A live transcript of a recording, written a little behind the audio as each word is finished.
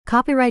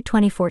Copyright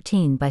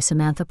 2014 by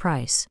Samantha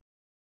Price.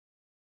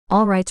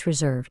 All rights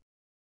reserved.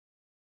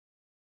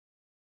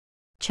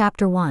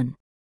 Chapter 1.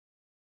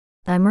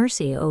 Thy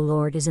mercy, O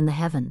Lord, is in the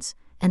heavens,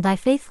 and thy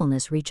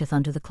faithfulness reacheth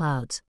unto the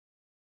clouds.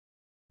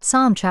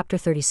 Psalm chapter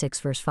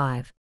 36 verse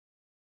 5.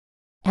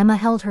 Emma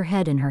held her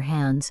head in her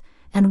hands,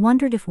 and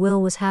wondered if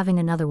Will was having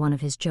another one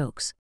of his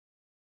jokes.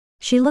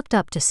 She looked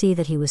up to see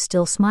that he was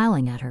still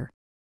smiling at her.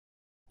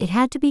 It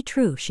had to be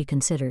true, she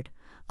considered,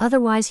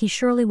 otherwise he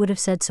surely would have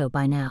said so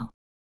by now.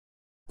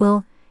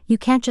 Will, you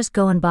can't just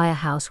go and buy a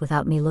house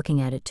without me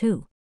looking at it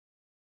too.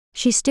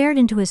 She stared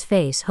into his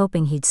face,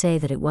 hoping he'd say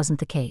that it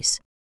wasn't the case.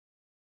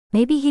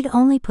 Maybe he'd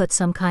only put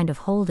some kind of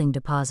holding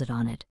deposit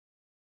on it.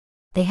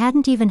 They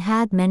hadn't even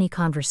had many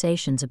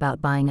conversations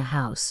about buying a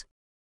house.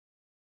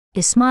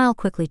 His smile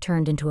quickly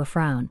turned into a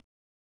frown.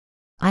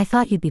 I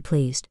thought you'd be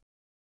pleased.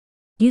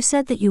 You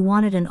said that you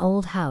wanted an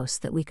old house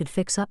that we could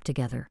fix up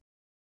together.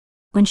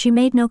 When she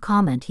made no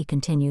comment, he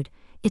continued,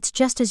 it's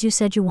just as you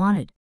said you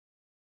wanted.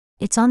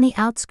 It's on the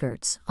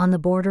outskirts, on the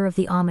border of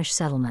the Amish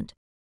settlement.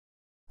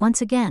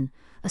 Once again,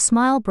 a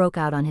smile broke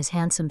out on his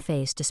handsome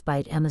face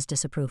despite Emma's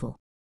disapproval.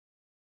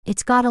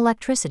 It's got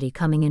electricity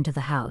coming into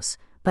the house,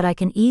 but I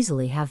can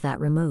easily have that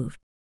removed.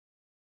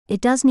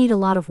 It does need a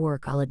lot of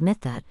work, I'll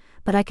admit that,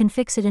 but I can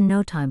fix it in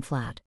no time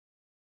flat.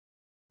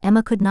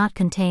 Emma could not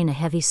contain a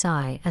heavy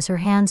sigh as her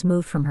hands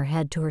moved from her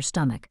head to her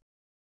stomach.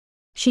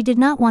 She did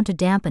not want to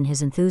dampen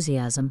his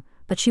enthusiasm,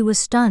 but she was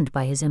stunned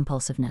by his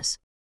impulsiveness.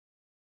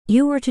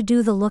 You were to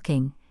do the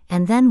looking,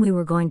 and then we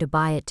were going to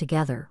buy it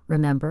together,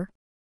 remember?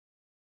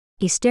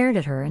 He stared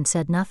at her and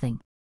said nothing.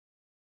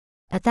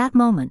 At that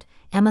moment,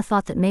 Emma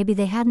thought that maybe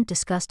they hadn't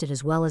discussed it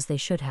as well as they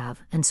should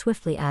have, and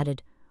swiftly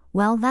added,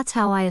 well, that's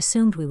how I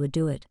assumed we would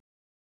do it.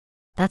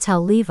 That's how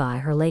Levi,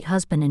 her late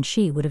husband, and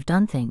she would have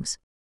done things.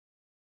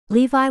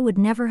 Levi would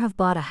never have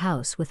bought a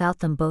house without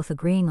them both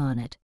agreeing on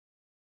it.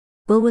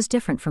 Will was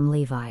different from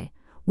Levi.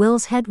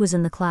 Will's head was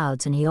in the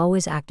clouds and he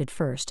always acted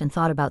first and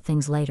thought about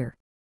things later.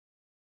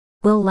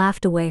 Will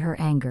laughed away her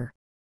anger.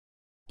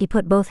 He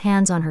put both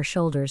hands on her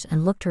shoulders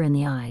and looked her in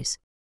the eyes.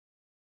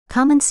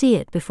 Come and see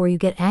it before you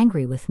get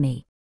angry with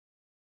me.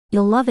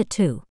 You'll love it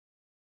too.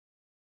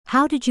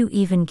 How did you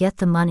even get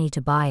the money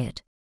to buy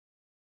it?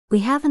 We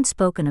haven't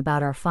spoken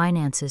about our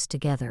finances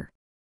together.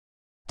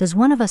 Does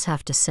one of us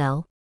have to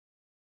sell?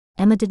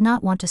 Emma did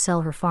not want to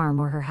sell her farm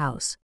or her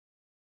house.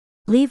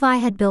 Levi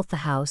had built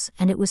the house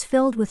and it was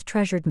filled with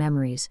treasured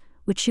memories,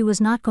 which she was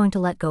not going to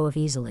let go of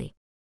easily.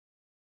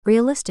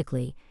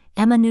 Realistically,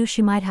 Emma knew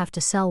she might have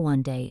to sell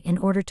one day in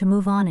order to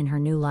move on in her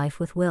new life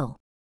with Will.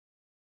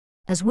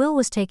 As Will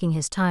was taking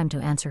his time to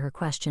answer her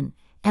question,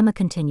 Emma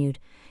continued,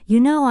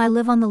 you know I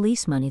live on the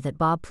lease money that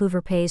Bob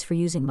Pluver pays for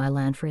using my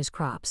land for his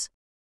crops.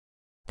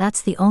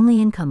 That's the only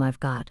income I've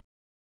got.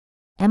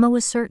 Emma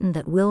was certain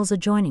that Will's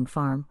adjoining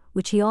farm,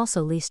 which he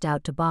also leased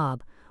out to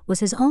Bob,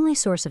 was his only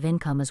source of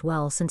income as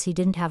well since he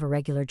didn't have a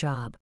regular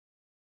job.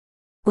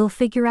 We'll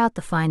figure out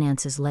the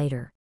finances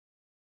later.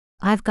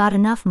 I've got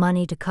enough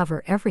money to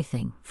cover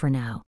everything, for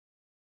now.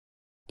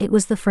 It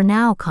was the for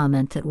now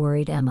comment that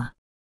worried Emma.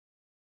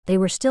 They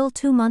were still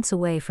 2 months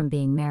away from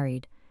being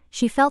married.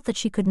 She felt that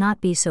she could not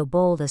be so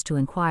bold as to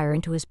inquire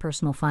into his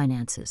personal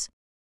finances.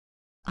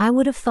 I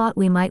would have thought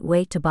we might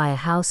wait to buy a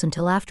house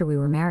until after we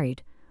were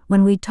married,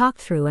 when we'd talked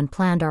through and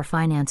planned our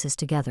finances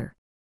together.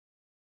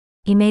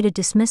 He made a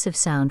dismissive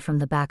sound from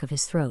the back of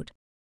his throat.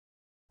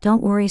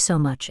 Don't worry so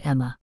much,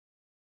 Emma.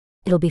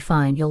 It'll be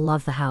fine, you'll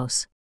love the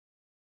house.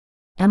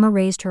 Emma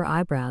raised her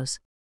eyebrows.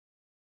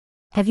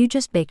 Have you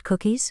just baked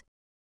cookies?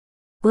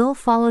 Will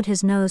followed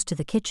his nose to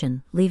the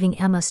kitchen, leaving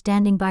Emma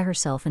standing by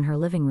herself in her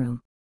living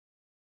room.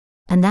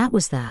 And that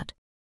was that.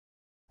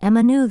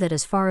 Emma knew that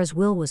as far as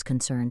Will was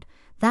concerned,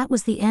 that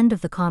was the end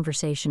of the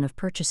conversation of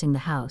purchasing the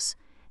house,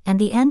 and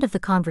the end of the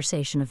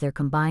conversation of their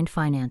combined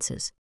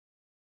finances.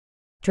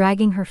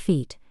 Dragging her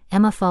feet,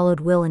 Emma followed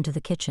Will into the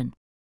kitchen.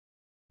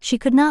 She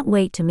could not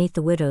wait to meet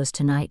the widows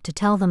tonight to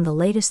tell them the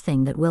latest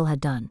thing that Will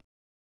had done.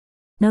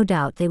 No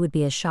doubt they would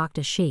be as shocked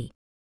as she.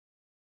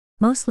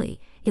 Mostly,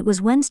 it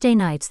was Wednesday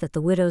nights that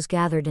the widows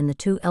gathered in the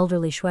two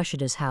elderly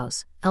Schweschida's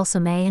house, Elsa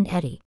May and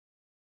Eddie.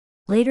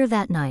 Later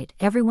that night,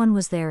 everyone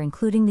was there,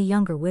 including the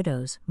younger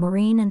widows,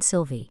 Maureen and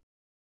Sylvie.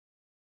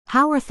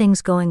 How are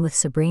things going with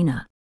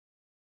Sabrina?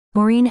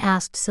 Maureen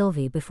asked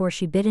Sylvie before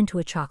she bit into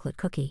a chocolate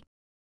cookie.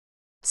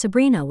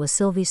 Sabrina was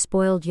Sylvie's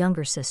spoiled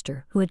younger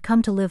sister who had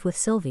come to live with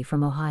Sylvie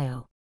from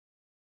Ohio.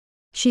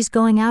 She's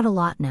going out a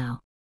lot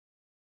now.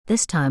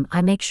 This time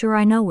I make sure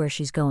I know where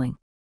she's going.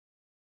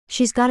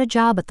 She's got a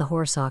job at the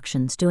horse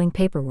auctions doing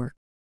paperwork.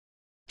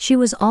 She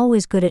was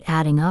always good at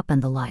adding up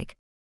and the like.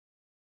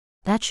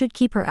 That should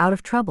keep her out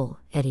of trouble,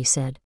 Eddie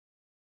said.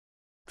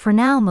 For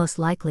now, most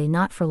likely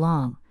not for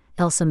long,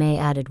 Elsa May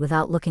added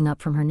without looking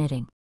up from her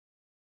knitting.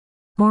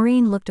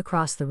 Maureen looked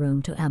across the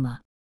room to Emma.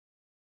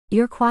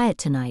 You're quiet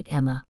tonight,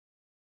 Emma.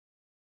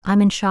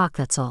 I'm in shock,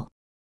 that's all.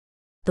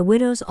 The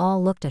widows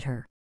all looked at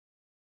her.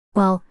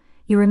 Well,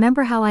 you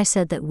remember how I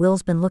said that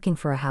Will's been looking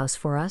for a house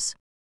for us?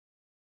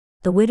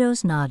 The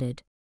widows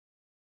nodded.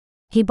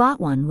 He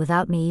bought one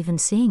without me even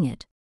seeing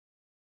it.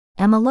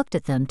 Emma looked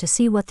at them to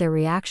see what their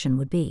reaction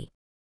would be.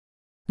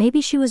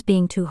 Maybe she was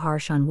being too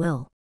harsh on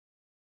Will.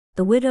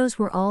 The widows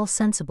were all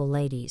sensible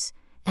ladies,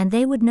 and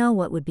they would know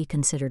what would be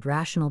considered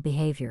rational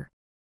behavior.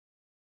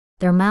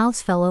 Their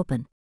mouths fell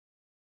open.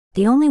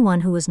 The only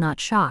one who was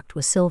not shocked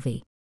was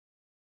Sylvie.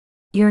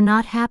 "You're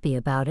not happy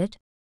about it?"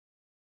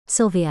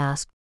 Sylvie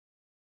asked.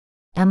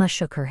 Emma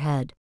shook her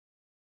head.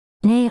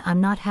 "Nay,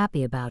 I'm not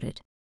happy about it.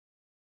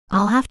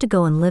 I'll have to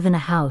go and live in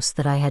a house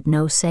that I had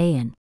no say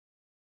in.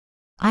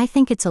 I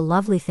think it's a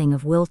lovely thing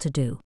of Will to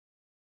do.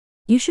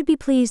 You should be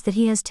pleased that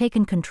he has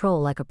taken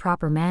control like a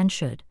proper man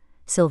should,"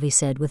 Sylvie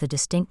said with a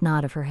distinct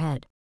nod of her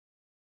head.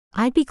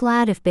 "I'd be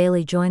glad if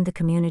Bailey joined the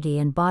community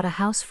and bought a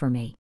house for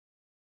me.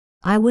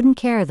 I wouldn't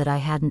care that I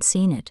hadn't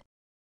seen it.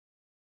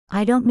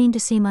 I don't mean to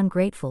seem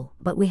ungrateful,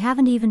 but we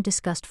haven't even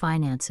discussed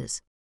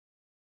finances.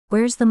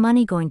 Where's the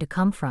money going to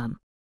come from?"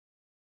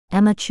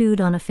 Emma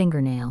chewed on a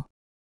fingernail.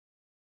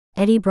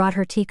 Eddie brought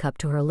her teacup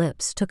to her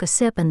lips, took a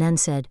sip and then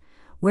said,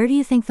 "Where do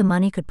you think the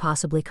money could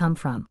possibly come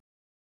from?"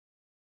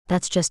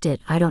 "That's just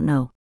it, I don't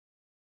know.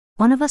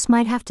 One of us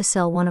might have to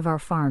sell one of our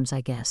farms,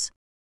 I guess."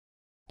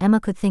 Emma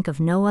could think of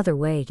no other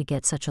way to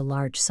get such a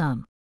large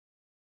sum.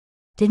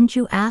 "Didn't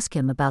you ask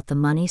him about the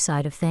money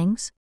side of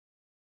things?"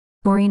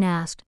 Maureen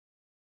asked.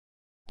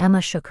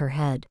 Emma shook her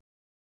head.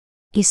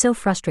 "He's so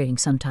frustrating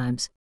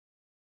sometimes.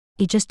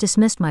 He just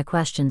dismissed my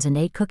questions and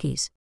ate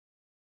cookies."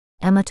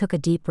 Emma took a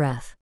deep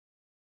breath.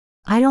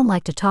 "I don't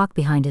like to talk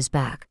behind his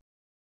back."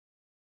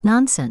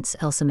 "Nonsense,"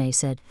 Elsa May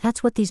said.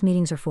 "That's what these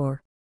meetings are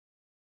for.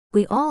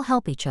 We all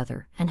help each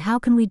other, and how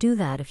can we do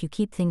that if you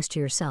keep things to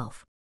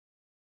yourself?"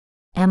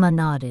 Emma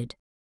nodded.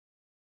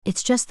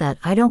 "It's just that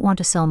I don't want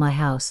to sell my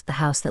house, the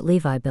house that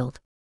Levi built.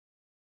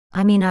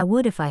 I mean, I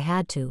would if I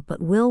had to,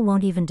 but Will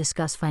won't even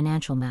discuss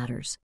financial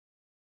matters.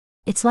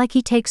 It's like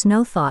he takes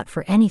no thought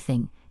for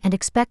anything and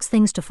expects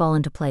things to fall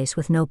into place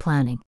with no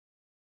planning.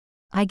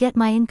 I get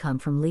my income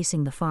from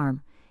leasing the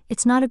farm.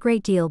 It's not a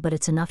great deal, but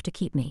it's enough to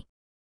keep me."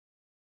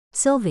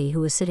 Sylvie,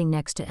 who was sitting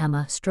next to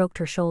Emma, stroked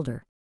her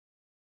shoulder.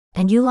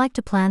 "And you like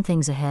to plan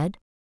things ahead?"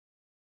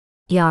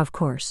 "Yeah, of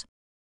course.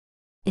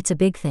 It's a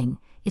big thing.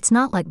 It's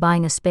not like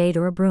buying a spade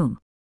or a broom."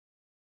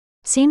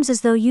 "Seems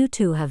as though you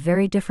two have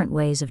very different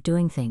ways of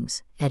doing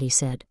things," Eddie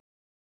said.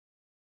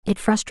 "It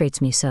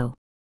frustrates me so.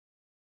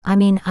 I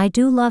mean, I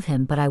do love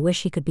him, but I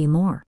wish he could be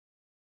more."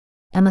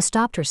 Emma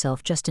stopped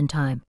herself just in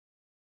time.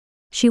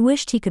 She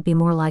wished he could be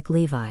more like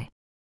Levi.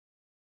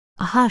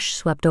 A hush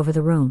swept over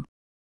the room.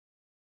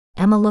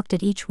 Emma looked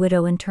at each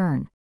widow in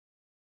turn.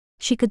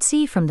 She could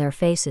see from their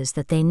faces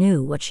that they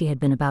knew what she had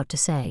been about to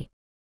say.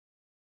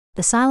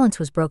 The silence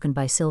was broken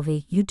by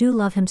Sylvie. "You do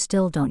love him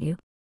still, don't you?"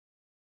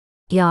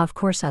 "Yeah, of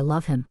course I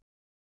love him."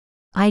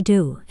 "I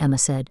do," Emma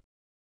said.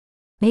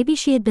 Maybe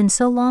she had been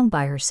so long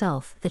by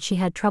herself that she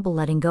had trouble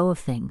letting go of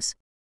things.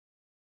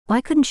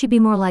 Why couldn't she be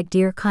more like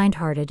dear,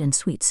 kind-hearted and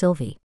sweet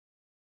Sylvie?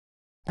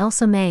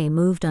 Elsa May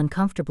moved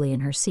uncomfortably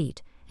in her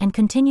seat and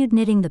continued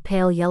knitting the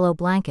pale yellow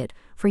blanket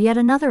for yet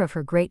another of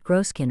her great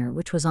Groskinner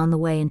which was on the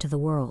way into the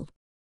world.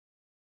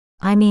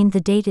 "I mean,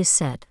 the date is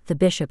set, the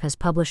bishop has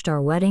published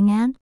our wedding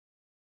and—"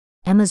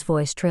 Emma's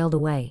voice trailed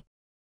away.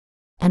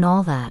 "And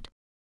all that.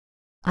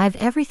 I've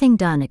everything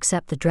done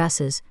except the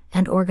dresses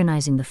and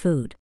organizing the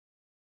food."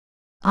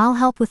 "I'll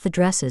help with the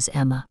dresses,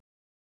 Emma.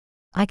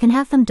 I can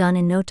have them done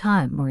in no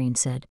time," Maureen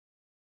said.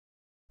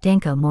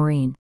 "Danke,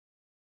 Maureen.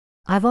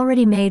 I've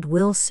already made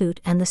Will's suit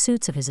and the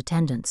suits of his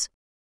attendants."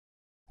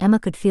 Emma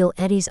could feel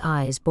Eddie's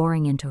eyes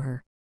boring into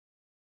her.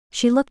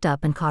 She looked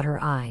up and caught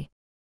her eye.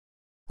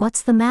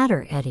 "What's the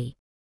matter, Eddie?"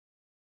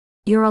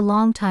 "You're a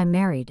long time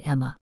married,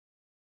 Emma.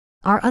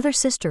 Our other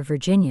sister,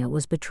 Virginia,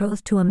 was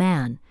betrothed to a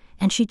man,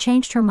 and she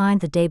changed her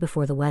mind the day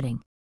before the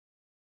wedding.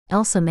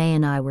 Elsa May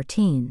and I were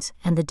teens,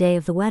 and the day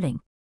of the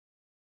wedding,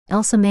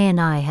 Elsa May and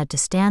I had to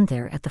stand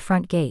there at the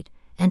front gate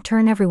and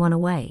turn everyone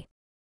away."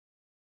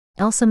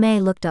 Elsa May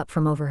looked up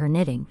from over her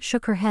knitting,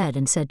 shook her head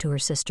and said to her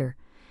sister,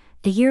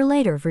 "A year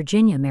later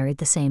Virginia married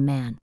the same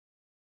man.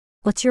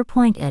 What's your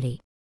point, Eddie?"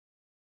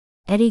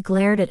 Eddie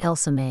glared at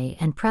Elsa May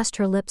and pressed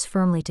her lips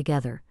firmly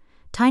together,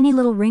 tiny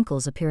little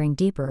wrinkles appearing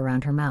deeper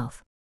around her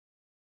mouth.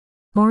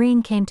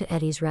 Maureen came to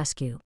Eddie's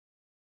rescue.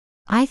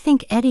 "I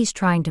think Eddie's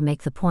trying to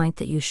make the point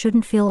that you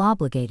shouldn't feel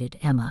obligated,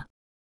 Emma.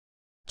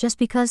 Just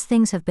because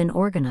things have been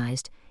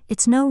organized,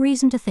 it's no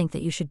reason to think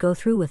that you should go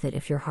through with it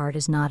if your heart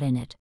is not in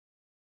it."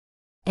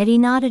 Eddie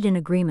nodded in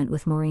agreement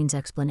with Maureen's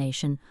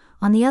explanation.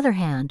 "On the other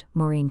hand,"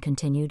 Maureen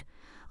continued,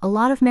 "a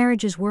lot of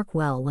marriages work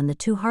well when the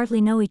two hardly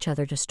know each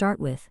other to start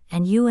with,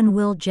 and you and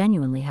Will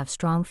genuinely have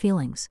strong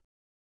feelings.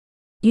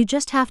 You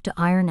just have to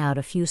iron out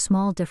a few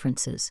small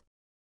differences.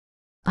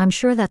 I'm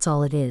sure that's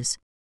all it is."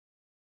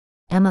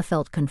 Emma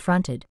felt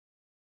confronted.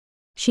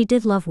 She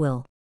did love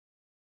Will.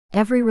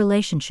 Every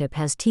relationship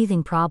has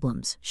teething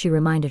problems, she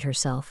reminded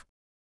herself.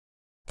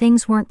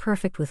 Things weren't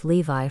perfect with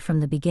Levi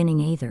from the beginning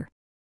either.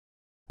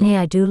 "Nay,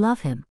 I do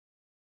love him."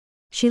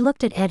 She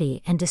looked at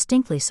Eddie and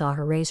distinctly saw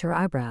her raise her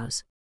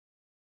eyebrows.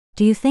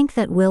 "Do you think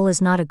that Will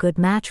is not a good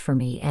match for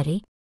me,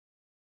 Eddie?"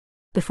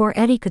 Before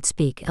Eddie could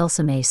speak,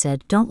 Elsa May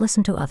said, "Don't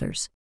listen to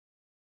others.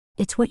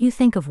 It's what you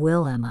think of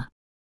Will, Emma.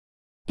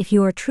 If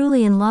you are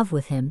truly in love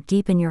with him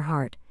deep in your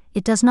heart,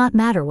 it does not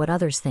matter what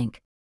others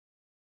think."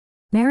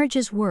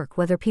 "Marriages work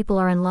whether people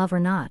are in love or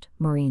not,"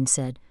 Maureen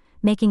said,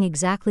 making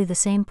exactly the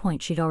same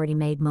point she'd already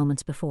made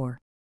moments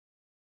before.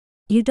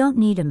 "You don't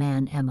need a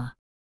man, Emma."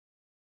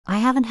 "I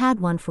haven't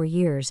had one for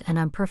years and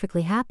I'm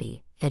perfectly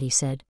happy," Eddie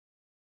said.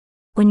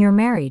 "When you're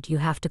married, you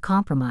have to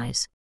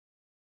compromise."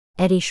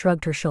 Eddie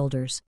shrugged her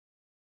shoulders.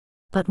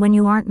 "But when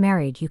you aren't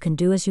married, you can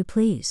do as you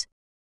please.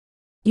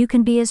 You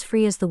can be as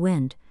free as the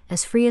wind,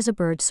 as free as a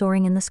bird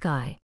soaring in the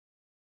sky."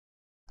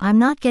 "I'm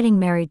not getting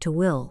married to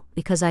Will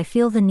because I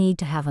feel the need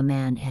to have a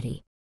man,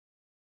 Eddie."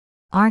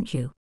 "Aren't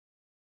you?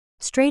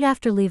 Straight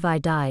after Levi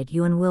died,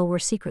 you and Will were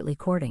secretly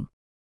courting."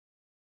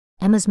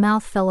 Emma's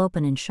mouth fell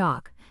open in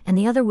shock, and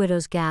the other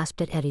widows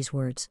gasped at Eddie's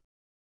words.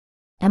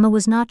 Emma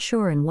was not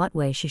sure in what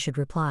way she should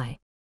reply.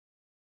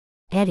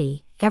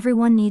 "Eddie,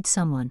 everyone needs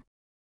someone.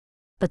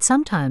 But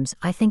sometimes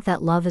I think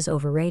that love is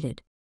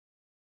overrated.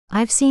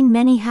 I've seen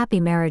many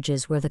happy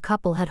marriages where the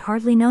couple had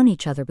hardly known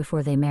each other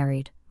before they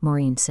married,"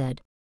 Maureen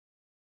said.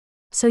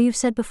 "So you've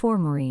said before,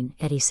 Maureen,"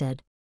 Eddie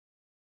said.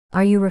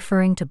 "Are you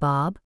referring to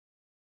Bob?"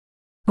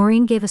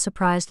 Maureen gave a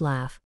surprised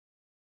laugh.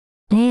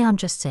 "Nay, I'm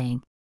just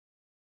saying.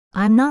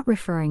 I'm not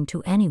referring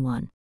to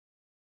anyone."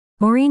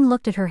 Maureen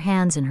looked at her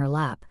hands in her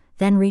lap,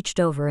 then reached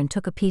over and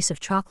took a piece of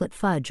chocolate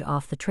fudge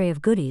off the tray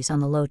of goodies on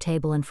the low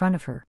table in front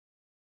of her.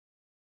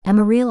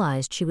 Emma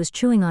realized she was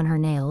chewing on her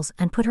nails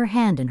and put her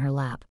hand in her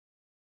lap.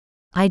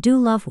 "I do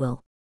love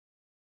Will."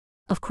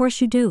 "Of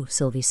course you do,"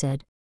 Sylvie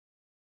said.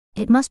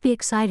 "It must be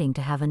exciting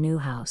to have a new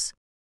house.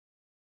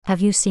 Have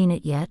you seen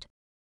it yet?"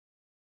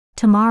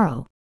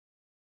 "Tomorrow.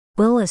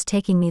 Will is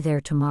taking me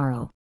there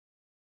tomorrow."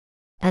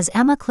 As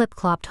Emma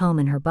clip-clopped home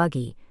in her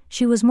buggy,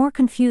 she was more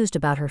confused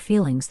about her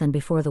feelings than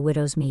before the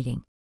widows'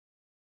 meeting.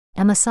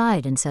 Emma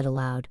sighed and said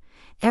aloud,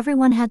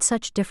 "Everyone had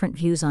such different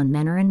views on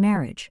men or in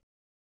marriage."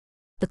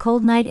 The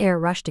cold night air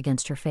rushed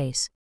against her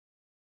face.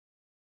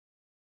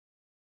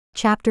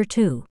 Chapter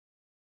 2.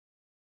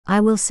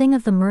 I will sing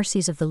of the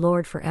mercies of the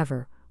Lord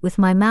forever, with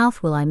my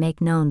mouth will I make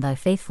known thy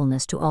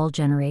faithfulness to all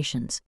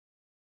generations.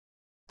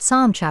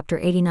 Psalm chapter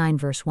 89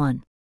 verse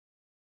 1.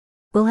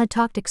 Will had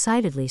talked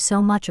excitedly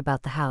so much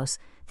about the house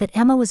that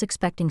Emma was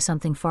expecting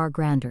something far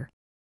grander.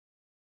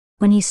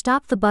 When he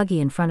stopped the buggy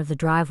in front of the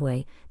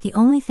driveway, the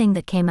only thing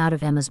that came out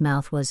of Emma's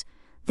mouth was,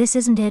 "This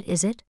isn't it,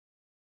 is it?"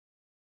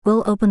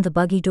 Will opened the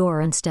buggy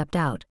door and stepped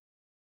out.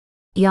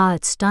 "Yeah,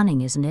 it's stunning,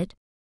 isn't it?"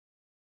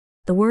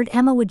 The word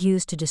Emma would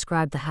use to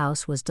describe the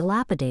house was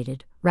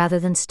dilapidated, rather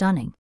than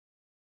stunning.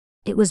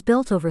 It was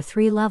built over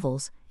 3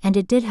 levels, and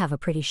it did have a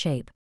pretty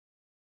shape.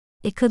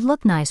 It could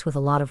look nice with a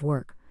lot of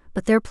work,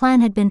 but their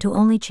plan had been to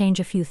only change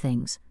a few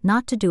things,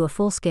 not to do a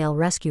full-scale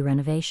rescue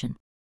renovation.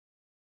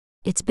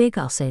 "It's big,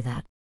 I'll say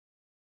that."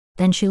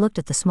 Then she looked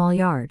at the small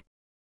yard.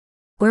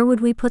 "Where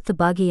would we put the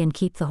buggy and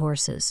keep the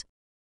horses?"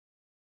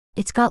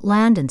 "It's got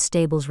land and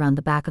stables round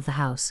the back of the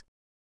house.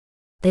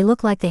 They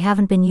look like they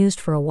haven't been used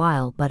for a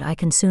while, but I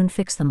can soon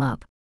fix them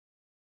up."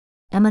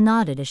 Emma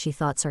nodded as she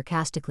thought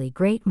sarcastically,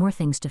 "Great, more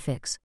things to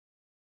fix."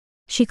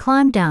 She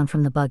climbed down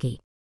from the buggy.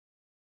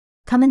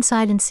 "Come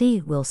inside and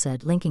see," Will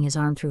said, linking his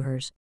arm through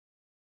hers.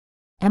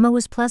 Emma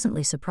was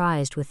pleasantly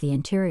surprised with the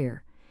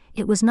interior.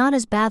 It was not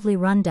as badly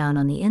run down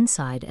on the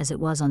inside as it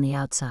was on the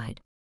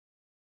outside.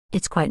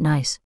 "It's quite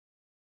nice."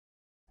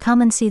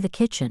 "Come and see the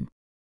kitchen."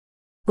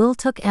 Will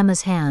took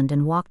Emma's hand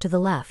and walked to the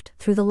left,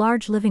 through the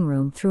large living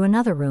room, through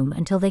another room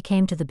until they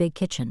came to the big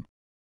kitchen.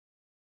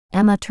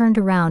 Emma turned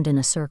around in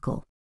a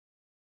circle.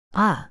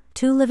 "Ah,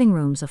 2 living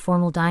rooms, a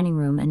formal dining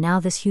room, and now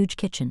this huge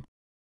kitchen.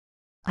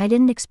 I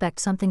didn't expect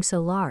something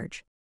so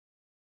large."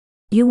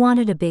 "You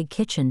wanted a big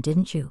kitchen,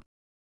 didn't you?"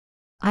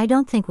 "I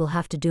don't think we'll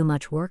have to do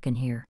much work in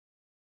here.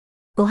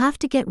 We'll have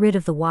to get rid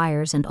of the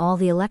wires and all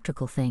the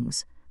electrical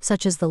things,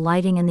 such as the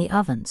lighting and the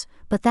ovens,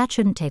 but that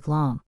shouldn't take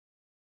long.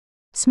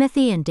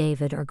 Smithy and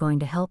David are going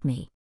to help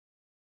me."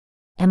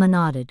 Emma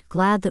nodded,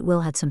 glad that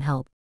Will had some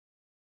help.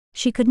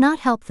 She could not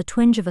help the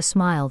twinge of a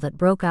smile that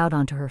broke out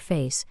onto her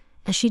face,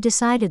 as she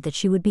decided that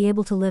she would be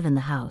able to live in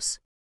the house.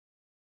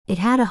 It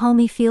had a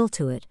homey feel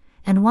to it,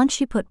 and once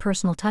she put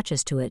personal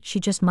touches to it, she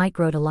just might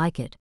grow to like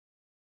it.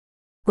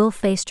 Will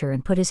faced her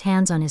and put his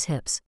hands on his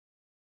hips.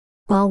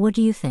 "Well, what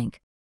do you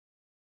think?"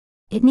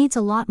 "It needs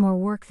a lot more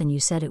work than you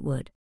said it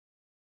would."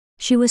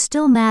 She was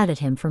still mad at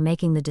him for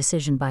making the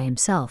decision by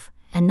himself,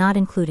 and not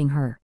including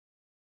her.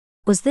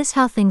 Was this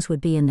how things would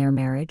be in their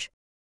marriage?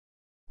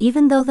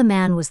 Even though the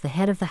man was the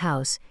head of the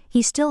house,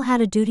 he still had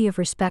a duty of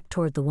respect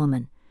toward the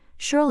woman.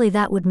 Surely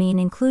that would mean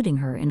including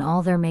her in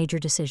all their major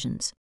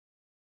decisions.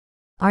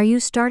 "Are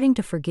you starting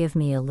to forgive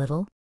me a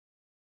little?"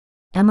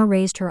 Emma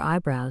raised her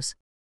eyebrows.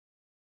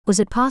 Was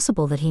it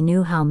possible that he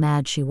knew how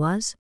mad she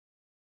was?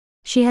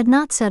 She had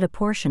not said a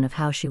portion of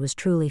how she was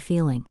truly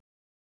feeling.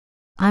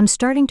 "I'm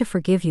starting to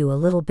forgive you a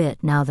little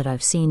bit now that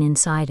I've seen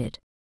inside it.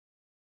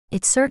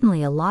 It's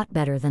certainly a lot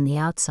better than the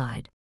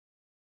outside.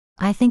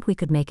 I think we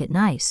could make it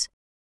nice."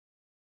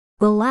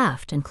 Will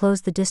laughed and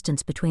closed the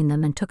distance between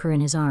them and took her in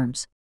his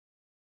arms.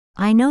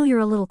 I know you're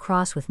a little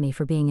cross with me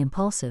for being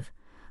impulsive.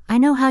 I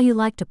know how you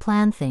like to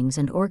plan things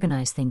and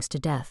organize things to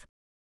death.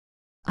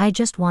 I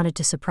just wanted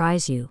to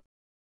surprise you.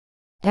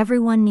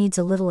 Everyone needs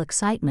a little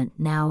excitement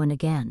now and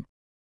again.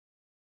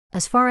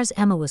 As far as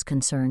Emma was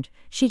concerned,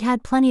 she'd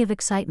had plenty of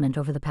excitement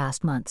over the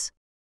past months.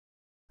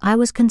 I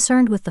was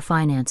concerned with the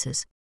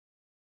finances.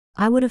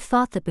 I would have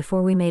thought that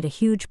before we made a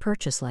huge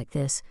purchase like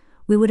this,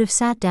 we would have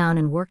sat down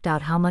and worked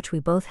out how much we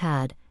both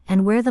had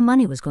and where the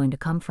money was going to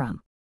come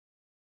from.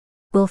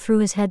 Will threw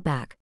his head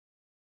back.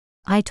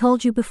 I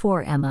told you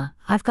before, Emma,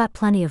 I've got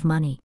plenty of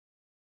money.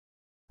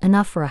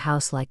 Enough for a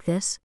house like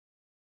this?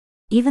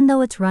 Even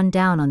though it's run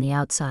down on the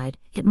outside,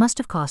 it must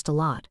have cost a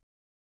lot.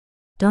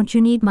 Don't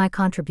you need my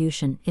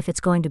contribution if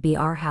it's going to be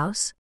our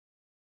house?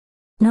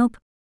 Nope.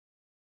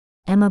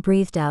 Emma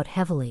breathed out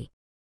heavily.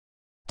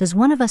 Does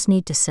one of us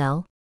need to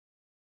sell?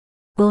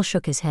 Will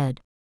shook his head.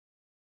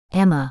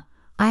 Emma,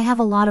 I have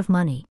a lot of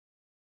money.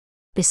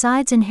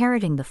 Besides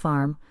inheriting the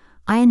farm,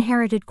 I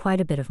inherited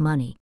quite a bit of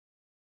money.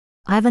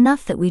 I've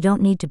enough that we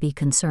don't need to be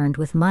concerned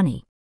with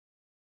money.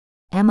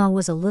 Emma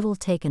was a little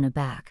taken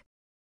aback.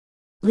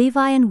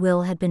 Levi and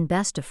Will had been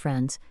best of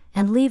friends,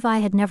 and Levi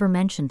had never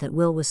mentioned that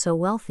Will was so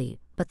wealthy,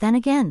 but then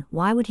again,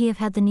 why would he have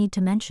had the need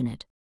to mention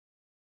it?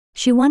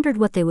 She wondered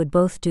what they would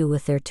both do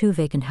with their 2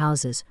 vacant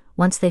houses,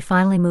 once they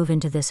finally move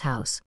into this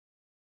house.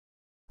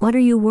 What are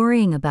you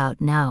worrying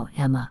about now,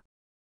 Emma?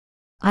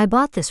 I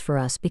bought this for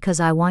us because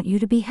I want you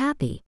to be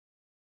happy.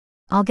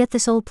 I'll get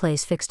this old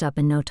place fixed up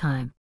in no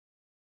time.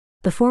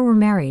 Before we're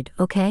married,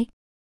 okay?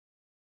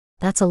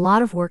 That's a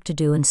lot of work to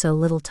do in so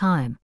little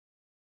time.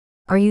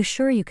 Are you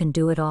sure you can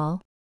do it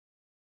all?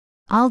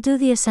 I'll do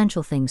the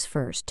essential things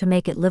first to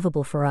make it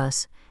livable for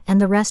us, and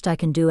the rest I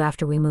can do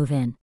after we move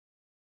in.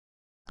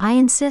 I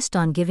insist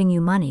on giving you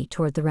money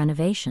toward the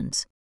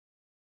renovations.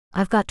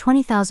 I've got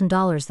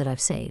 $20,000 that I've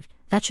saved.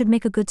 That should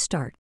make a good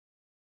start.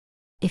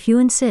 If you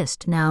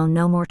insist, now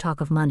no more talk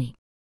of money.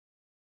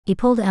 He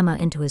pulled Emma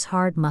into his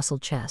hard,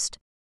 muscled chest.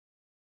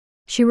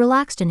 She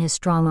relaxed in his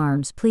strong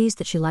arms, pleased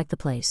that she liked the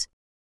place.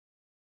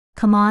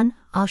 Come on,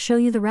 I'll show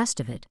you the rest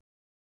of it.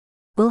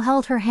 Will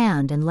held her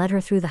hand and led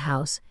her through the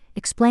house,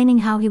 explaining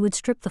how he would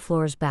strip the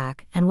floors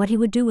back and what he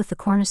would do with the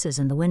cornices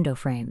and the window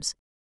frames.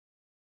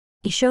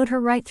 He showed her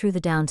right through the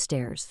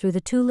downstairs, through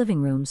the 2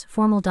 living rooms,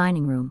 formal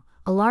dining room,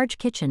 a large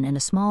kitchen and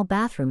a small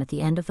bathroom at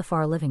the end of the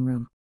far living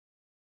room.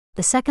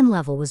 The second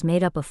level was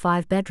made up of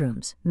 5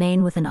 bedrooms,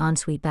 main with an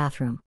ensuite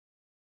bathroom.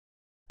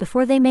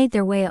 Before they made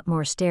their way up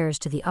more stairs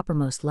to the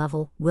uppermost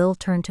level, Will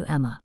turned to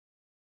Emma.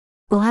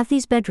 We'll have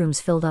these bedrooms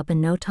filled up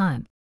in no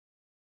time.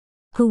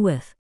 Who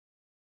with?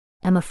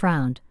 Emma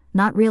frowned,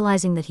 not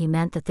realizing that he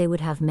meant that they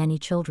would have many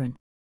children.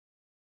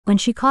 When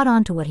she caught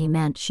on to what he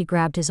meant, she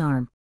grabbed his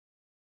arm.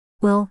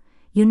 Will,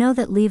 you know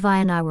that Levi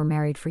and I were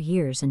married for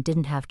years and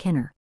didn't have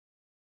kinner.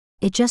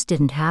 It just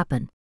didn't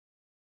happen.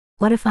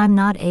 What if I'm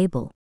not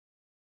able?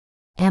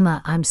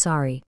 Emma, I'm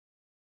sorry.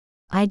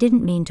 I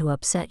didn't mean to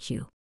upset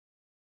you.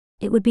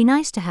 It would be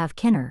nice to have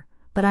kinner,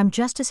 but I'm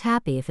just as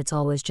happy if it's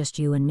always just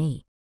you and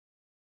me.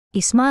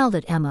 He smiled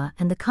at Emma,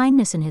 and the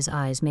kindness in his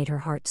eyes made her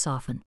heart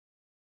soften.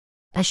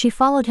 As she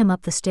followed him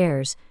up the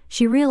stairs,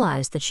 she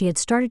realized that she had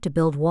started to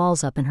build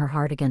walls up in her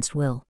heart against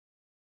Will.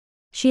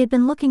 She had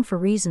been looking for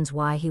reasons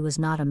why he was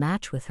not a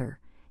match with her,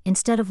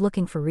 instead of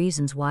looking for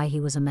reasons why he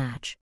was a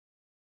match.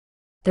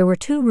 There were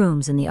 2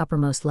 rooms in the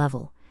uppermost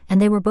level,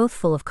 and they were both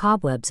full of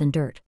cobwebs and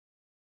dirt.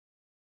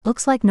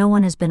 Looks like no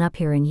one has been up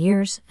here in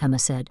years, Emma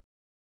said.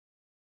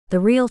 The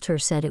realtor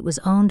said it was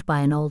owned by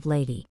an old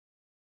lady.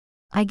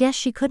 I guess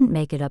she couldn't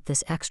make it up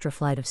this extra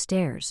flight of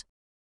stairs.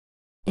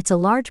 It's a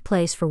large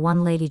place for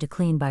one lady to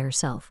clean by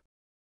herself.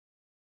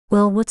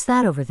 Well, what's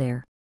that over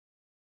there?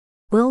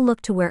 Will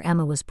looked to where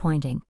Emma was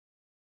pointing.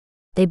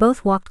 They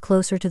both walked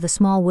closer to the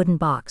small wooden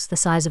box the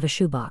size of a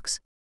shoebox.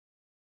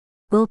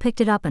 Will picked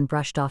it up and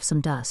brushed off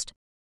some dust.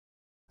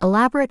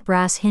 Elaborate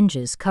brass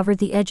hinges covered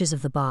the edges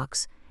of the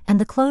box, and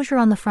the closure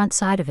on the front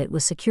side of it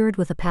was secured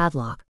with a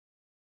padlock.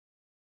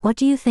 What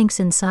do you think's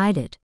inside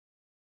it?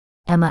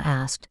 Emma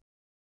asked.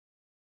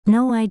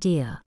 No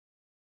idea.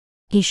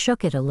 He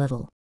shook it a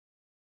little.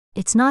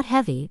 It's not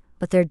heavy,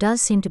 but there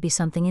does seem to be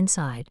something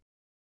inside.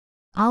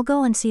 I'll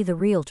go and see the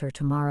realtor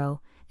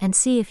tomorrow, and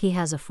see if he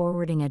has a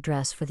forwarding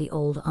address for the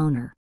old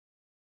owner.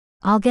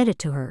 I'll get it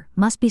to her.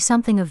 Must be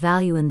something of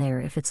value in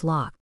there if it's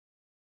locked.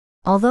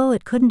 Although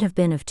it couldn't have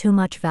been of too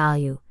much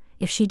value,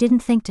 if she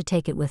didn't think to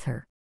take it with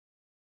her.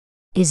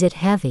 Is it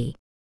heavy?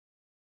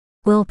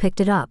 Will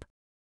picked it up.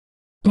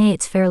 Nay,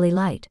 it's fairly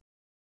light.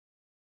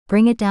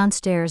 Bring it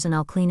downstairs and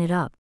I'll clean it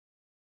up.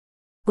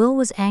 Will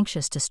was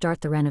anxious to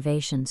start the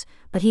renovations,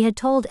 but he had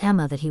told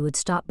Emma that he would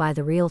stop by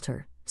the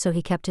realtor, so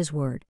he kept his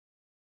word.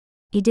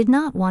 He did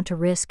not want to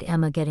risk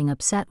Emma getting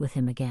upset with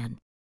him again.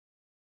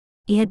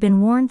 He had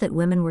been warned that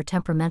women were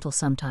temperamental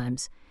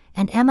sometimes,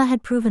 and Emma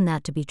had proven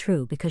that to be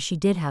true because she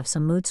did have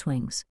some mood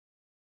swings.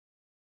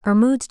 Her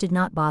moods did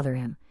not bother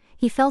him.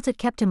 He felt it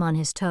kept him on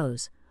his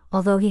toes,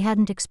 although he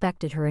hadn't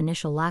expected her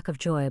initial lack of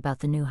joy about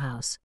the new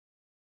house.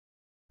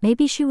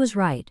 Maybe she was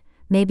right,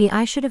 maybe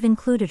I should have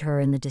included her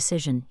in the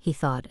decision, he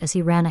thought as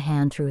he ran a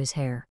hand through his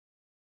hair.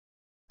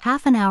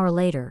 Half an hour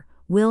later,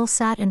 Will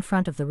sat in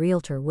front of the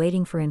realtor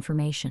waiting for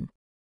information.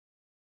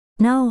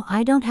 No,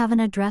 I don't have an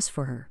address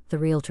for her, the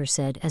realtor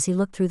said as he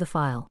looked through the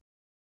file.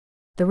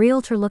 The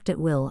realtor looked at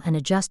Will and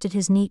adjusted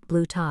his neat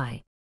blue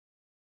tie.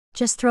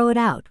 Just throw it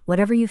out,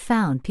 whatever you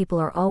found, people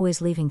are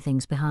always leaving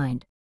things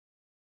behind.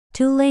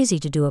 Too lazy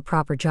to do a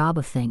proper job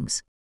of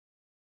things.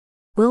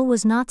 Will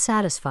was not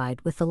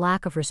satisfied with the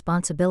lack of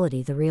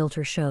responsibility the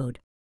realtor showed.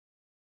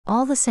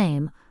 All the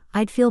same,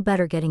 I'd feel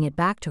better getting it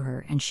back to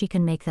her and she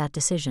can make that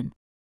decision.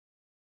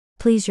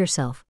 Please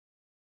yourself.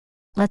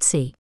 Let's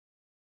see.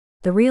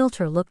 The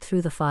realtor looked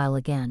through the file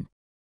again.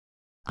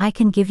 I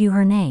can give you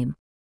her name.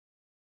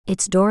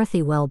 It's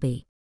Dorothy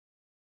Welby.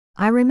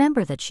 I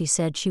remember that she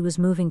said she was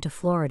moving to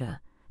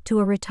Florida, to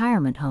a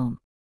retirement home.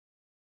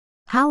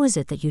 How is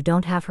it that you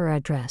don't have her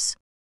address?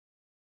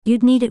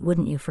 You'd need it,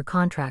 wouldn't you, for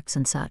contracts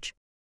and such?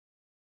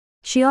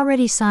 She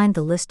already signed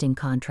the listing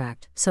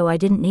contract, so I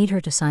didn't need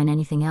her to sign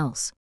anything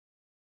else.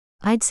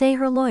 I'd say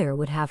her lawyer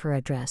would have her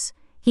address,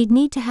 he'd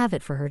need to have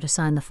it for her to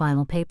sign the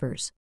final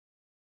papers.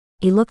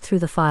 He looked through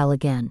the file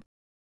again.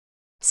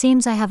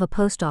 Seems I have a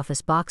post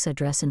office box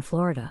address in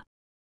Florida.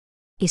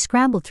 He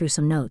scrambled through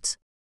some notes.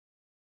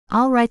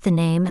 I'll write the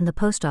name and the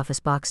post office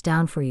box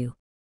down for you.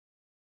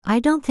 I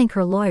don't think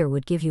her lawyer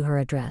would give you her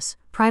address,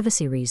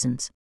 privacy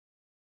reasons.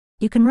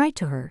 You can write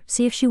to her,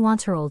 see if she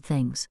wants her old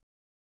things.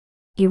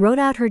 He wrote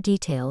out her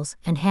details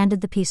and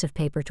handed the piece of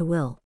paper to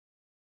Will.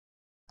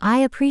 I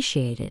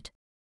appreciate it.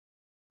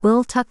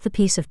 Will tucked the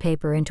piece of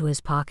paper into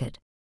his pocket.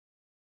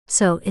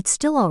 So, it's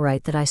still all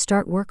right that I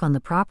start work on the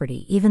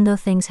property even though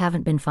things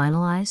haven't been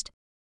finalized?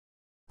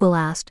 Will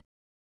asked.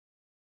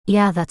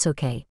 Yeah, that's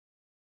okay.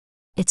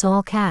 It's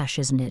all cash,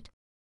 isn't it?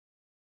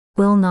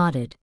 Will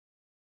nodded.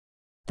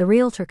 The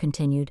realtor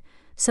continued,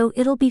 so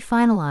it'll be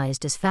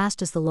finalized as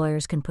fast as the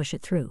lawyers can push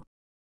it through.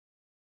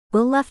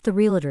 Will left the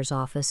realtor's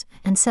office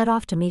and set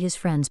off to meet his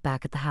friends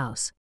back at the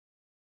house.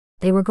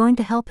 They were going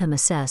to help him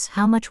assess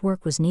how much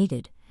work was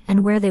needed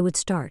and where they would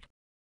start.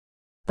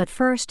 But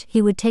first,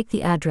 he would take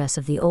the address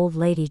of the old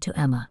lady to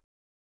Emma.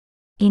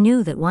 He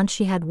knew that once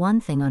she had one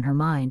thing on her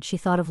mind, she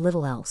thought of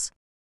little else.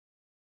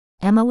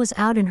 Emma was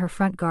out in her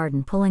front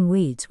garden pulling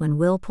weeds when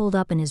Will pulled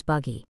up in his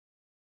buggy.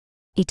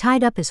 He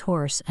tied up his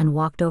horse and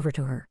walked over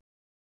to her.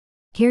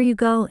 Here you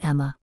go,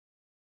 Emma.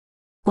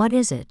 What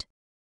is it?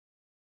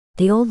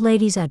 The old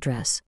lady's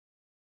address.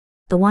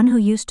 The one who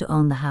used to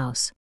own the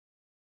house.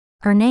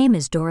 Her name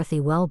is Dorothy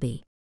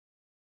Welby.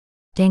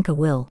 Danka,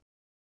 Will.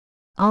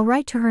 I'll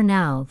write to her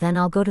now, then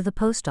I'll go to the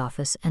post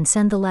office and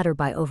send the letter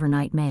by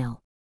overnight mail.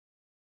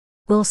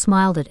 Will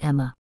smiled at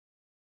Emma.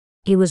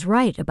 He was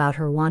right about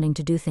her wanting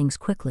to do things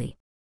quickly.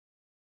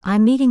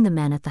 I'm meeting the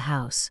men at the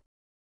house.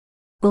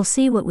 We'll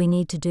see what we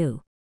need to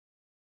do.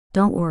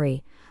 Don't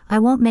worry, I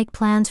won't make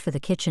plans for the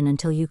kitchen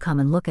until you come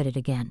and look at it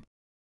again.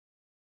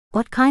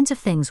 What kinds of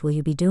things will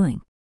you be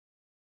doing?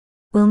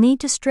 We'll need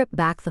to strip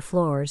back the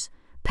floors,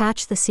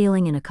 patch the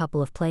ceiling in a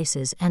couple of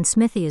places, and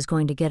Smithy is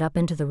going to get up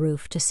into the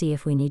roof to see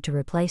if we need to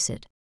replace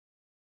it.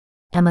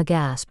 Emma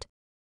gasped.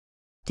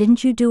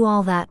 Didn't you do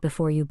all that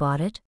before you bought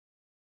it?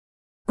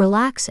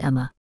 Relax,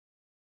 Emma.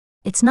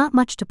 It's not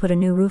much to put a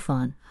new roof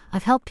on.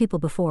 I've helped people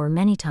before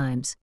many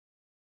times.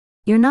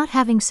 You're not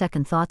having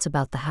second thoughts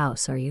about the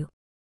house, are you?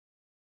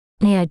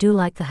 Nay, I do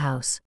like the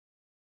house.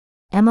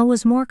 Emma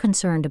was more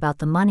concerned about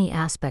the money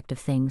aspect of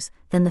things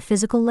than the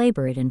physical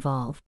labor it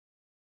involved.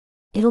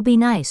 It'll be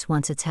nice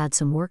once it's had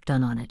some work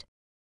done on it.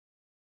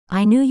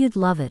 I knew you'd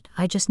love it,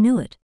 I just knew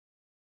it.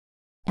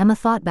 Emma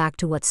thought back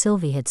to what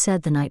Sylvie had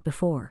said the night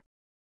before.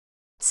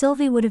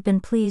 Sylvie would have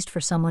been pleased for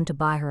someone to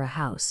buy her a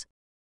house.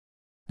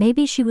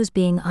 Maybe she was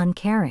being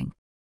uncaring.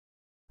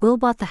 Will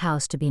bought the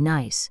house to be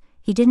nice,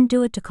 he didn't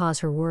do it to cause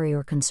her worry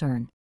or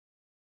concern.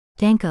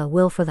 Danka,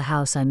 Will, for the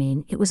house, I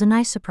mean, it was a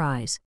nice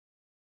surprise.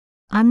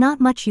 I'm not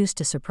much used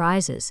to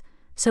surprises,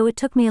 so it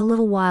took me a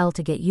little while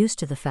to get used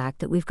to the fact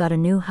that we've got a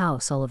new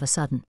house all of a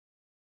sudden.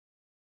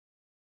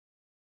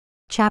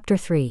 Chapter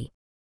 3.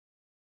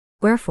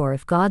 Wherefore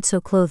if God so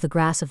clothe the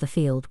grass of the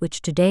field,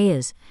 which today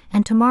is,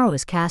 and tomorrow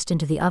is cast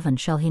into the oven,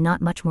 shall he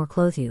not much more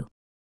clothe you?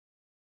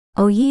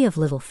 O ye of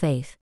little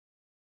faith.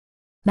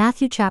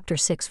 Matthew chapter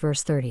 6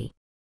 verse 30.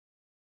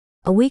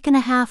 A week and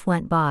a half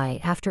went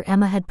by after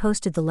Emma had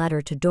posted the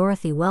letter to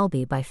Dorothy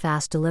Welby by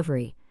fast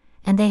delivery,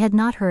 and they had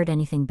not heard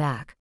anything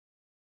back.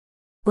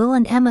 Will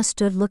and Emma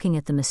stood looking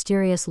at the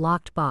mysterious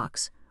locked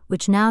box,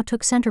 which now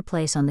took center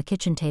place on the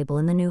kitchen table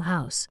in the new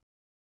house.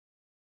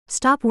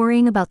 Stop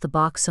worrying about the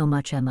box so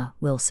much, Emma,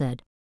 Will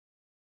said.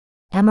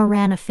 Emma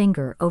ran a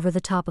finger over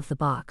the top of the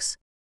box.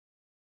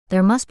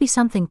 There must be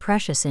something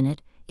precious in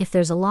it, if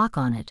there's a lock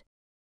on it.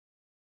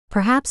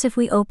 Perhaps if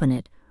we open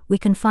it, we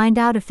can find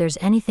out if there's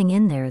anything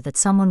in there that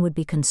someone would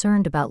be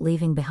concerned about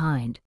leaving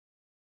behind.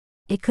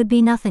 It could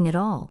be nothing at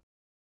all.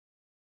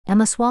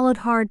 Emma swallowed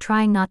hard,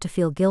 trying not to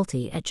feel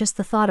guilty at just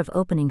the thought of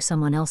opening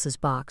someone else's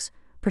box,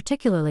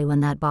 particularly when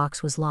that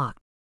box was locked.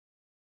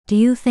 Do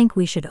you think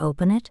we should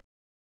open it?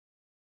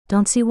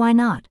 Don't see why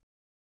not.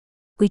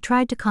 We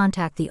tried to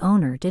contact the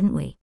owner, didn't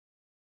we?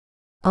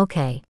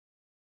 Okay.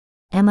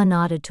 Emma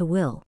nodded to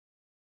Will.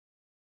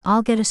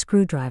 I'll get a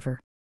screwdriver.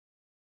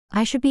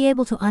 I should be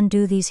able to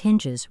undo these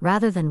hinges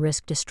rather than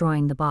risk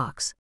destroying the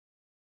box.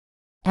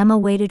 Emma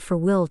waited for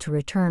Will to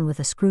return with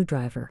a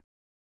screwdriver.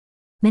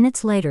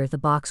 Minutes later, the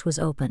box was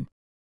open.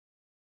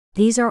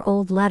 These are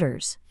old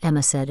letters,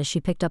 Emma said as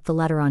she picked up the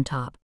letter on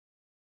top.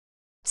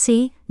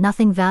 See,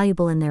 nothing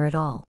valuable in there at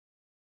all.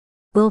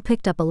 Will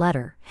picked up a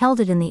letter, held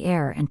it in the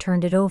air and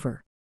turned it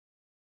over.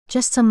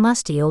 Just some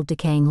musty old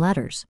decaying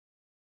letters.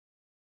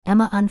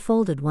 Emma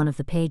unfolded one of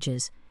the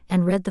pages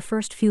and read the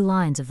first few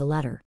lines of the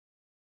letter.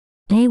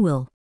 Hey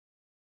Will.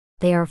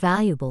 They are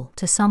valuable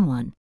to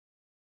someone.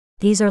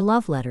 These are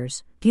love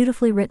letters,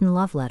 beautifully written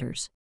love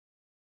letters.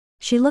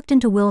 She looked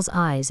into Will's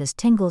eyes as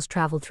tingles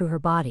traveled through her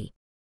body.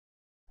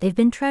 They've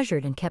been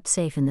treasured and kept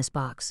safe in this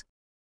box.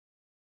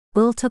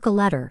 Will took a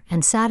letter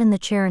and sat in the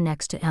chair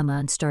next to Emma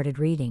and started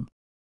reading.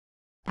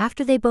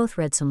 After they both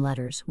read some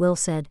letters, Will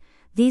said,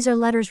 "These are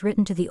letters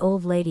written to the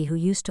old lady who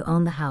used to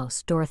own the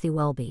house, Dorothy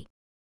Welby."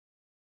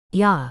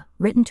 Yeah,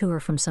 written to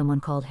her from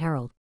someone called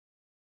Harold.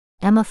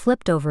 Emma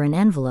flipped over an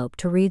envelope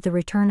to read the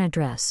return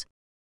address.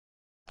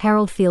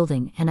 Harold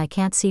Fielding, and I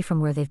can't see from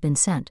where they've been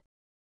sent.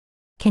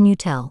 Can you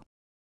tell?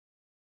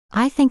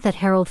 I think that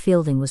Harold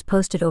Fielding was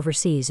posted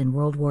overseas in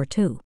World War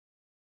II.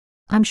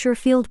 I'm sure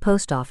Field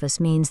Post Office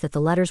means that the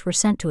letters were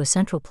sent to a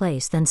central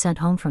place then sent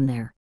home from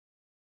there.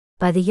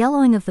 By the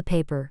yellowing of the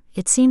paper,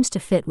 it seems to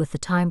fit with the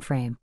time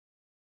frame.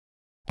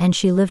 And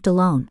she lived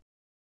alone.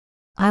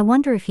 I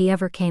wonder if he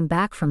ever came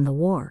back from the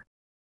war.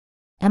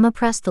 Emma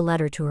pressed the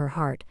letter to her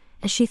heart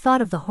as she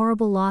thought of the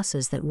horrible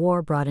losses that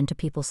war brought into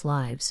people's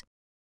lives.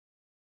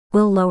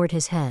 Will lowered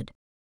his head.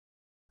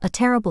 A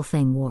terrible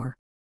thing, war.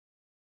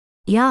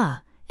 Yeah,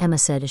 Emma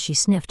said as she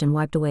sniffed and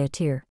wiped away a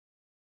tear.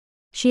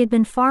 She had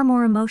been far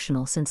more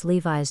emotional since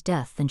Levi's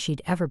death than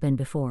she'd ever been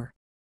before.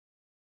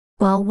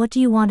 Well, what do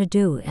you want to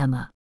do,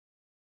 Emma?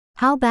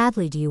 How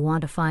badly do you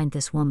want to find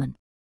this woman?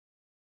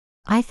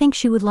 I think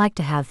she would like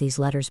to have these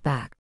letters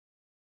back.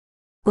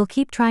 We'll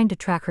keep trying to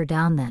track her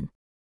down then.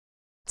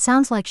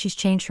 Sounds like she's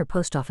changed her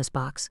post office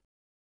box.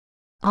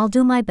 I'll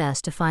do my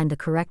best to find the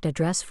correct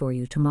address for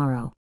you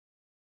tomorrow.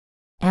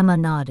 Emma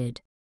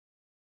nodded.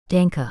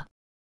 Danka.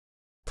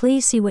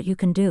 Please see what you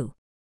can do.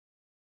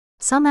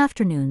 Some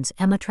afternoons,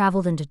 Emma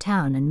traveled into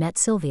town and met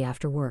Sylvie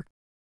after work.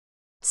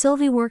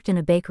 Sylvie worked in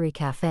a bakery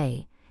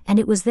cafe, and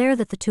it was there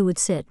that the two would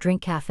sit,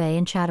 drink cafe,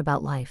 and chat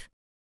about life.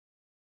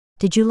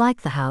 Did you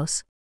like the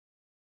house?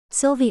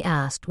 Sylvie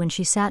asked when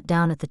she sat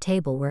down at the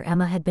table where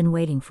Emma had been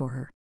waiting for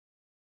her.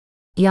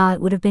 Yeah,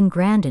 it would have been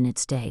grand in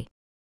its day.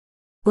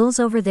 Will's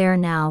over there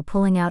now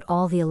pulling out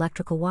all the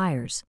electrical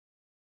wires.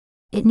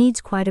 It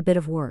needs quite a bit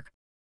of work.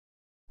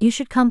 You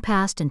should come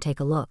past and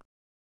take a look.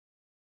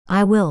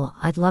 I will,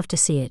 I'd love to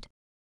see it.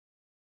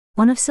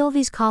 One of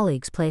Sylvie's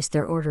colleagues placed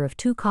their order of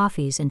 2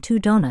 coffees and 2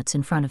 donuts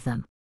in front of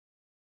them.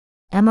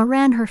 Emma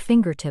ran her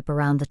fingertip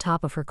around the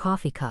top of her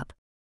coffee cup.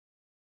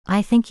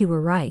 I think you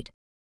were right.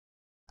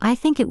 I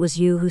think it was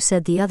you who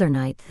said the other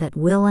night that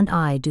Will and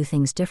I do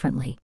things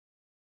differently.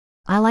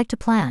 I like to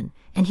plan,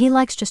 and he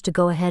likes just to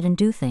go ahead and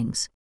do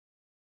things.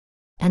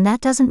 And that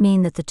doesn't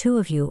mean that the two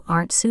of you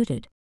aren't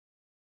suited.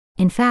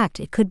 In fact,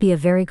 it could be a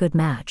very good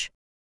match.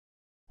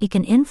 He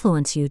can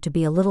influence you to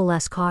be a little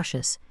less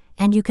cautious,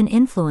 and you can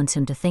influence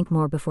him to think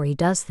more before he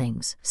does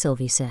things,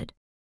 Sylvie said.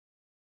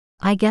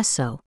 I guess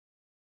so.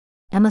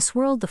 Emma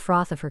swirled the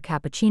froth of her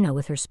cappuccino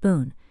with her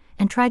spoon,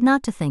 and tried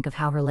not to think of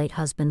how her late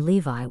husband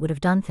Levi would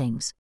have done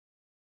things.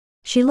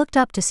 She looked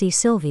up to see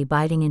Sylvie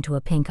biting into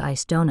a pink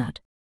iced donut.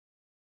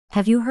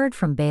 Have you heard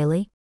from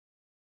Bailey?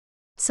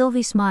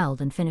 Sylvie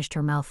smiled and finished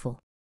her mouthful.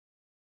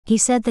 He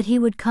said that he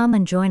would come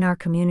and join our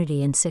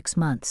community in 6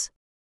 months.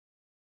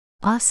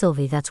 Ah,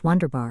 Sylvie, that's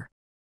wonderbar.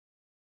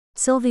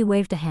 Sylvie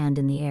waved a hand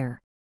in the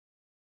air.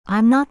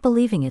 I'm not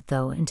believing it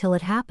though until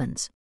it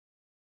happens.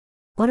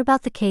 What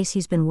about the case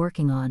he's been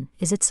working on,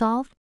 is it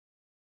solved?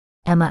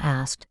 Emma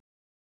asked.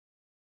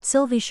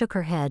 Sylvie shook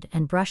her head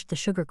and brushed the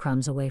sugar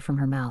crumbs away from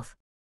her mouth.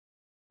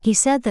 He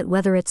said that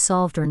whether it's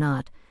solved or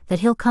not, that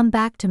he'll come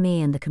back to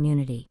me and the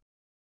community.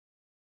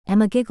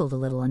 Emma giggled a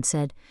little and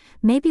said,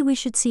 maybe we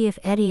should see if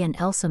Eddie and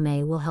Elsa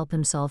May will help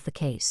him solve the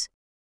case.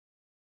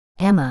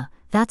 Emma,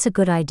 that's a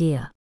good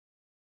idea.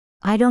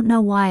 I don't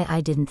know why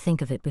I didn't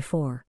think of it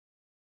before.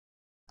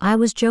 I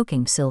was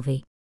joking,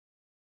 Sylvie.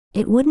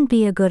 It wouldn't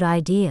be a good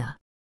idea.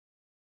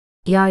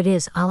 Yeah, it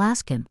is, I'll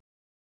ask him.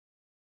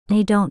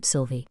 Nay, don't,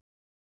 Sylvie.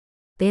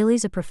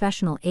 Bailey's a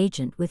professional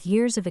agent with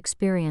years of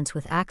experience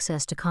with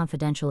access to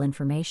confidential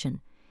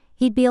information.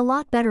 He'd be a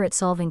lot better at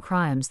solving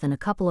crimes than a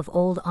couple of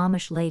old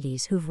Amish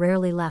ladies who've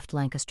rarely left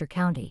Lancaster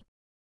County.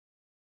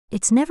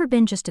 It's never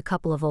been just a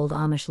couple of old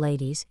Amish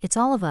ladies, it's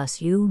all of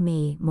us, you,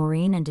 me,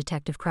 Maureen and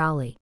Detective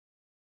Crowley.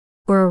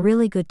 We're a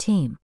really good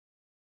team.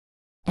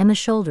 Emma's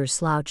shoulders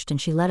slouched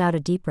and she let out a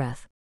deep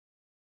breath.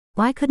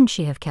 Why couldn't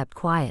she have kept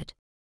quiet?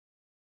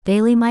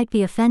 Bailey might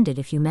be offended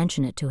if you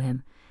mention it to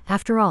him.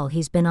 After all,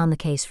 he's been on the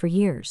case for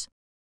years.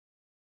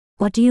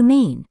 What do you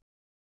mean?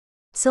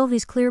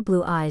 Sylvie's clear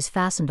blue eyes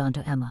fastened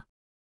onto Emma.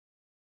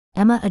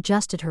 Emma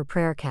adjusted her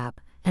prayer cap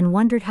and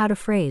wondered how to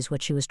phrase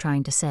what she was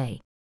trying to say.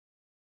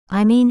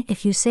 I mean,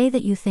 if you say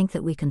that you think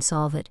that we can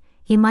solve it,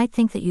 he might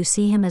think that you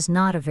see him as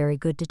not a very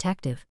good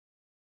detective.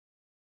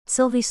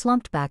 Sylvie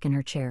slumped back in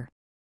her chair.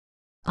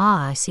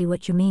 Ah, I see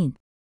what you mean.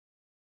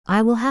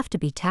 I will have to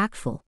be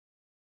tactful.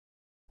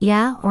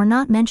 Yeah, or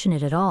not mention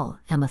it at all,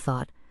 Emma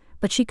thought,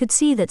 but she could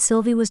see that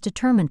Sylvie was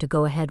determined to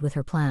go ahead with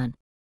her plan.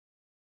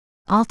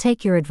 I'll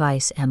take your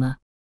advice, Emma.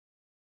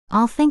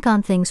 I'll think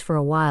on things for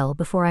a while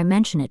before I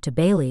mention it to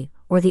Bailey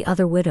or the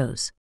other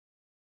widows.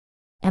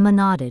 Emma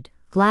nodded,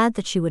 glad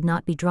that she would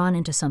not be drawn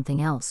into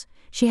something else.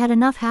 She had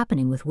enough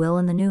happening with Will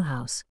in the new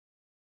house.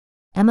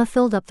 Emma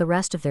filled up the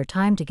rest of their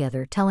time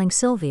together telling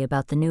Sylvie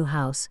about the new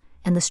house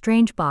and the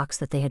strange box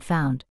that they had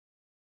found.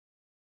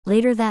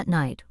 Later that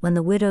night, when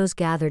the widows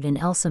gathered in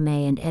Elsa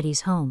May and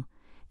Eddie's home,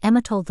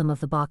 Emma told them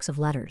of the box of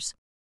letters.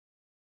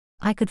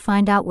 I could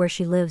find out where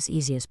she lives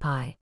easy as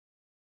pie.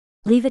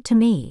 Leave it to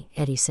me,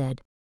 Eddie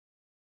said.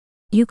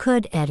 You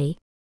could, Eddie.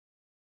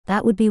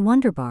 That would be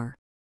wonderbar.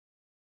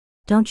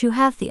 Don't you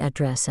have the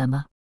address,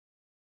 Emma?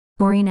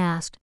 Maureen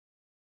asked.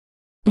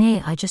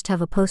 Nay, I just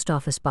have a post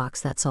office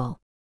box, that's all.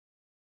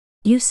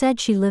 You said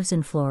she lives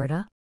in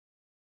Florida?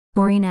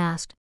 Maureen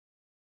asked.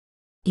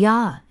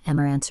 Yeah,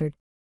 Emma answered.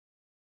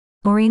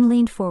 Maureen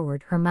leaned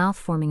forward, her mouth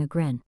forming a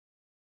grin.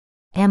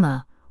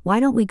 Emma, why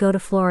don't we go to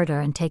Florida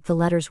and take the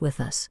letters with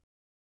us?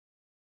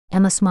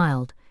 Emma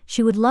smiled.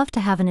 She would love to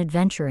have an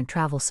adventure and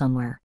travel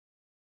somewhere.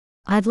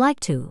 I'd like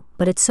to,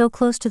 but it's so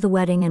close to the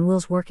wedding and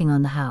Will's working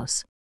on the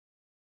house.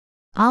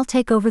 I'll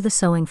take over the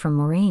sewing from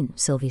Maureen,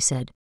 Sylvie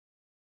said.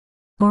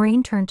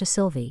 Maureen turned to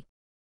Sylvie.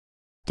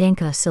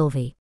 Danke,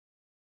 Sylvie.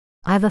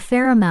 I've a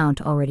fair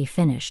amount already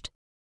finished.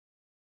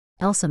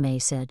 Elsa May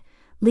said,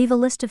 leave a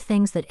list of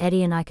things that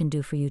Eddie and I can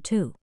do for you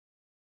too.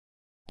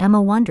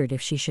 Emma wondered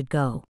if she should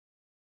go.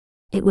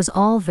 It was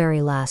all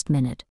very last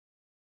minute.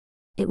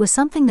 It was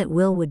something that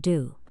Will would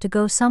do, to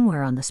go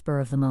somewhere on the spur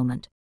of the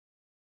moment.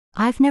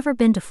 I've never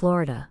been to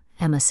Florida,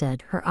 Emma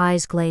said, her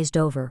eyes glazed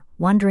over,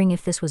 wondering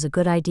if this was a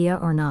good idea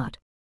or not.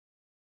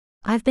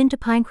 I've been to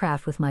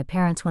Pinecraft with my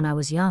parents when I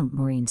was young,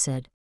 Maureen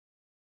said.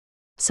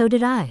 So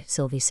did I,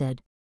 Sylvie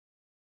said.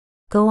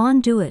 Go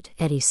on, do it,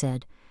 Eddie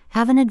said.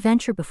 Have an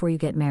adventure before you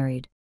get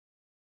married.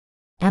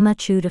 Emma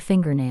chewed a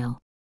fingernail.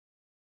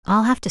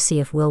 I'll have to see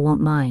if Will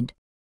won't mind.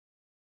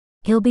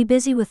 He'll be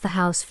busy with the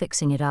house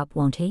fixing it up,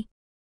 won't he?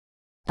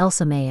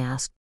 Elsa May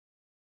asked.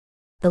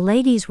 The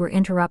ladies were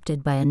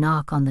interrupted by a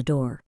knock on the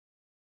door.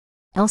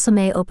 Elsa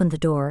May opened the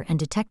door and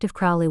Detective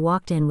Crowley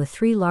walked in with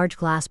 3 large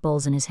glass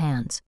bowls in his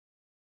hands.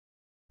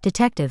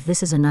 Detective,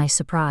 this is a nice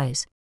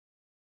surprise.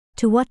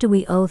 To what do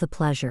we owe the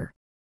pleasure?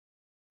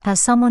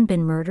 Has someone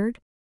been murdered?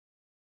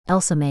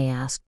 Elsa May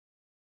asked.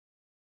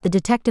 The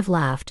detective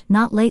laughed.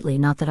 Not lately,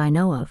 not that I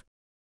know of.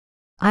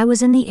 I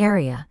was in the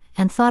area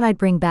and thought I'd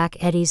bring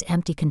back Eddie's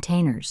empty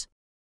containers.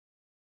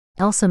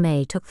 Elsa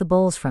May took the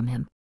bowls from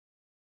him.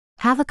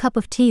 Have a cup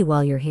of tea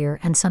while you're here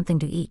and something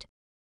to eat.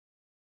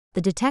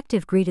 The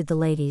detective greeted the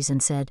ladies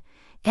and said,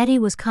 Eddie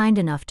was kind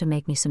enough to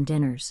make me some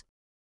dinners.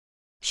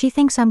 She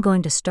thinks I'm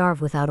going to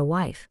starve without a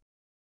wife.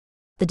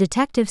 The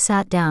detective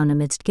sat down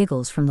amidst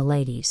giggles from the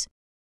ladies.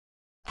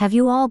 Have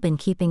you all been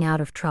keeping out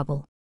of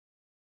trouble?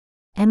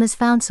 Emma's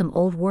found some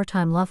old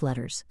wartime love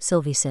letters,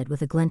 Sylvie said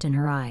with a glint in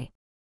her eye.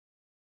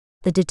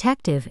 The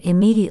detective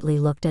immediately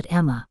looked at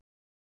Emma.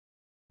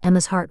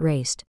 Emma's heart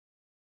raced.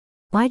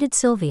 Why did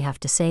Sylvie have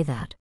to say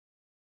that?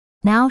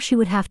 Now she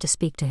would have to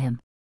speak to him.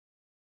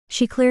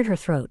 She cleared her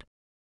throat.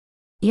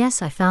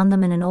 Yes, I found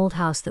them in an old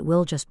house that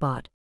Will just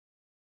bought.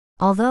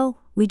 Although,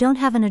 we don't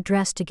have an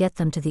address to get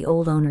them to the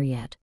old owner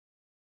yet.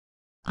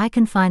 I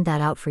can find that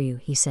out for you,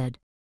 he said.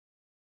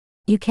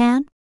 You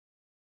can?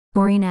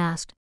 Maureen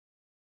asked.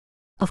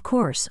 Of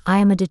course, I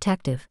am a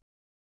detective.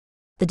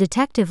 The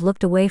detective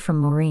looked away from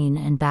Maureen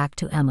and back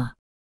to Emma.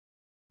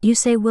 You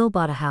say Will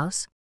bought a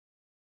house?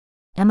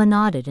 Emma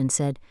nodded and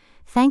said,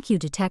 Thank you,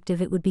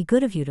 detective, it would be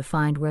good of you to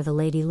find where the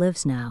lady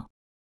lives now.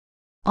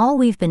 All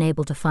we've been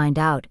able to find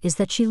out is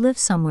that she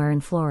lives somewhere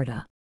in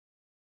Florida.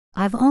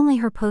 I've only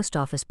her post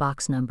office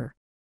box number.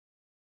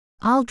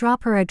 I'll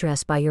drop her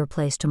address by your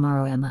place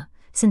tomorrow, Emma,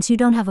 since you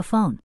don't have a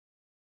phone.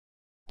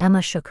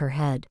 Emma shook her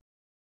head.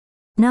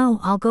 No,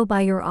 I'll go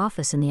by your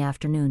office in the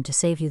afternoon to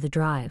save you the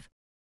drive.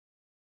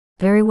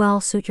 Very well,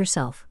 suit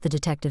yourself, the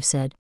detective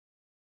said.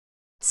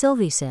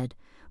 Sylvie said,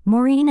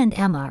 Maureen and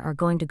Emma are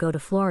going to go to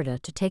Florida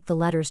to take the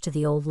letters to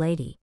the old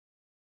lady.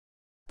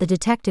 The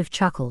detective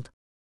chuckled.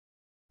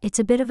 It's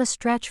a bit of a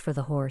stretch for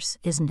the horse,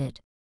 isn't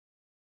it?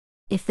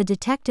 If the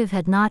detective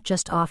had not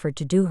just offered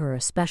to do her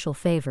a special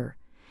favor,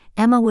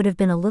 Emma would have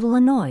been a little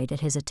annoyed at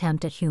his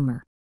attempt at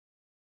humor.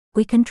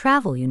 We can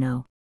travel, you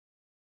know.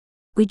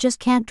 We just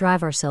can't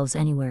drive ourselves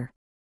anywhere.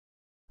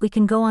 We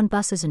can go on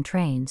buses and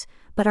trains,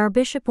 but our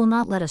bishop will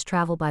not let us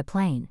travel by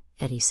plane,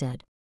 Eddie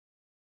said.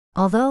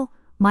 Although,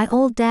 my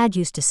old dad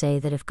used to say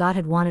that if God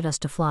had wanted us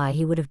to fly,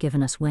 he would have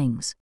given us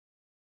wings.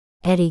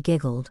 Eddie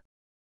giggled.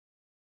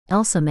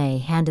 Elsa May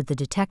handed the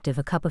detective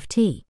a cup of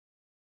tea.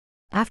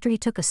 After he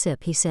took a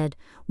sip, he said,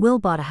 "Will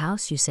bought a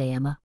house, you say,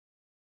 Emma?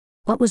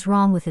 What was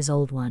wrong with his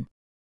old one?"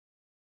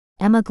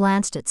 Emma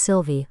glanced at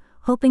Sylvie,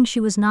 hoping she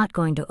was not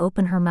going to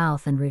open her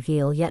mouth and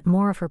reveal yet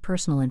more of her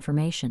personal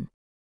information.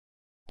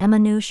 Emma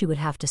knew she would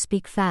have to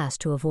speak fast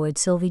to avoid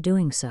Sylvie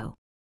doing so.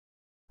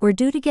 "We're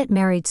due to get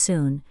married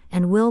soon,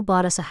 and Will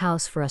bought us a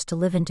house for us to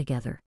live in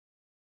together."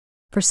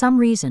 For some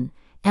reason,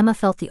 Emma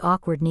felt the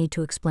awkward need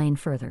to explain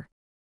further.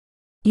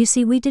 "You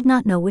see, we did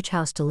not know which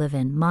house to live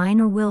in,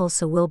 mine or Will's,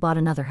 so Will bought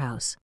another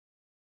house."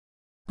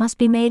 "Must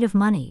be made of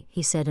money,"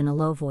 he said in a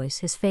low voice,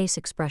 his face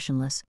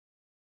expressionless.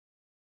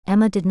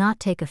 Emma did not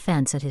take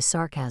offense at his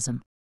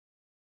sarcasm.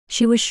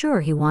 She was sure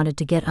he wanted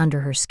to get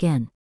under her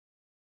skin.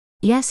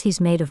 "Yes,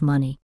 he's made of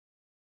money.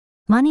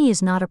 Money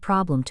is not a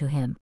problem to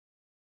him."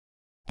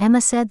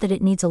 "Emma said that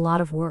it needs a lot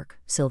of work,"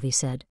 Sylvie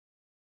said.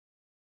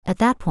 At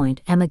that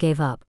point, Emma gave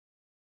up.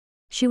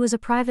 She was a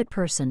private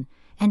person,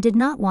 and did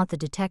not want the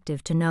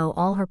detective to know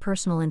all her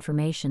personal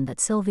information that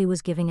Sylvie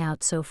was giving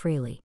out so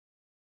freely.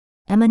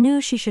 Emma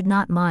knew she should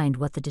not mind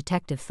what the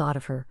detective thought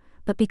of her,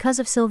 but because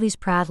of Sylvie's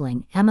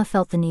prattling, Emma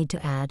felt the need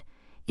to add,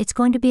 "It's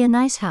going to be a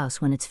nice house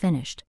when it's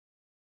finished."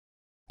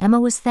 Emma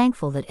was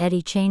thankful that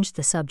Eddie changed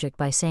the subject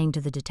by saying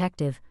to the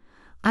detective,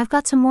 "I've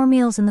got some more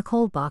meals in the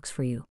cold box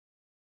for you."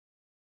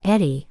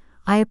 "Eddie,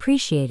 I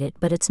appreciate it,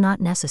 but it's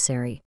not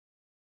necessary.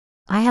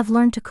 I have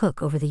learned to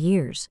cook over the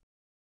years."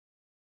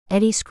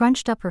 Eddie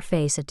scrunched up her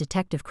face at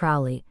Detective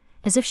Crowley,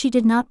 as if she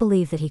did not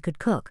believe that he could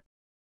cook.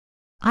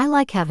 "I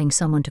like having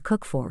someone to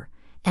cook for,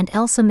 and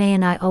Elsa May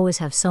and I always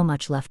have so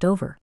much left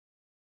over."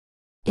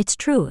 "It's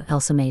true,"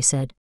 Elsa May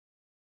said.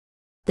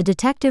 The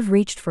detective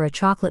reached for a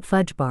chocolate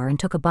fudge bar and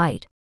took a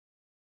bite.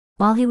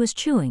 While he was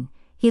chewing,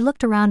 he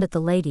looked around at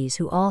the ladies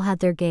who all had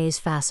their gaze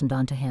fastened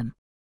onto him.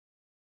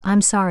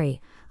 "I'm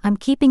sorry, I'm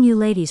keeping you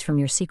ladies from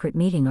your secret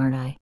meeting, aren't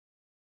I?"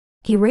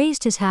 He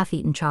raised his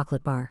half-eaten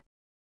chocolate bar.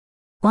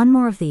 "One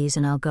more of these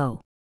and I'll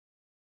go."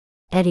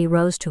 Eddie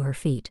rose to her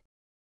feet.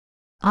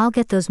 "I'll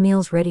get those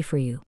meals ready for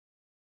you."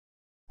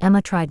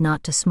 Emma tried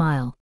not to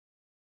smile.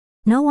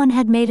 No one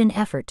had made an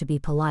effort to be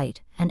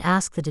polite and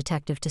ask the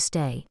detective to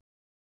stay.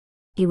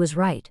 He was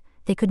right,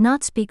 they could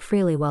not speak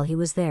freely while he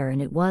was there,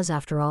 and it was,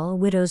 after all, a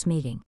widow's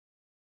meeting.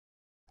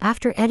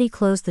 After Eddie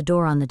closed the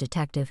door on the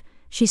detective,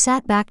 she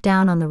sat back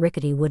down on the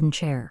rickety wooden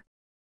chair.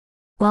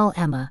 "Well,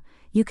 Emma,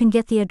 you can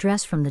get the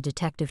address from the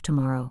detective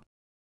tomorrow.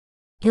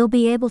 He'll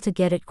be able to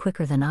get it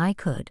quicker than I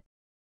could.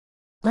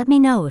 Let me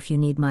know if you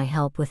need my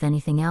help with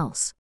anything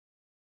else."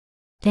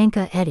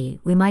 "Danke, Eddie,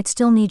 we might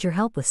still need your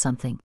help with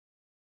something."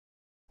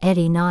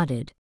 Eddie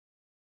nodded.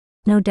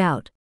 "No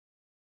doubt."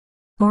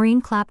 Maureen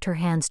clapped her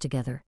hands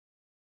together.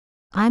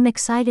 "I'm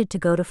excited to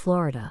go to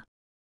Florida."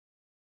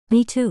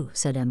 "Me too,"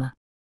 said Emma.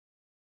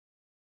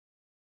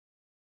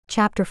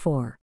 Chapter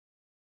 4.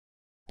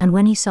 And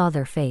when he saw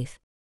their faith,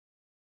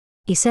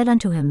 he said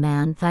unto him,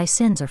 "Man, thy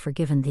sins are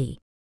forgiven thee."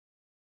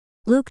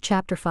 Luke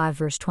chapter 5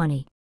 verse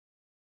 20.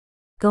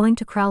 Going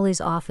to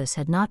Crowley's office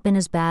had not been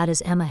as bad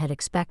as Emma had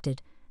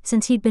expected,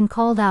 since he'd been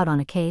called out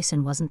on a case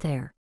and wasn't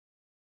there.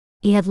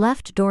 He had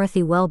left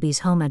Dorothy Welby's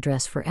home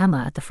address for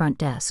Emma at the front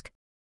desk.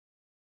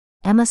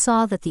 Emma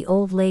saw that the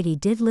old lady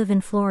did live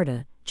in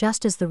Florida,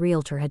 just as the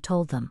realtor had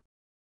told them.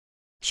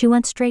 She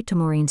went straight to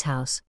Maureen's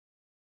house.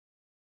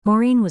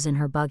 Maureen was in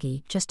her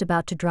buggy, just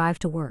about to drive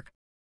to work.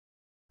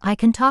 "I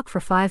can talk for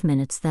 5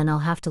 minutes, then I'll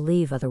have to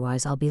leave,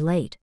 otherwise I'll be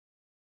late."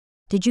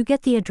 "Did you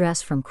get the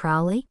address from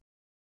Crowley?"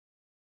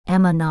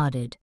 Emma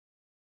nodded.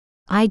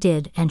 "I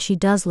did, and she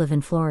does live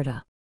in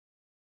Florida."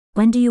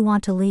 "When do you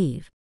want to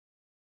leave?"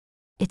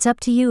 "It's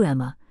up to you,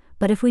 Emma,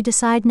 but if we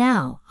decide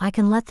now, I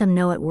can let them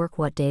know at work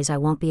what days I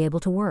won't be able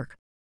to work."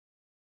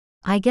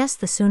 "I guess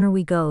the sooner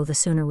we go, the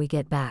sooner we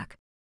get back."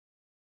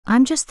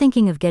 "I'm just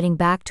thinking of getting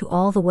back to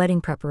all the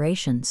wedding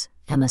preparations,"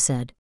 Emma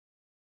said.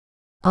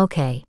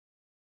 "Okay.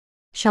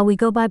 Shall we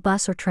go by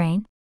bus or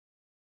train?"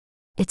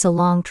 "It's a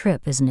long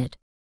trip, isn't it?"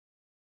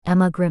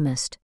 Emma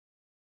grimaced.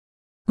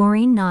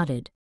 Maureen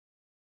nodded.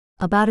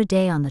 "About a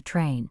day on the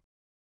train."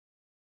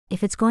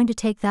 "If it's going to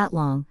take that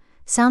long,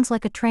 sounds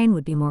like a train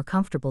would be more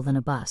comfortable than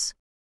a bus."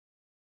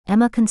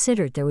 Emma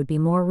considered there would be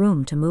more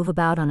room to move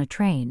about on a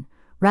train,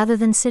 rather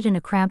than sit in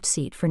a cramped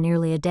seat for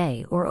nearly a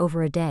day or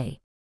over a day.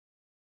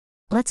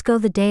 "Let's go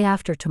the day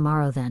after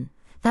tomorrow then,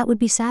 that would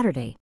be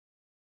Saturday."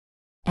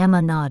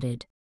 Emma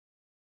nodded.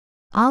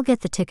 "I'll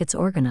get the tickets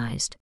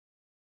organized."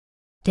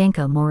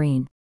 "Danke,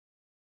 Maureen.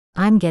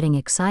 I'm getting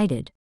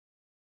excited.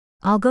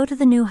 I'll go to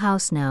the new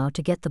house now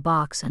to get the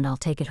box and I'll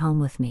take it home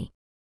with me."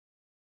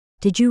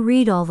 "Did you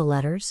read all the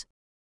letters?"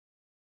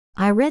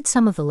 "I read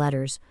some of the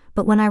letters,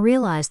 but when I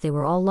realized they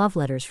were all love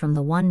letters from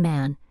the one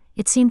man,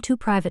 it seemed too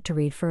private to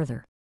read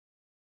further."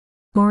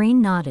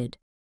 Maureen nodded.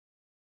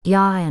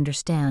 "Yeah, I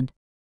understand.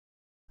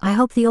 I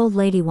hope the old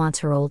lady wants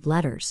her old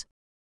letters.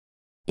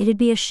 It'd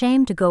be a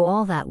shame to go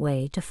all that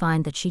way to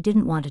find that she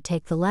didn't want to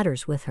take the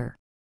letters with her.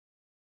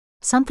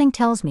 Something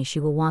tells me she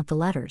will want the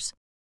letters.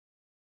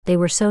 They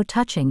were so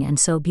touching and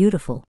so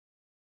beautiful."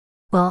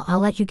 "Well, I'll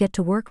let you get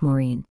to work,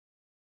 Maureen."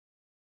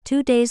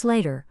 2 days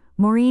later,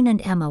 Maureen and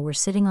Emma were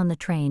sitting on the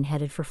train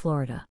headed for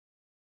Florida.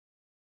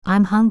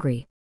 "I'm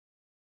hungry.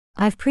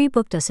 I've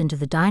pre-booked us into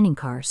the dining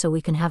car so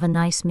we can have a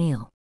nice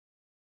meal,"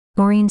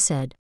 Maureen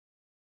said.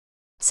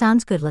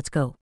 "Sounds good, let's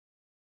go."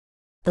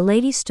 The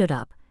ladies stood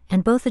up,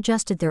 and both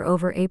adjusted their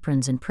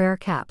over-aprons and prayer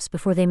caps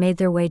before they made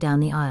their way down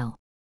the aisle.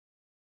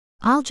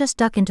 "I'll just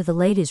duck into the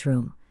ladies'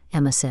 room,"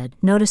 Emma said,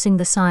 noticing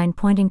the sign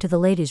pointing to the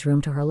ladies'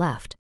 room to her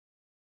left.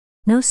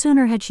 No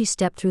sooner had she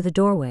stepped through the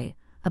doorway,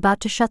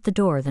 about to shut the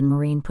door, than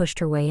Maureen pushed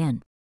her way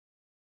in.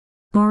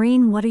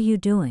 "Maureen, what are you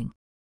doing?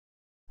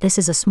 This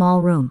is a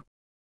small room.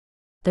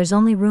 There's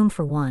only room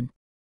for one."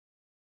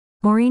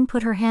 Maureen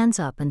put her hands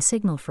up and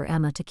signaled for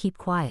Emma to keep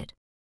quiet.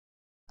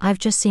 "I've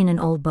just seen an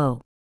old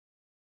beau.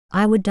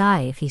 I would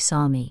die if he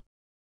saw me."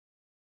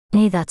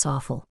 "Nay, that's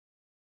awful.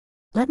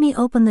 Let me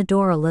open the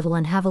door a little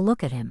and have a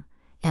look at him,"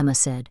 Emma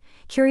said,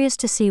 curious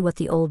to see what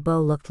the old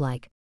beau looked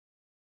like.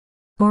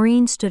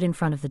 Maureen stood in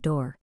front of the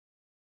door.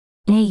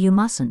 "Nay, you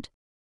mustn't.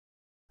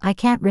 I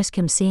can't risk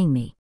him seeing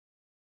me."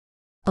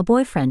 "A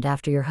boyfriend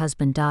after your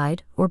husband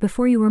died, or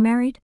before you were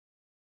married?"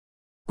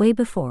 "Way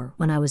before,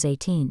 when I was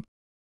 18.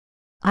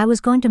 I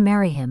was going to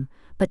marry him,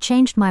 but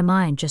changed my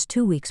mind just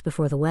 2 weeks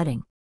before the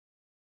wedding.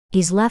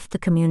 He's left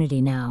the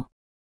community now."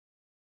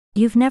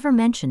 "You've never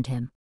mentioned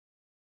him."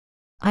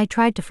 "I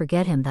tried to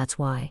forget him, that's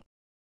why.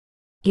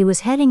 He was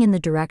heading in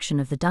the direction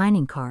of the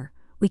dining car.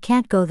 We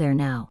can't go there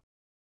now."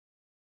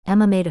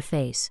 Emma made a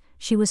face.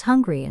 She was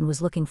hungry and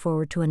was looking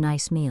forward to a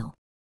nice meal.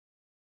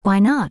 "Why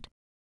not?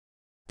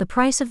 The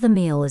price of the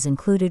meal is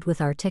included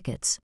with our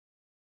tickets.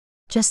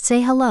 Just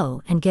say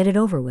hello and get it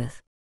over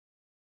with."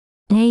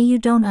 "Nay, you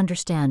don't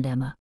understand,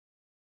 Emma.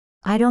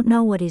 I don't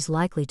know what he's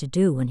likely to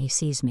do when he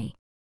sees me.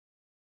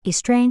 He's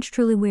strange,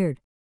 truly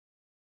weird."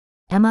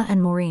 Emma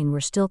and Maureen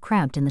were still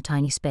cramped in the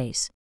tiny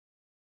space.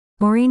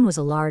 Maureen was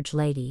a large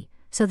lady,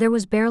 so there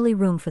was barely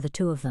room for the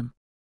two of them.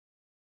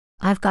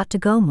 "I've got to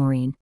go,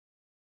 Maureen.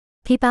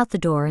 Peep out the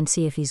door and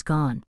see if he's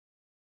gone."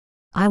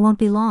 "I won't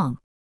be long."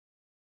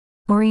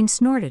 Maureen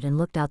snorted and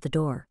looked out the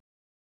door.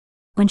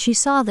 When she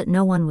saw that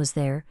no one was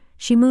there,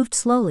 she moved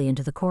slowly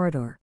into the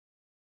corridor.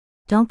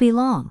 "Don't be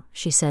long,"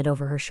 she said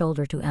over her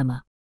shoulder to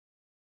Emma.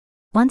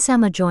 Once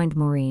Emma joined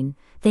Maureen,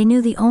 they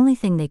knew the only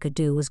thing they could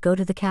do was go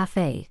to the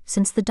cafe,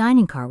 since the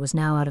dining car was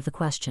now out of the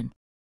question.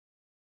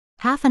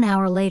 Half an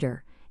hour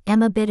later,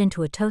 Emma bit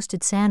into a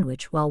toasted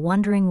sandwich while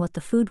wondering what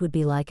the food would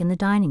be like in the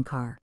dining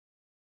car.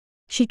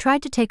 She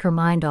tried to take her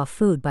mind off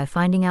food by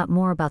finding out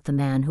more about the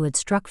man who had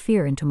struck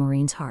fear into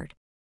Maureen's heart.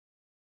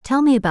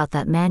 "Tell me about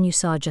that man you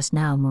saw just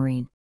now,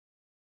 Maureen."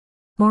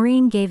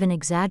 Maureen gave an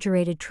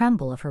exaggerated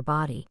tremble of her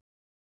body.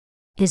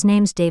 "His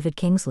name's David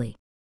Kingsley.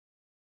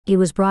 He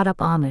was brought up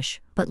Amish,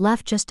 but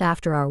left just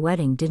after our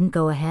wedding didn't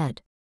go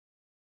ahead."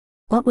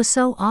 "What was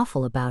so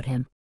awful about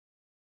him?"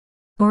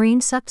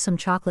 Maureen sucked some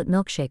chocolate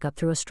milkshake up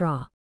through a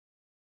straw.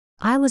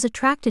 "I was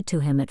attracted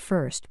to him at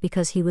first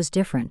because he was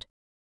different.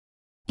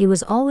 He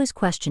was always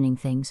questioning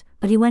things,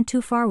 but he went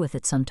too far with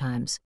it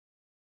sometimes.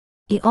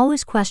 He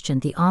always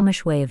questioned the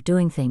Amish way of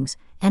doing things,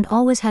 and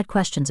always had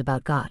questions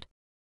about God."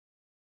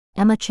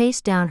 Emma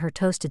chased down her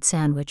toasted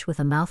sandwich with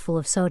a mouthful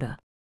of soda.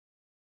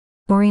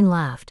 Maureen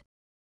laughed.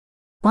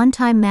 "One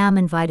time Ma'am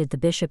invited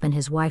the bishop and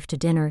his wife to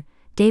dinner.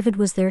 David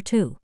was there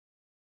too.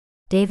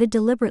 David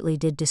deliberately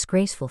did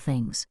disgraceful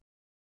things.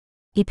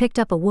 He picked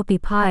up a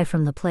whoopie pie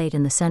from the plate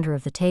in the center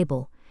of the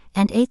table,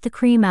 and ate the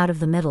cream out of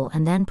the middle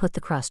and then put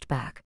the crust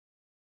back.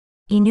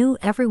 He knew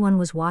everyone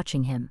was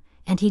watching him,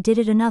 and he did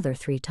it another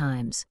 3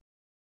 times.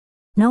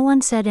 No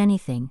one said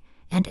anything,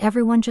 and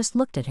everyone just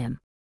looked at him."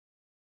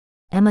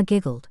 Emma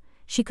giggled.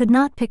 She could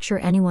not picture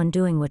anyone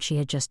doing what she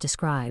had just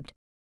described.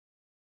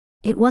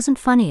 "It wasn't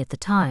funny at the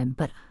time,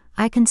 but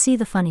I can see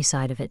the funny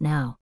side of it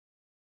now.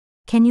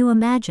 Can you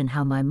imagine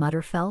how my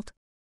mother felt?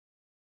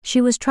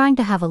 She was trying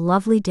to have a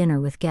lovely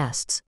dinner with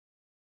guests.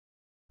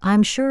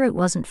 I'm sure it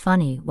wasn't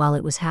funny while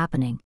it was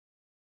happening."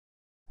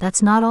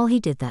 That's not all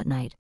he did that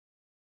night.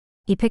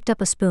 He picked up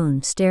a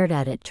spoon, stared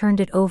at it, turned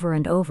it over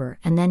and over,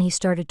 and then he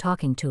started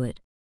talking to it.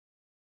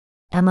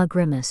 Emma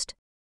grimaced.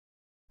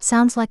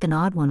 "Sounds like an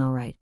odd one, all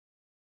right."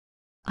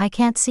 "I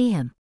can't see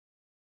him.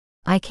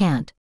 I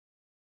can't.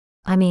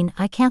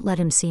 I can't let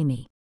him see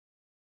me.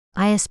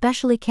 I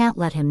especially can't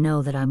let him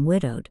know that I'm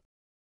widowed.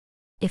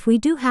 If we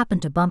do happen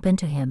to bump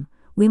into him,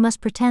 we must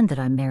pretend that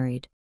I'm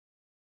married."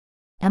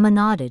 Emma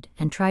nodded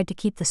and tried to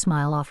keep the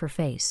smile off her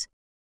face.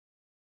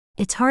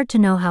 "It's hard to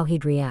know how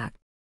he'd react.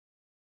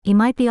 He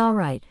might be all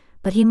right,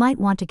 but he might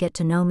want to get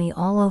to know me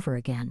all over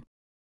again."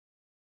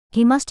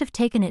 "He must have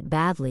taken it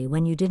badly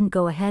when you didn't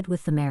go ahead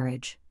with the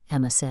marriage,"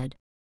 Emma said.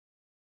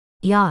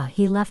 "Yeah,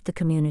 he left the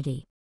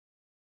community.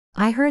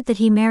 I heard that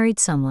he married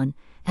someone,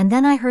 and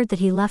then I heard that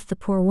he left the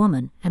poor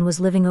woman and was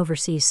living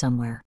overseas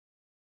somewhere.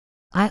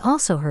 I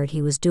also heard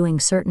he was doing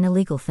certain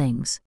illegal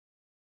things."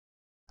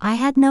 "I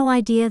had no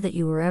idea that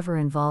you were ever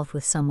involved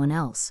with someone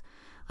else.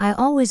 I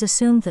always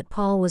assumed that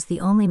Paul was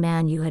the only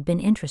man you had been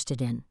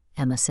interested in,"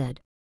 Emma said.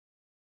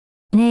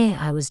 "Nay,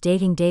 I was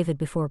dating David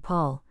before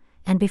Paul,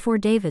 and before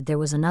David there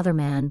was another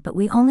man, but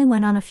we only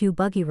went on a few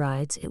buggy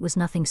rides. It was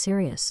nothing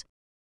serious."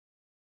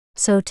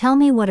 So tell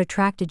me what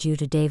attracted you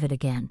to David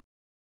again.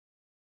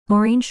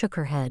 Maureen shook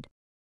her head.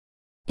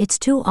 It's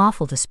too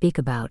awful to speak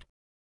about.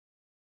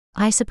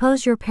 I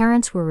suppose your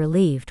parents were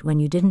relieved when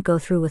you didn't go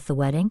through with the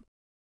wedding?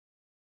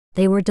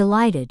 They were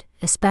delighted,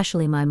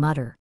 especially my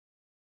mother.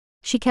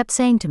 She kept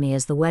saying to me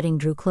as the wedding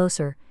drew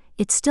closer,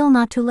 "It's still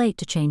not too late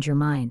to change your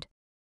mind."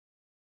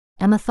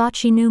 Emma thought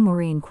she knew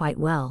Maureen quite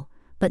well,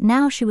 but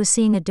now she was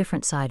seeing a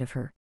different side of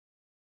her.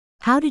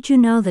 How did you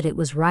know that it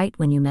was right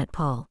when you met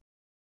Paul?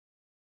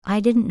 I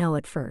didn't know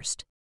at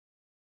first.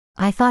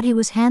 I thought he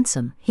was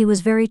handsome, he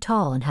was very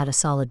tall and had a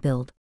solid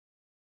build.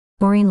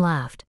 Maureen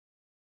laughed.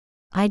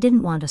 I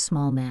didn't want a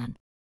small man.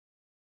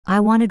 I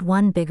wanted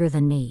one bigger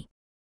than me.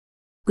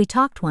 We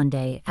talked one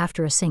day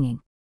after a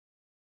singing.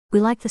 We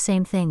liked the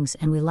same things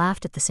and we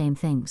laughed at the same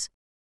things.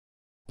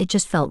 It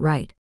just felt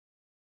right.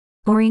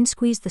 Maureen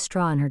squeezed the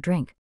straw in her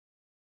drink.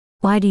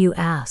 Why do you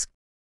ask?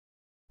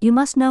 You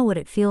must know what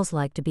it feels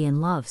like to be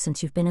in love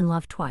since you've been in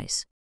love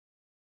twice.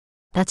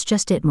 That's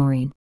just it,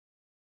 Maureen.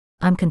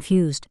 I'm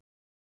confused.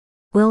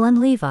 Will and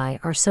Levi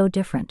are so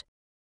different.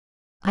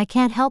 I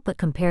can't help but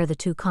compare the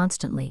two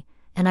constantly,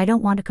 and I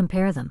don't want to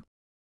compare them.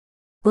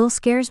 Will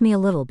scares me a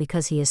little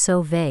because he is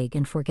so vague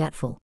and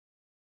forgetful.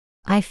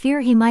 I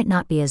fear he might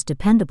not be as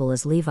dependable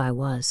as Levi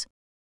was.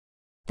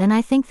 Then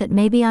I think that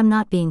maybe I'm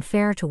not being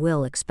fair to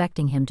Will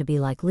expecting him to be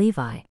like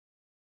Levi.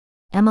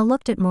 Emma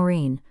looked at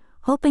Maureen,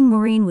 hoping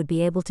Maureen would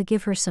be able to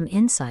give her some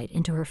insight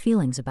into her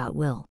feelings about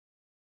Will.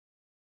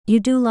 You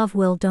do love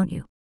Will, don't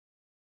you?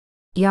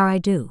 Yeah, I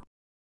do.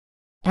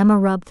 Emma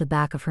rubbed the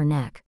back of her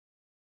neck.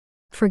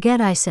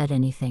 Forget I said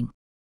anything.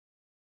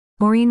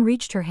 Maureen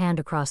reached her hand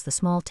across the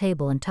small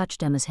table and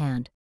touched Emma's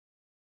hand.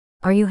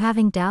 Are you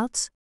having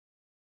doubts?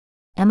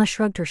 Emma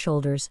shrugged her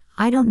shoulders.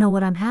 I don't know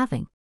what I'm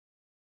having.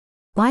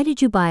 Why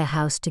did you buy a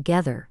house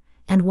together,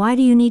 and why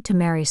do you need to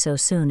marry so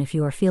soon if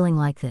you are feeling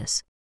like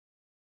this?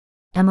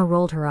 Emma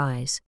rolled her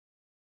eyes.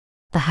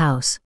 The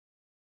house.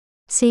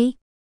 See?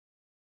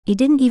 He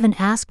didn't even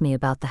ask me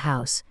about the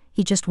house,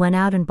 he just went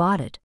out and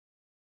bought it.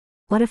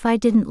 What if I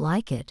didn't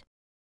like it?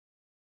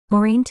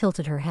 Maureen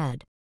tilted her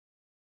head.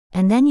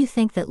 And then you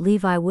think that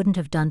Levi wouldn't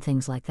have done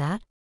things like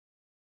that?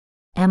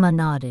 Emma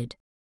nodded.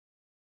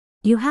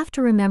 You have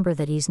to remember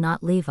that he's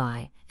not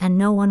Levi, and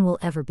no one will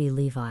ever be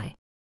Levi.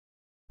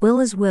 Will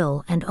is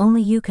Will, and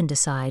only you can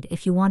decide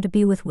if you want to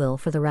be with Will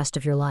for the rest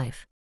of your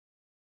life.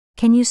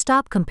 Can you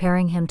stop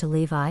comparing him to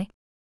Levi?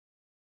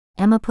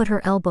 Emma put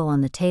her elbow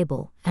on the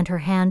table and her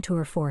hand to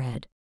her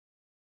forehead.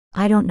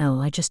 I don't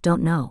know, I just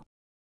don't know.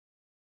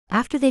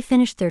 After they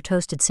finished their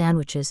toasted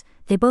sandwiches,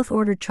 they both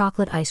ordered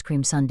chocolate ice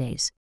cream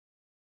sundaes.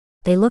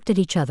 They looked at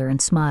each other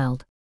and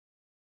smiled.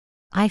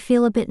 I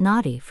feel a bit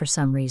naughty for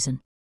some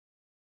reason.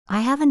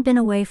 I haven't been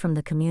away from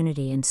the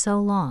community in so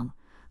long,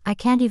 I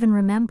can't even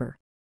remember.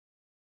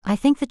 I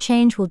think the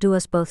change will do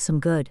us both some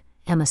good,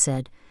 Emma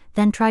said,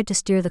 then tried to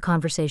steer the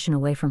conversation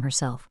away from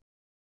herself.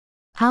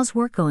 How's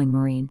work going,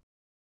 Maureen?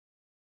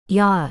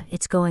 Yeah,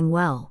 it's going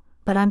well,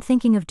 but I'm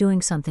thinking of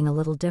doing something a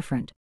little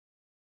different.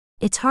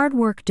 It's hard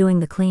work doing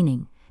the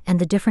cleaning, and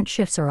the different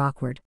shifts are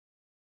awkward.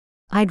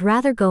 I'd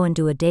rather go and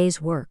do a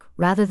day's work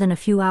rather than a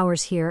few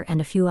hours here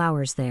and a few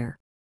hours there.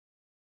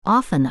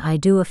 Often I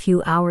do a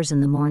few hours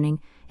in the morning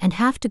and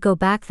have to go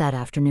back that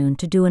afternoon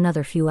to do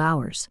another few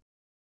hours.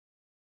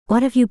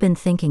 What have you been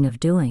thinking of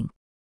doing?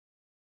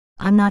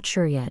 I'm not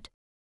sure yet.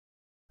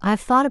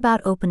 I've thought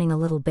about opening a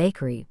little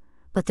bakery,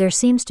 but there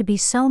seems to be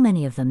so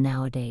many of them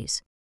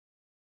nowadays.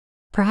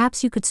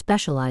 Perhaps you could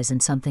specialize in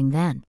something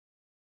then.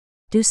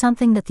 Do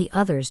something that the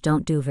others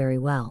don't do very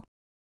well.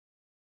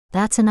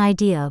 That's an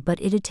idea,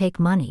 but it'd take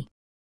money.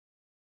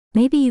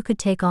 Maybe you could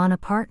take on a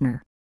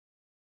partner.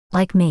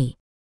 Like me.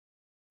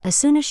 As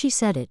soon as she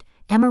said it,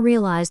 Emma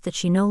realized that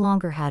she no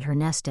longer had her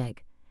nest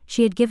egg.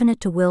 She had given it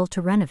to Will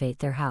to renovate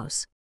their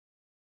house.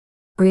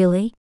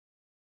 Really?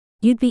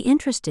 You'd be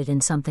interested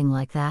in something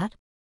like that?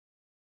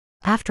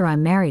 After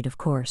I'm married, of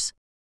course.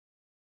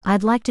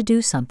 I'd like to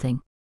do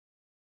something.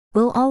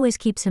 Will always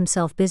keeps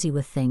himself busy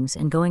with things,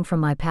 and going from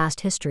my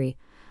past history,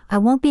 I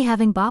won't be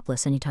having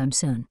Bopless anytime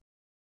soon.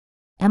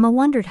 Emma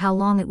wondered how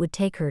long it would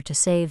take her to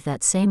save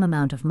that same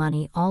amount of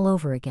money all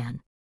over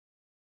again.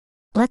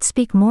 Let's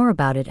speak more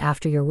about it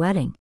after your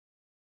wedding.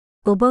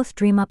 We'll both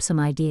dream up some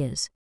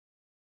ideas.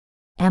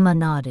 Emma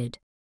nodded.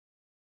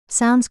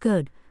 Sounds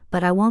good,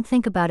 but I won't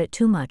think about it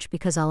too much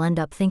because I'll end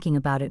up thinking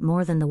about it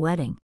more than the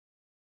wedding.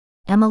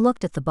 Emma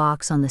looked at the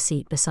box on the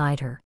seat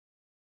beside her.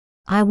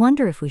 I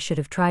wonder if we should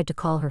have tried to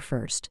call her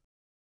first.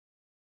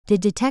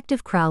 Did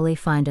Detective Crowley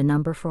find a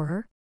number for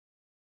her?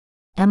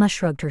 Emma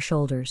shrugged her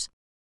shoulders.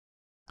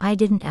 I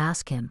didn't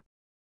ask him.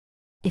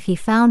 If he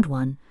found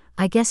one,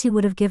 I guess he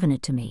would have given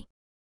it to me.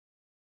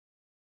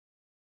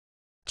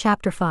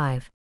 Chapter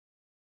 5.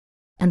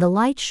 And the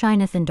light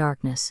shineth in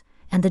darkness,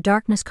 and the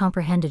darkness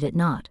comprehended it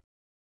not.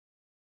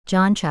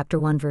 John chapter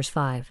 1 verse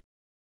 5.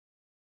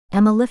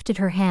 Emma lifted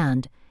her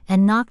hand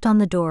and knocked on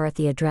the door at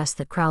the address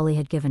that Crowley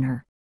had given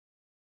her.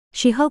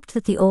 She hoped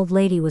that the old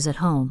lady was at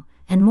home,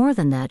 and more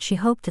than that, she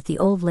hoped that the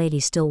old lady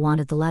still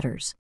wanted the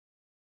letters.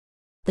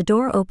 The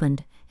door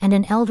opened, and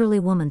an elderly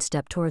woman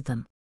stepped toward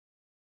them.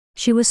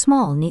 She was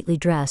small, neatly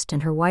dressed,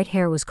 and her white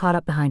hair was caught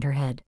up behind her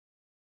head.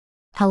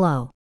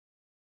 "Hello."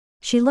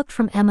 She looked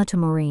from Emma to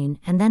Maureen,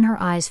 and then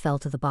her eyes fell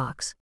to the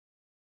box.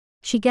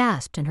 She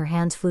gasped and her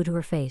hands flew to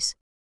her face.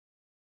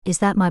 "Is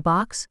that my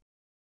box?"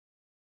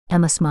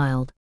 Emma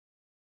smiled.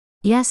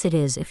 "Yes, it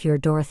is, if you're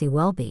Dorothy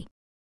Welby."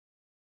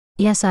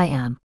 "Yes, I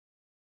am.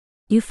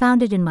 You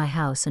found it in my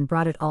house and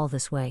brought it all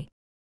this way."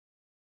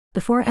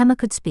 Before Emma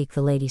could speak,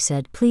 the lady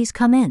said, "Please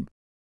come in."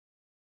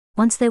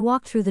 Once they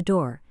walked through the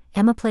door,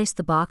 Emma placed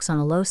the box on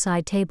a low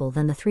side table,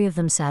 then the three of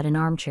them sat in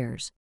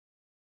armchairs.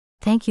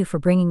 "Thank you for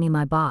bringing me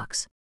my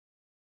box.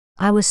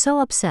 I was so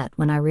upset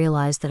when I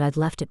realized that I'd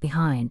left it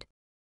behind.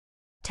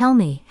 Tell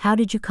me, how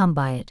did you come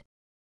by it?"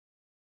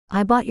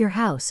 "I bought your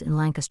house in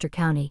Lancaster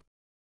County.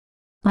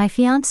 My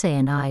fiancé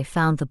and I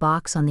found the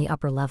box on the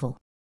upper level.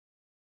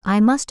 I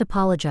must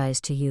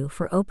apologize to you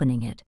for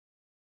opening it.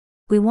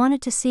 We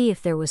wanted to see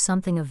if there was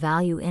something of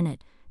value in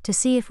it, to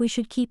see if we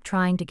should keep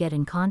trying to get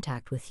in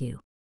contact with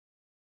you.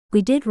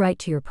 We did write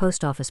to your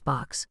post office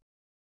box."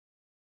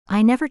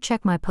 "I never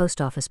check my post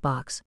office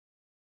box."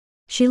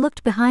 She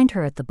looked behind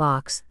her at the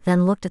box,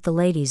 then looked at the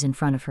ladies in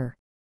front of her.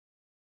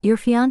 "Your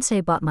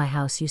fiancé bought my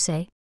house, you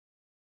say?"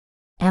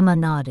 Emma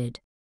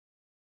nodded.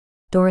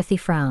 Dorothy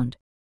frowned.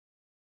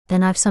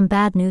 "Then I've some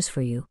bad news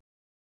for you.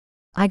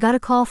 I got a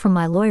call from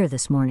my lawyer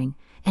this morning,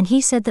 and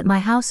he said that my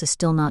house is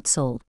still not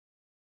sold.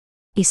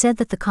 He said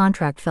that the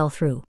contract fell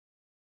through.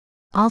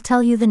 I'll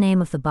tell you the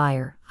name of the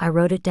buyer. I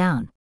wrote it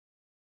down."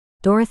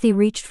 Dorothy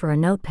reached for a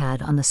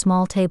notepad on the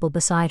small table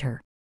beside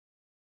her.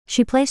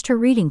 She placed her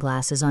reading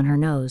glasses on her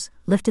nose,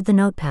 lifted the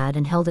notepad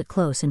and held it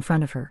close in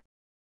front of her.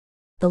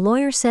 The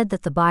lawyer said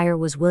that the buyer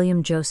was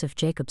William Joseph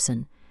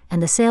Jacobson,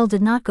 and the sale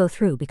did not go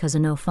through because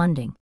of no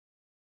funding.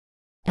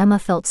 Emma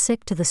felt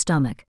sick to the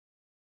stomach.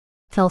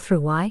 "Fell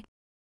through? Why?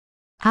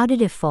 How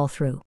did it fall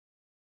through?"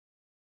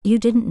 "You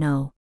didn't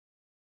know?"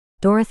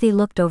 Dorothy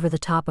looked over the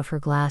top of her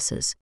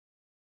glasses.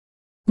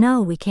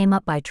 "No, we came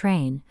up by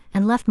train,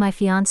 and left my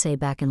fiancé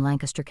back in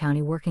Lancaster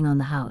County working on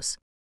the house."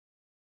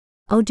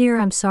 "Oh dear,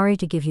 I'm sorry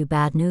to give you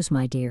bad news,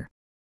 my dear.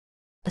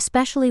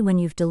 Especially when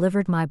you've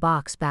delivered my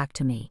box back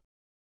to me.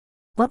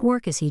 What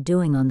work is he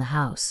doing on the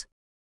house?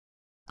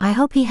 I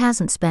hope he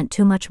hasn't spent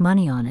too much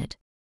money on it."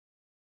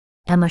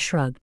 Emma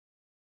shrugged.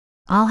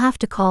 "I'll have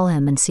to call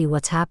him and see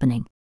what's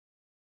happening."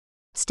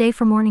 "Stay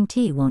for morning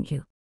tea, won't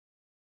you?"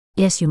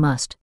 "Yes, you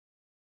must."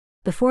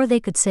 Before they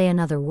could say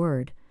another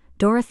word,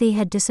 Dorothy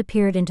had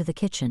disappeared into the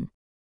kitchen.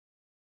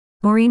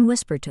 Maureen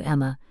whispered to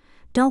Emma,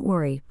 "Don't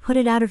worry, put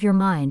it out of your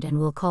mind and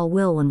we'll call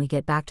Will when we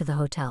get back to the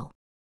hotel."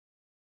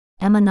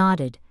 Emma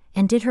nodded,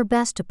 and did her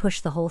best to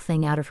push the whole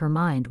thing out of her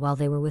mind while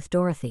they were with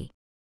Dorothy.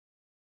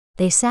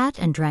 They sat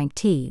and drank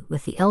tea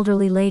with the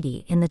elderly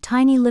lady in the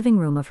tiny living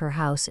room of her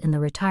house in the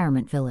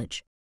retirement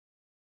village.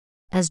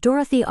 As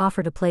Dorothy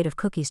offered a plate of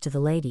cookies to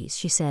the ladies,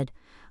 she said,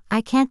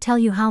 "I can't tell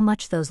you how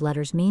much those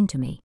letters mean to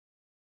me.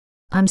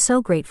 I'm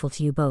so grateful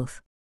to you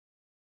both."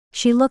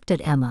 She looked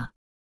at Emma.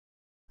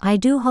 "I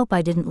do hope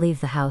I didn't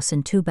leave the house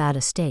in too bad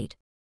a state.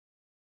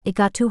 It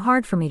got too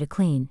hard for me to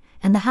clean,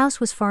 and the house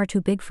was far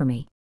too big for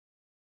me."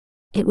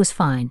 "It was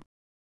fine.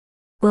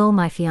 Will,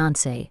 my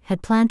fiancé,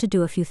 had planned to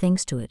do a few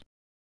things to it."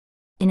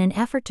 In an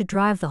effort to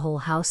drive the whole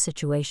house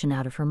situation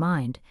out of her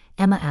mind,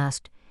 Emma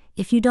asked,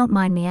 "If you don't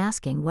mind me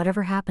asking,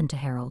 whatever happened to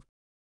Harold?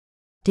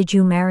 Did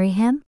you marry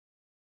him?"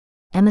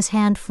 Emma's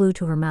hand flew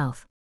to her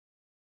mouth.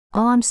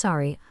 "Oh, I'm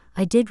sorry,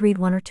 I did read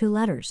 1 or 2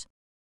 letters."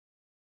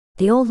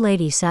 The old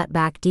lady sat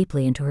back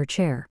deeply into her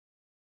chair.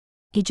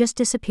 "He just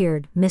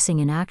disappeared, missing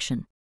in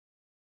action.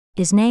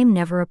 His name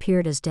never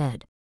appeared as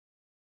dead.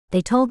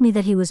 They told me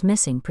that he was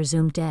missing,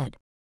 presumed dead.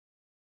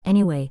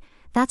 Anyway,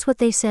 that's what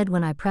they said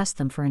when I pressed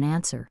them for an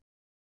answer."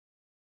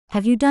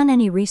 "Have you done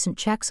any recent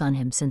checks on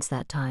him since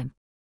that time?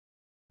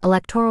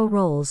 Electoral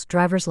rolls,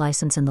 driver's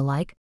license and the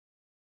like?"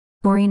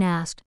 Maureen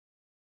asked.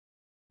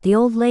 The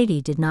old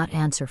lady did not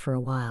answer for a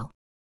while.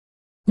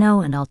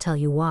 "No, and I'll tell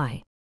you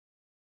why.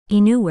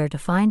 He knew where to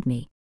find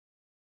me.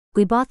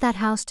 We bought that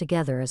house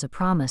together as a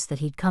promise that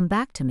he'd come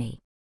back to me.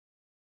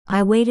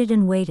 I waited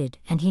and waited,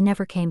 and he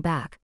never came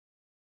back."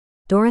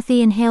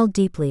 Dorothy inhaled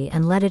deeply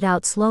and let it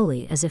out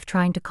slowly as if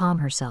trying to calm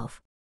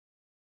herself.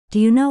 "Do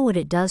you know what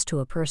it does to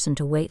a person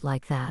to wait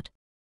like that?"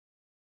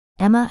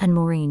 Emma and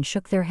Maureen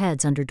shook their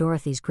heads under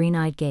Dorothy's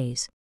green-eyed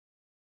gaze.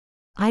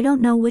 "I don't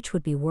know which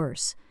would be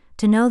worse,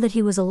 to know that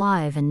he was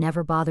alive and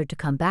never bothered to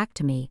come back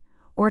to me,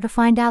 or to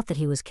find out that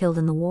he was killed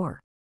in the war."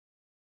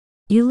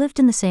 "You lived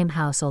in the same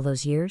house all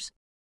those years?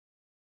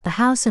 The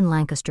house in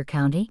Lancaster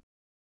County?"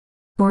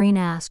 Maureen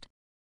asked.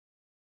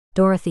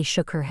 Dorothy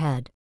shook her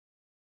head.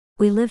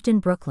 "We lived in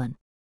Brooklyn.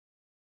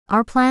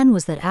 Our plan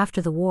was that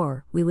after the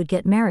war, we would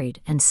get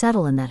married and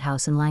settle in that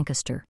house in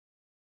Lancaster.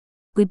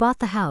 We bought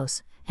the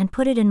house and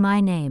put it in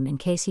my name in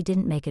case he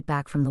didn't make it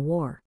back from the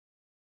war.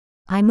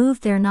 I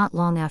moved there not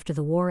long after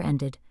the war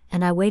ended,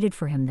 and I waited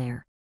for him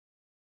there."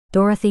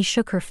 Dorothy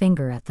shook her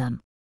finger at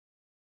them.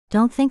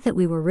 "Don't think that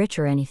we were rich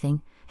or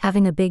anything,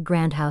 having a big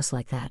grand house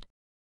like that.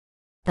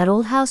 That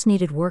old house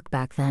needed work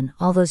back then,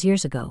 all those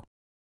years ago.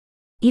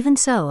 Even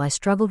so, I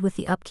struggled with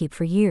the upkeep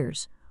for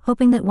years,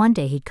 hoping that one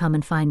day he'd come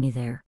and find me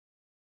there.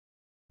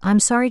 I'm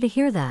sorry to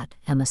hear that,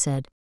 Emma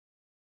said.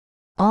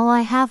 All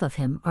I have of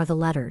him are the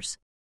letters.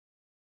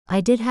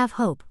 I did have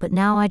hope, but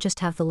now I just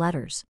have the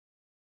letters.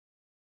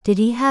 Did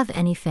he have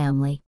any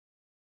family?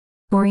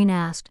 Maureen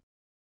asked.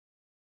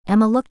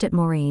 Emma looked at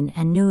Maureen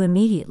and knew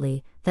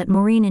immediately that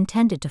Maureen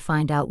intended to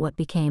find out what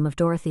became of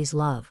Dorothy's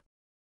love.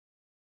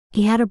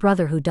 He had a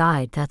brother who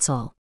died, that's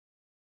all.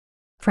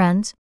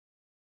 Friends?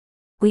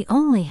 We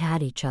only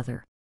had each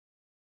other.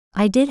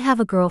 I did have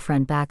a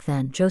girlfriend back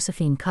then,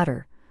 Josephine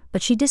Cutter,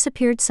 but she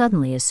disappeared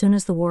suddenly as soon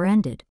as the war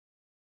ended.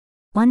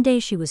 One day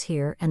she was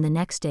here and the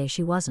next day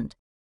she wasn't.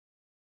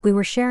 We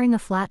were sharing a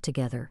flat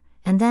together,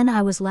 and then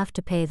I was left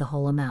to pay the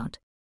whole amount.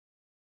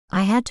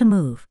 I had to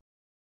move.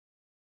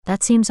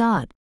 That seems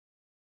odd.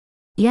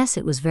 Yes,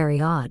 it was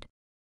very odd.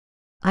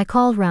 I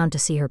called round to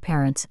see her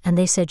parents and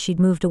they said she'd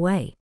moved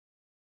away.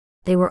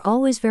 They were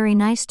always very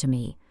nice to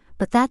me,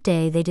 but that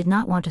day they did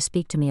not want to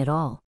speak to me at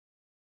all.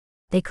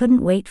 They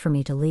couldn't wait for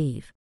me to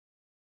leave.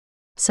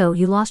 So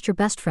you lost your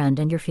best friend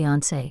and your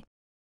fiancé?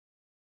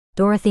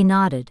 Dorothy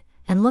nodded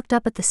and looked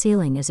up at the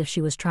ceiling as if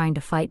she was trying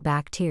to fight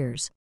back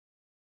tears.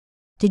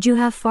 Did you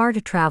have far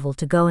to travel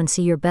to go and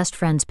see your best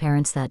friend's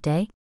parents that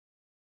day?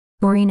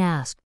 Maureen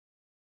asked.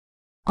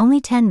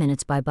 Only 10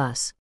 minutes by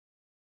bus.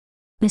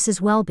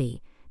 Mrs.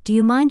 Welby, do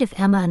you mind if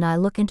Emma and I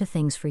look into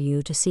things for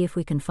you to see if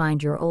we can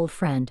find your old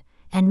friend,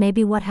 and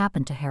maybe what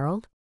happened to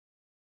Harold?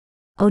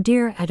 Oh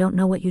dear, I don't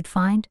know what you'd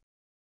find.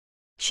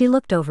 She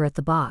looked over at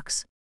the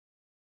box.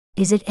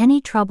 Is it any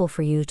trouble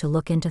for you to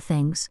look into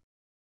things?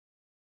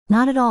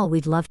 Not at all,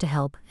 we'd love to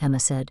help, Emma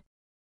said.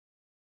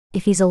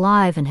 If he's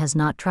alive and has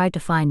not tried to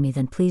find me,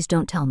 then please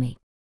don't tell me.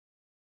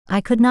 I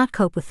could not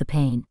cope with the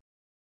pain.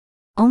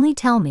 Only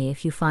tell me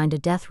if you find a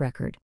death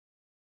record.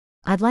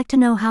 I'd like to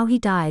know how he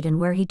died and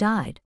where he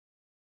died.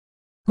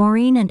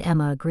 Maureen and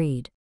Emma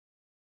agreed.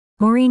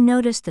 Maureen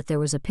noticed that there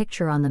was a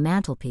picture on the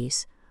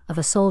mantelpiece of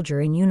a soldier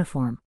in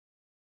uniform.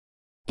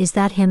 Is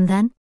that him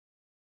then?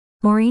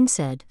 Maureen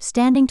said,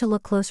 standing to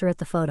look closer at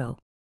the photo.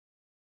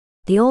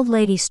 The old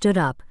lady stood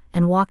up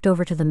and walked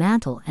over to the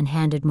mantel and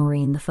handed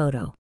Maureen the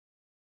photo.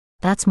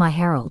 That's my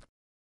Harold.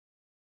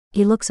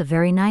 He looks a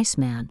very nice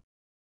man.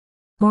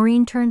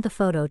 Maureen turned the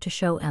photo to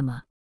show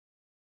Emma.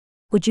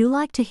 Would you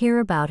like to hear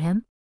about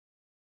him?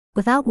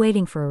 Without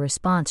waiting for a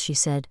response, she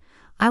said,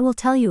 I will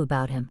tell you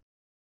about him.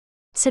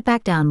 Sit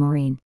back down,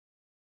 Maureen.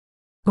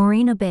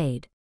 Maureen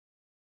obeyed.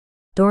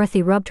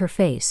 Dorothy rubbed her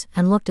face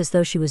and looked as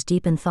though she was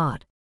deep in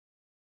thought.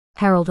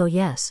 Harold, oh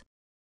yes.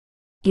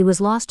 He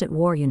was lost at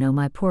war, you know,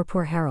 my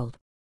poor Harold.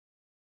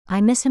 I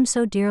miss him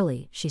so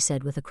dearly, she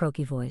said with a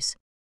croaky voice.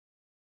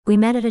 We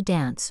met at a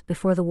dance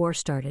before the war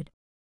started.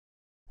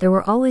 There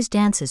were always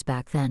dances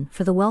back then,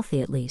 for the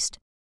wealthy at least.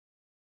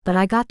 But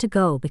I got to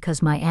go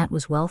because my aunt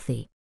was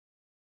wealthy.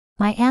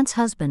 My aunt's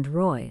husband,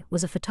 Roy,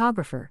 was a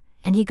photographer,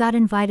 and he got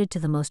invited to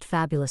the most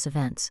fabulous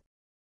events.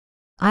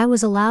 I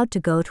was allowed to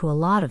go to a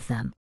lot of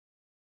them.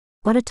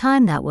 What a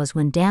time that was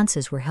when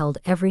dances were held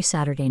every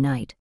Saturday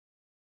night.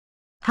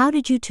 How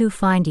did you two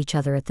find each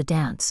other at the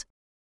dance?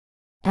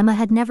 Emma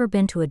had never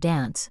been to a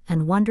dance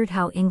and wondered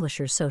how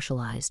Englishers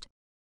socialized.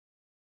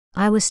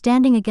 I was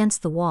standing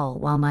against the wall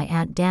while my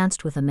aunt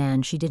danced with a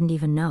man she didn't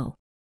even know.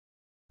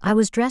 I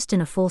was dressed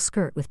in a full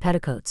skirt with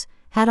petticoats,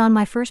 had on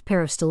my first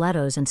pair of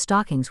stilettos and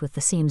stockings with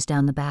the seams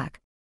down the back.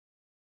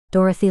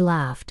 Dorothy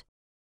laughed.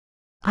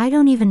 I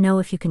don't even know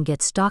if you can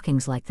get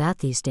stockings like that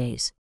these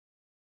days.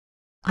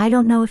 I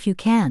don't know if you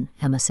can,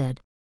 Emma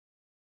said.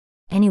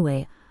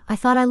 Anyway, I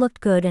thought I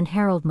looked good and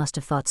Harold must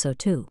have thought so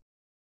too.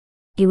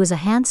 He was a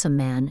handsome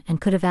man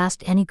and could have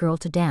asked any girl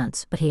to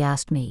dance, but he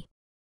asked me.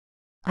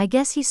 I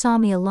guess he saw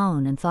me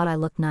alone and thought I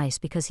looked nice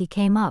because he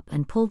came up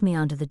and pulled me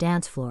onto the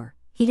dance floor.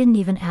 He didn't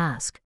even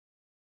ask.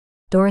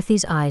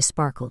 Dorothy's eyes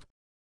sparkled.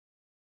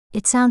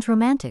 It sounds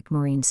romantic,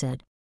 Maureen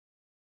said.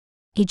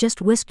 He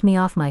just whisked me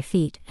off my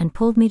feet and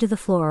pulled me to the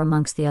floor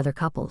amongst the other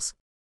couples.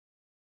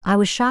 I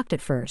was shocked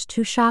at first,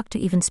 too shocked to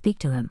even speak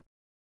to him.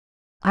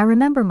 I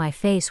remember my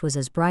face was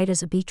as bright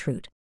as a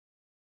beetroot.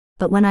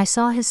 But when I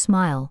saw his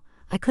smile,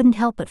 I couldn't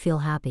help but feel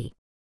happy.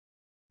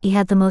 He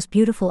had the most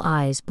beautiful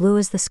eyes, blue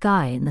as the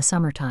sky in the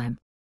summertime.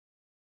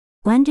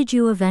 When did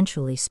you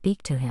eventually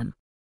speak to him?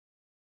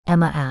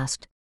 Emma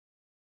asked.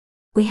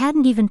 We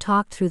hadn't even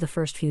talked through the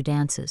first few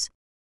dances.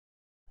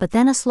 But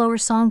then a slower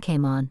song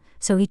came on,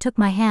 so he took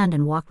my hand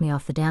and walked me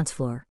off the dance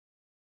floor.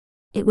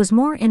 It was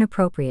more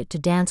inappropriate to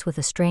dance with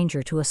a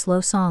stranger to a slow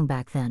song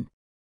back then.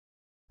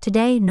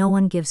 Today no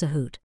one gives a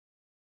hoot.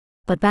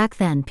 But back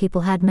then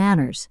people had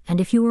manners, and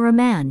if you were a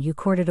man you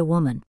courted a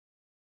woman.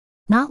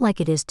 Not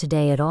like it is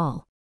today at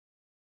all.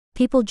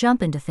 People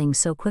jump into things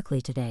so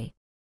quickly today.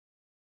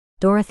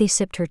 Dorothy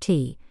sipped her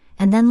tea,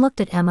 and then looked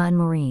at Emma and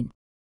Maureen.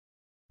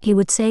 He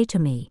would say to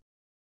me,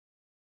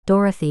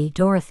 Dorothy,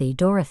 Dorothy,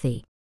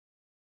 Dorothy.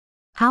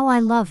 How I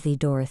love thee,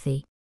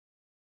 Dorothy.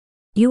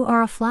 You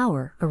are a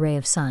flower, a ray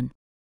of sun.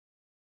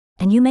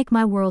 And you make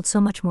my world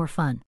so much more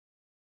fun.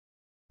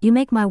 You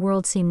make my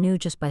world seem new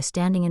just by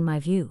standing in my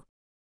view.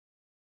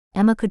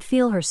 Emma could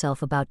feel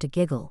herself about to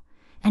giggle,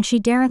 and she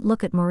daren't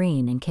look at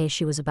Maureen in case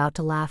she was about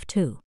to laugh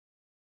too.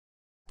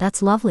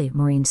 That's lovely,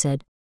 Maureen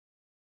said.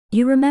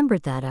 You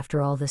remembered that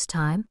after all this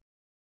time?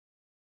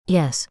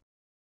 Yes.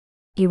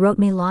 He wrote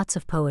me lots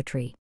of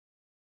poetry.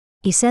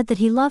 He said that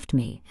he loved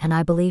me, and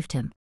I believed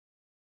him.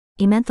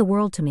 He meant the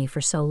world to me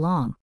for so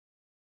long.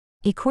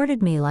 He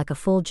courted me like a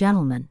full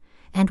gentleman,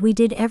 and we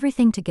did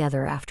everything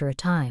together after a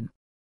time.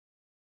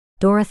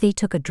 Dorothy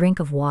took a drink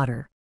of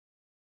water.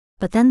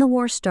 But then the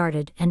war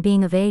started, and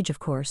being of age, of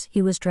course, he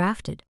was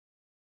drafted.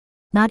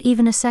 Not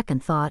even a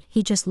second thought,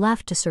 he just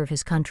left to serve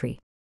his country.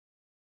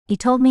 He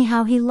told me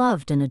how he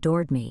loved and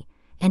adored me,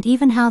 and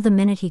even how the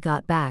minute he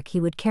got back he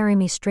would carry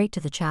me straight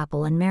to the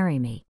chapel and marry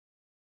me.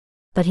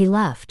 But he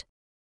left.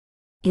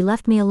 He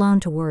left me alone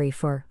to worry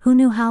for who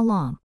knew how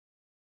long.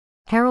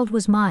 Harold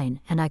was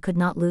mine, and I could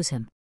not lose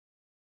him.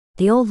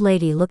 The old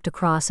lady looked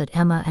across at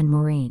Emma and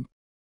Maureen.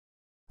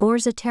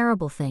 War's a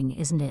terrible thing,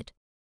 isn't it?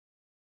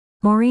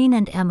 Maureen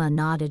and Emma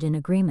nodded in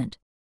agreement.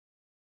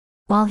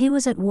 While he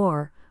was at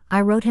war,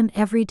 I wrote him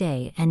every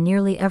day, and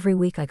nearly every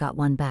week I got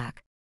one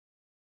back.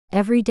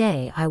 Every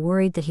day I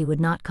worried that he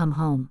would not come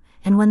home,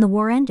 and when the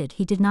war ended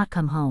he did not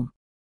come home.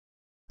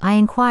 I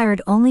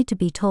inquired only to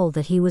be told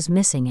that he was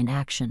missing in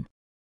action.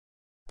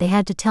 They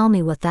had to tell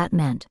me what that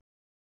meant.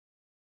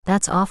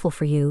 That's awful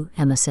for you,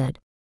 Emma said.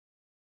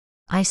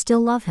 I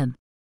still love him.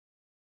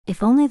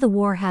 If only the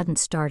war hadn't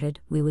started,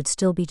 we would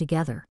still be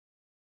together.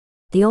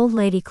 The old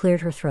lady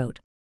cleared her throat.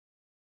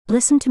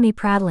 Listen to me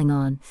prattling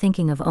on,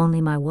 thinking of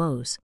only my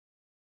woes.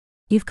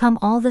 You've come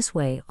all this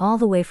way, all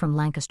the way from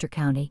Lancaster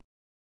County.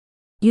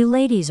 You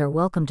ladies are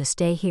welcome to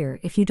stay here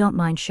if you don't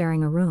mind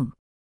sharing a room.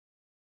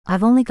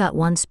 I've only got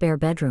one spare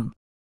bedroom.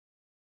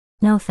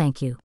 No,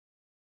 thank you.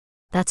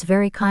 That's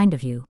very kind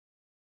of you.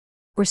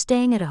 We're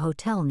staying at a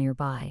hotel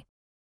nearby.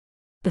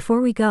 Before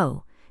we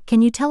go,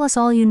 can you tell us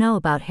all you know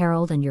about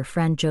Harold and your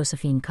friend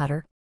Josephine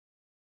Cutter?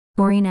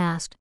 Maureen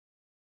asked.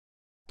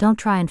 Don't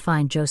try and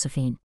find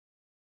Josephine.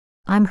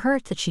 I'm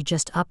hurt that she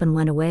just up and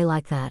went away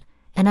like that,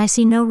 and I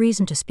see no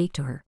reason to speak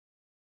to her.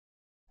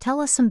 Tell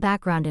us some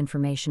background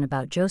information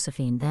about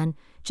Josephine then,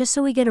 just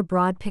so we get a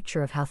broad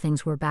picture of how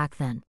things were back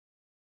then.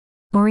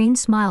 Maureen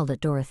smiled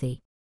at Dorothy.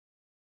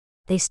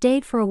 They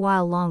stayed for a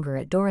while longer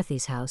at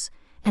Dorothy's house,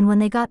 and when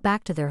they got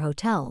back to their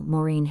hotel,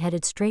 Maureen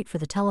headed straight for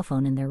the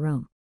telephone in their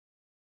room.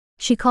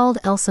 She called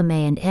Elsa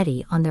May and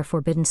Eddie on their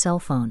forbidden cell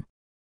phone.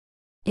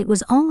 It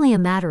was only a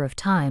matter of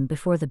time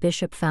before the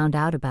bishop found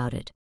out about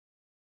it.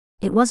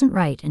 It wasn't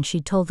right, and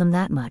she'd told them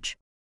that much.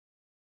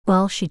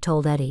 Well, she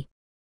told Eddie.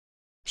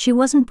 She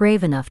wasn't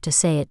brave enough to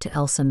say it to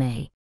Elsa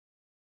May.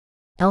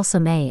 Elsa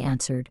May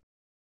answered.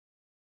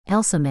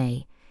 Elsa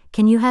May,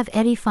 can you have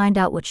Eddie find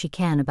out what she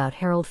can about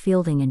Harold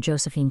Fielding and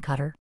Josephine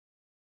Cutter?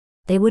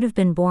 They would have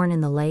been born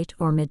in the late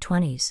or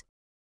mid-20s.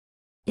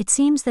 It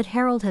seems that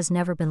Harold has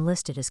never been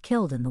listed as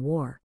killed in the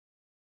war.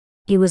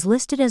 He was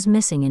listed as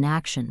missing in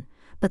action,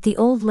 but the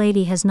old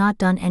lady has not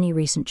done any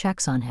recent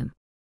checks on him.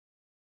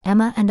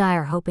 Emma and I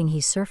are hoping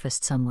he's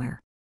surfaced somewhere.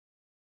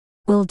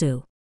 Will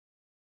do.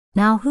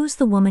 Now who's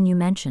the woman you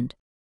mentioned?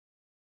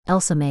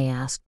 Elsa May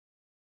asked.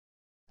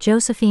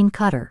 Josephine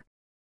Cutter.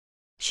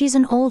 She's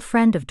an old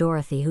friend of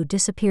Dorothy who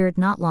disappeared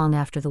not long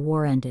after the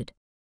war ended.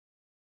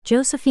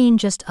 Josephine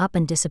just up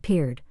and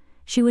disappeared.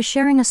 She was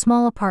sharing a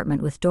small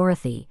apartment with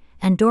Dorothy,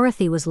 and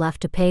Dorothy was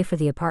left to pay for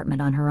the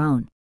apartment on her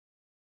own.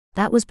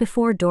 That was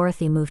before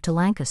Dorothy moved to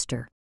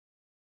Lancaster.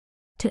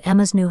 To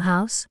Emma's new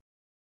house?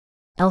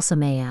 Elsa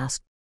May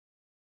asked.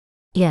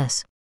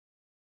 Yes.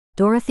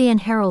 Dorothy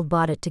and Harold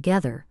bought it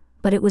together,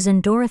 but it was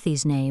in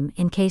Dorothy's name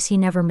in case he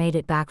never made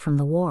it back from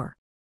the war.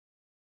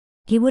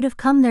 He would have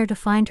come there to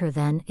find her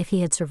then if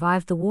he had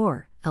survived the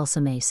war,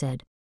 Elsa May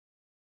said.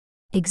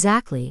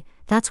 Exactly,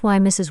 that's why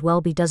Mrs.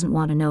 Welby doesn't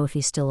want to know if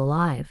he's still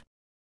alive.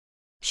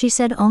 She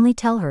said only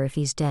tell her if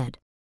he's dead.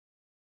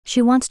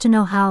 She wants to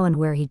know how and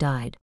where he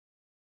died.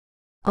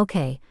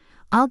 Okay,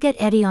 I'll get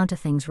Eddie onto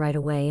things right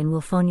away and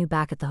we'll phone you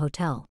back at the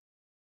hotel.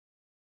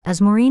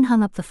 As Maureen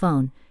hung up the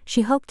phone,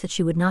 she hoped that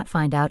she would not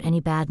find out any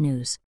bad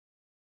news.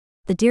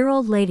 The dear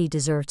old lady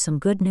deserved some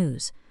good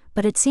news,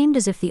 but it seemed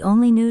as if the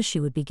only news she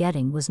would be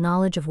getting was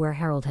knowledge of where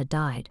Harold had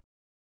died.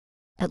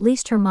 At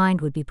least her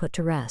mind would be put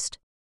to rest.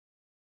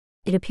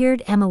 It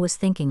appeared Emma was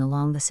thinking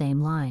along the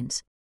same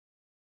lines.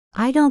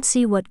 I don't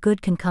see what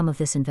good can come of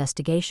this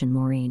investigation,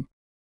 Maureen.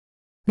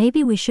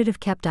 Maybe we should have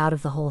kept out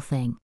of the whole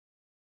thing.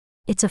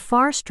 It's a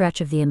far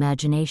stretch of the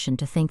imagination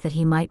to think that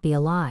he might be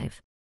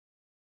alive.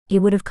 He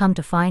would have come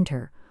to find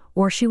her,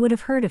 or she would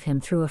have heard of him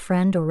through a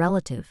friend or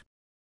relative.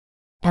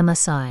 Emma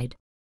sighed.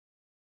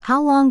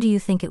 How long do you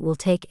think it will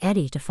take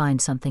Eddie to find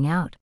something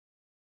out?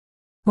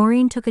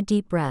 Maureen took a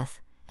deep breath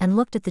and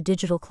looked at the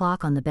digital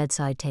clock on the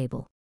bedside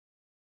table.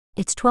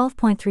 It's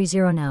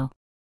 12:30 now.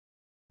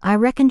 I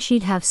reckon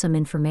she'd have some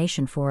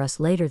information for us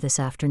later this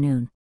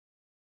afternoon.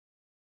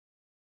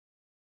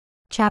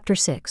 Chapter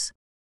 6.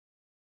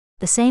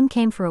 The same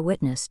came for a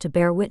witness to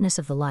bear witness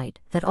of the light,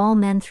 that all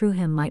men through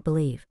him might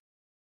believe.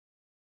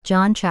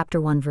 John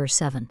chapter 1 verse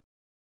 7.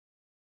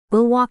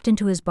 Will walked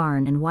into his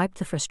barn and wiped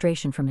the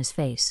frustration from his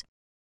face.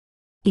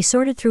 He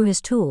sorted through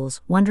his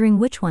tools, wondering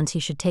which ones he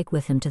should take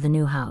with him to the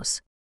new house.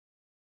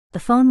 The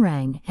phone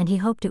rang, and he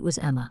hoped it was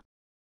Emma.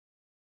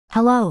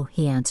 "Hello,"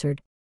 he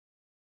answered.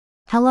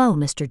 "Hello,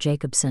 Mr.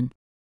 Jacobson.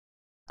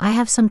 I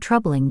have some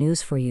troubling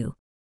news for you.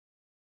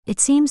 It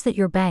seems that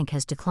your bank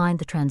has declined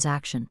the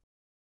transaction.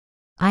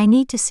 I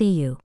need to see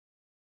you.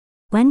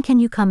 When can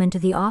you come into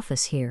the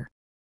office here?"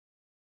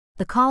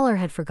 The caller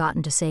had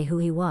forgotten to say who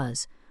he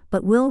was,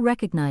 but Will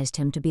recognized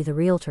him to be the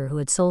realtor who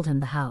had sold him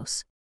the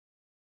house.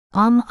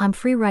 I'm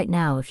free right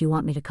now if you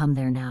want me to come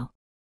there now."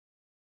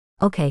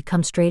 "Okay,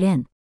 come straight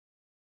in."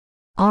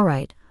 "All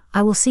right,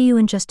 I will see you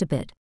in just a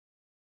bit."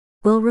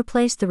 Will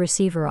replaced the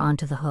receiver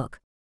onto the hook.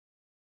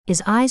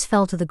 His eyes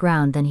fell to the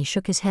ground, then he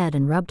shook his head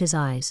and rubbed his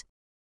eyes.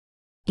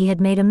 He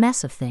had made a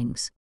mess of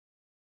things.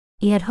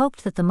 He had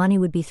hoped that the money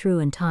would be through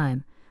in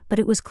time, but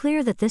it was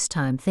clear that this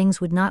time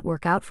things would not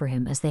work out for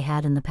him as they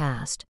had in the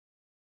past.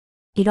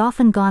 He'd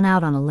often gone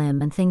out on a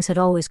limb and things had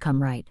always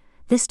come right.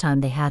 This time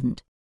they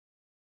hadn't.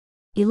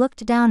 He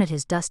looked down at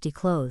his dusty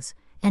clothes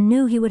and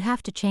knew he would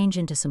have to change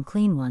into some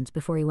clean ones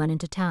before he went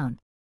into town.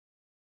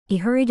 He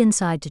hurried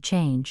inside to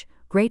change,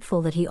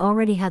 grateful that he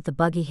already had the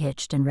buggy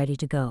hitched and ready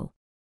to go.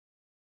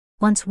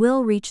 Once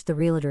Will reached the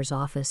realtor's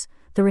office,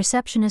 the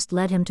receptionist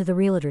led him to the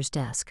realtor's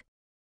desk.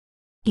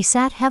 He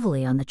sat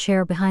heavily on the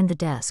chair behind the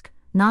desk,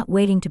 not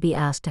waiting to be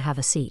asked to have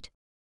a seat.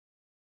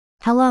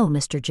 "Hello,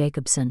 Mr.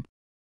 Jacobson.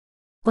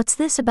 What's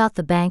this about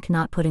the bank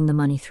not putting the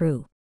money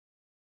through?"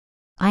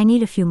 "I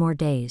need a few more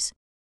days.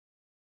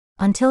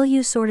 Until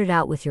you sort it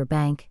out with your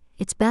bank,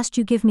 it's best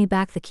you give me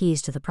back the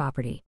keys to the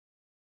property."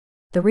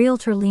 The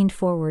realtor leaned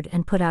forward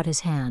and put out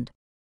his hand.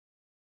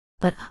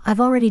 "But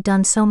I've already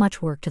done so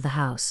much work to the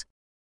house.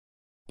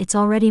 It's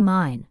already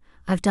mine.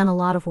 I've done a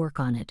lot of work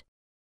on it.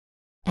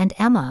 And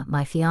Emma,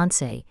 my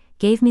fiancée,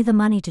 gave me the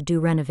money to do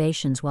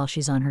renovations while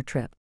she's on her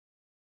trip.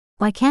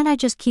 Why can't I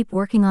just keep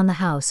working on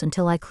the house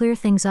until I clear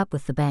things up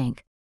with the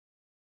bank?"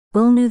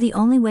 Will knew the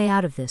only way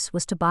out of this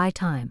was to buy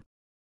time.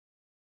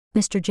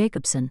 "Mr.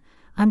 Jacobson,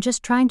 I'm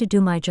just trying to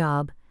do my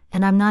job,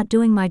 and I'm not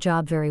doing my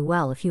job very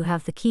well if you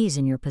have the keys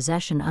in your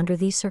possession under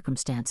these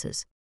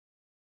circumstances.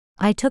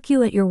 I took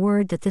you at your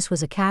word that this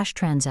was a cash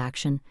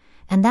transaction,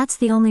 and that's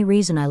the only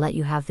reason I let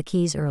you have the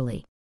keys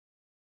early."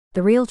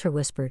 The realtor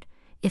whispered,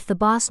 "If the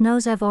boss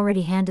knows I've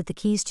already handed the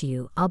keys to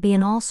you, I'll be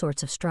in all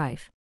sorts of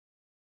strife.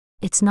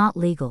 It's not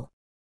legal.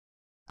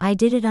 I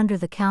did it under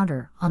the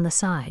counter, on the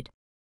side."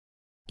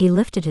 He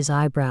lifted his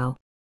eyebrow.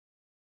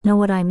 "Know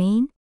what I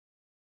mean?"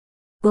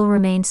 Will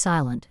remained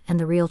silent, and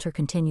the realtor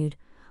continued,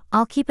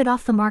 "I'll keep it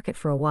off the market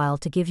for a while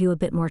to give you a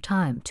bit more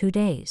time, 2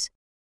 days.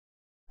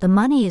 The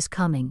money is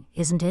coming,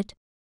 isn't it?"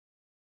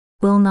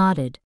 Will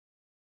nodded.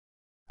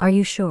 "Are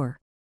you sure?"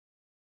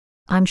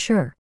 "I'm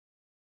sure."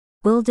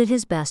 Will did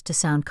his best to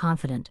sound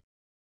confident.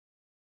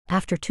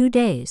 "After 2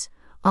 days,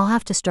 I'll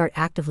have to start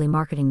actively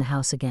marketing the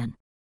house again.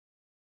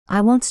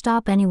 I won't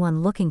stop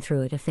anyone looking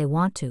through it if they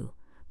want to,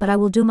 but I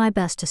will do my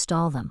best to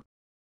stall them."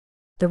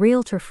 The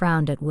realtor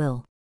frowned at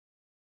Will.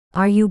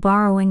 "Are you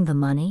borrowing the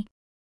money?"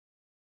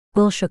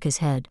 Will shook his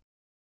head.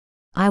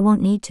 "I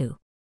won't need to."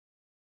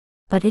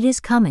 "But it is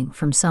coming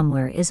from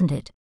somewhere, isn't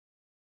it?"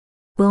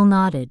 Will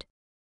nodded.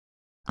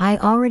 "I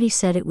already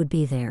said it would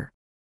be there."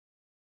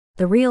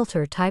 The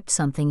realtor typed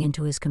something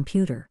into his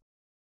computer.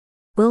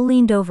 Will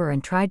leaned over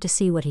and tried to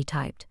see what he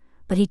typed,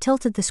 but he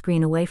tilted the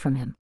screen away from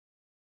him.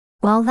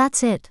 "Well,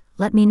 that's it.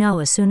 Let me know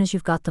as soon as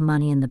you've got the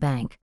money in the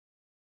bank."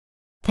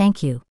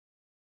 "Thank you.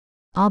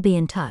 I'll be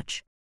in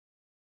touch,"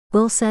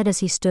 Will said as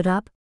he stood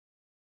up.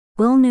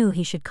 Will knew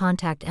he should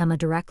contact Emma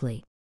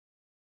directly.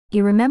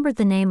 He remembered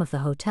the name of the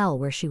hotel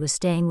where she was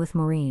staying with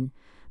Maureen,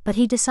 but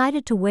he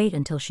decided to wait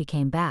until she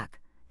came back,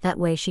 that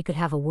way she could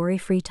have a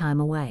worry-free time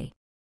away.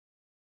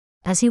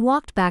 As he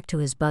walked back to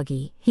his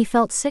buggy, he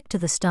felt sick to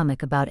the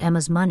stomach about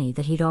Emma's money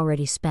that he'd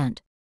already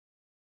spent.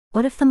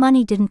 What if the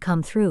money didn't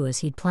come through as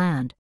he'd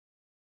planned?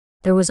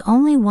 There was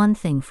only one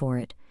thing for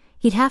it: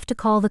 he'd have to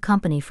call the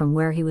company from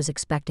where he was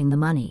expecting the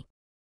money.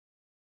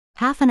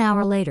 Half an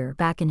hour later,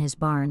 back in his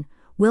barn,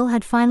 Will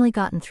had finally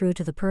gotten through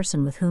to the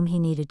person with whom he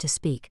needed to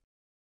speak.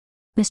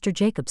 "Mr.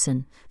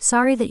 Jacobson,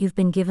 sorry that you've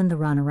been given the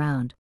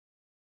runaround.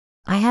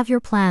 I have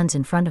your plans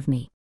in front of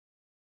me."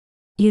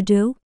 "You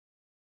do?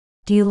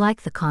 Do you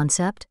like the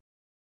concept?"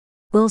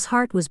 Will's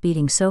heart was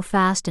beating so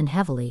fast and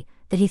heavily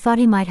that he thought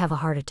he might have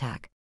a heart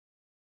attack.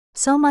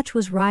 So much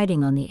was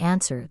riding on the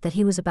answer that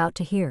he was about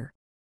to hear.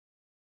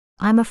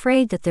 "I'm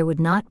afraid that there would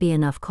not be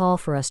enough coal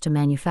for us to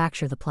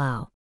manufacture the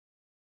plow.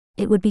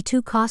 It would be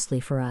too costly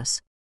for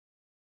us.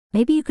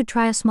 Maybe you could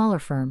try a smaller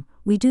firm.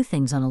 We do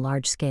things on a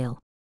large scale."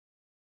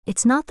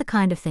 "It's not the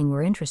kind of thing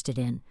we're interested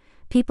in.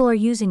 People are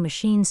using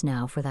machines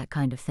now for that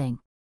kind of thing."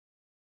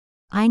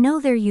 "I know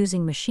they're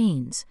using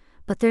machines,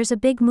 but there's a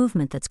big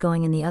movement that's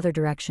going in the other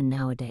direction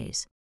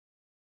nowadays.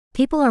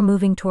 People are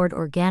moving toward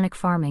organic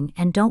farming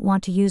and don't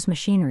want to use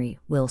machinery,"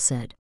 Will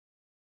said.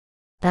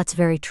 "That's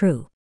very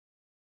true.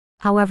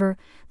 However,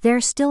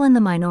 they're still in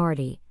the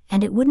minority,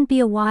 and it wouldn't be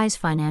a wise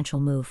financial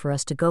move for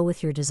us to go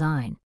with your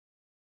design.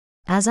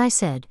 As I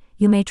said,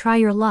 you may try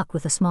your luck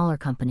with a smaller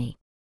company.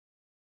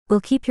 We'll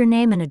keep your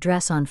name and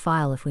address on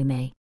file if we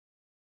may.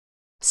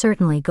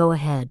 Certainly, go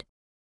ahead.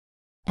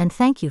 And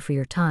thank you for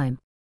your time.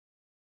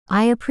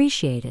 I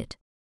appreciate it.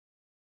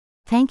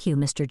 Thank you,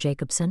 Mr.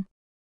 Jacobson.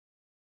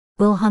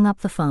 Will hung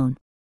up the phone.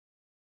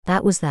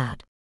 That was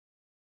that.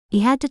 He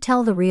had to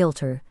tell the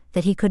realtor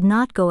that he could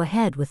not go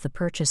ahead with the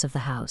purchase of the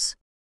house.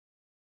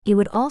 He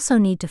would also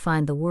need to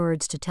find the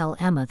words to tell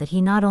Emma that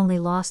he not only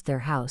lost their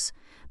house,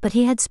 but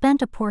he had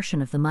spent a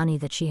portion of the money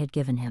that she had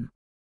given him.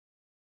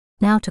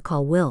 Now to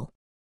call Will.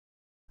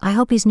 I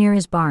hope he's near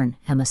his barn,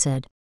 Emma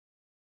said.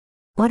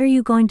 What are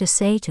you going to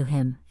say to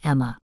him,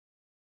 Emma?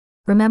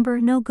 Remember,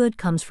 no good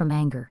comes from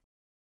anger.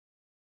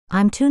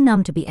 I'm too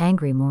numb to be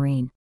angry,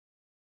 Maureen.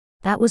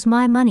 That was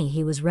my money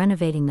he was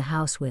renovating the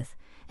house with,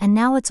 and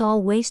now it's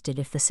all wasted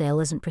if the sale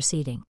isn't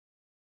proceeding.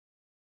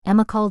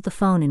 Emma called the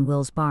phone in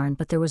Will's barn,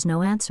 but there was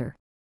no answer.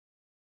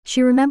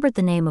 She remembered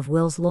the name of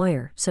Will's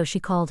lawyer, so she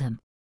called him.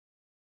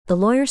 The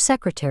lawyer's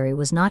secretary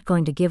was not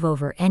going to give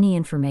over any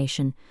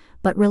information,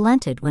 but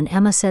relented when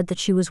Emma said that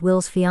she was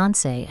Will's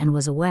fiancée and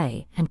was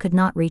away and could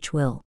not reach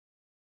Will.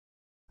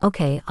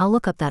 Okay, I'll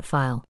look up that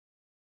file.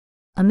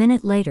 A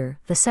minute later,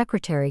 the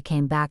secretary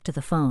came back to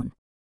the phone.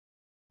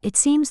 It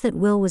seems that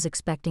Will was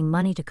expecting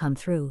money to come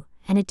through,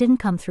 and it didn't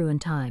come through in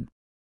time.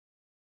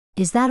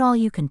 Is that all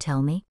you can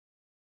tell me?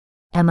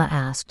 Emma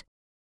asked.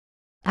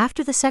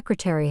 After the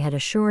secretary had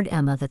assured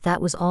Emma that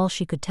that was all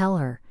she could tell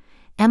her,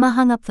 Emma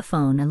hung up the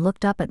phone and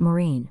looked up at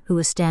Maureen, who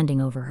was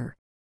standing over her.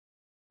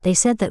 They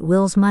said that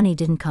Will's money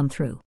didn't come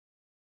through.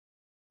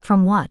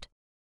 From what?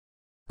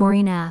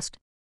 Maureen asked.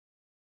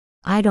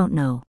 I don't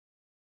know.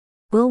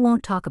 Will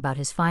won't talk about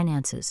his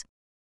finances.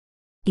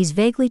 He's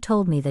vaguely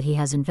told me that he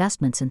has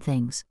investments and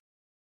things.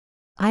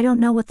 I don't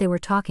know what they were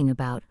talking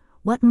about,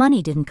 what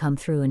money didn't come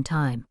through in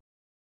time.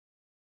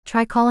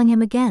 Try calling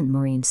him again,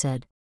 Maureen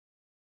said.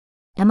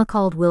 Emma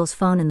called Will's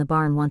phone in the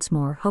barn once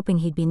more, hoping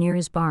he'd be near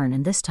his barn,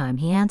 and this time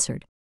he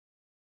answered.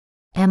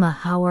 Emma,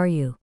 how are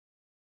you?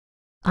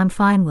 I'm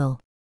fine, Will.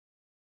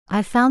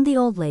 I've found the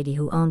old lady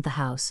who owned the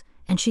house,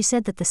 and she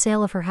said that the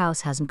sale of her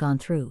house hasn't gone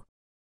through.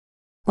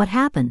 What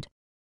happened?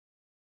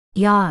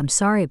 Yeah, I'm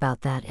sorry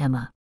about that,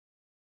 Emma.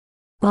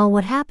 Well,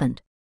 what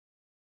happened?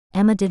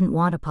 Emma didn't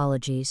want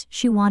apologies,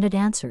 she wanted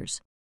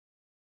answers.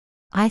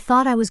 I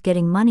thought I was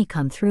getting money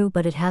come through,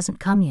 but it hasn't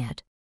come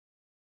yet.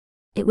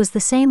 It was the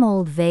same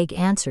old vague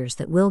answers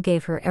that Will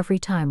gave her every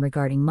time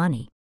regarding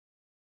money.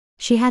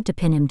 She had to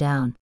pin him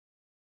down.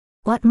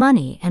 What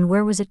money, and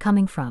where was it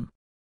coming from?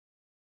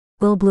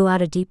 Will blew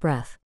out a deep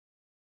breath.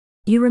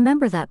 You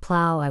remember that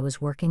plow I was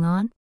working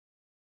on?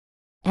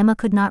 Emma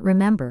could not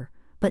remember,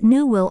 but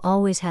knew Will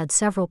always had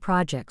several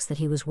projects that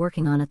he was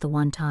working on at the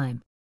one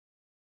time.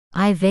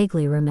 I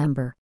vaguely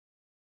remember.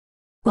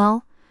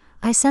 Well,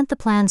 I sent the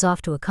plans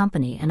off to a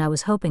company and I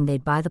was hoping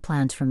they'd buy the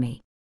plans from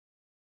me.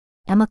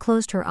 Emma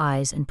closed her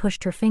eyes and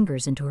pushed her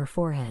fingers into her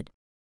forehead.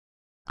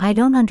 I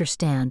don't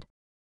understand.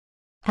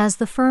 Has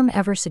the firm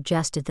ever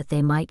suggested that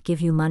they might give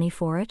you money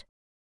for it?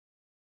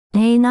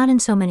 Nay, not in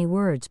so many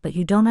words, but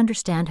you don't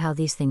understand how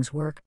these things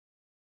work.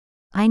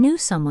 I knew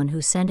someone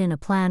who sent in a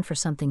plan for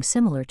something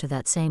similar to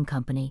that same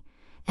company,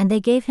 and they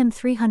gave him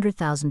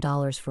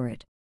 $300,000 for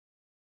it.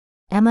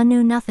 Emma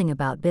knew nothing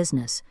about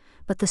business,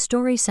 but the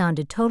story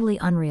sounded totally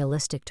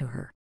unrealistic to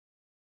her.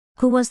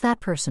 Who was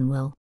that person,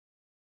 Will?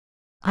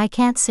 I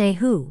can't say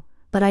who,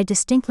 but I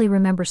distinctly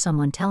remember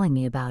someone telling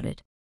me about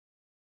it.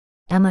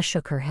 Emma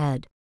shook her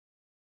head.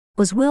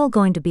 Was Will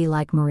going to be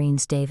like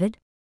Maureen's David?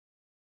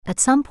 At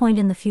some point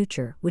in the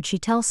future, would she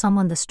tell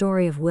someone the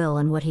story of Will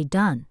and what he'd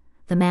done,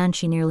 the man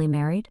she nearly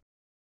married?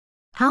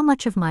 How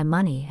much of my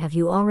money have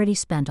you already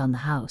spent on the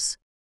house?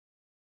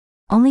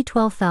 Only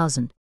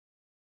 $12,000.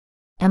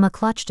 Emma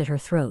clutched at her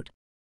throat.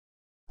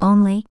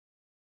 Only?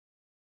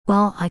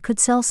 Well, I could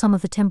sell some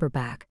of the timber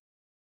back.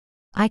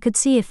 I could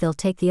see if they'll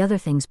take the other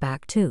things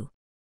back too.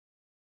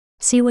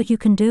 See what you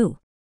can do.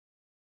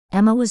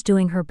 Emma was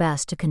doing her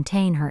best to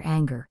contain her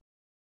anger.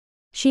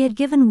 She had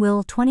given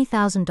Will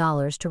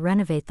 $20,000 to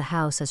renovate the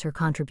house as her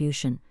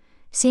contribution,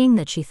 seeing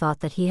that she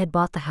thought that he had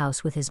bought the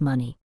house with his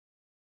money.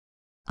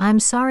 I'm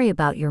sorry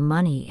about your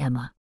money,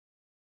 Emma.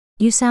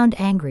 You sound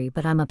angry,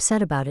 but I'm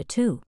upset about it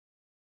too.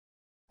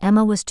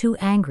 Emma was too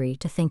angry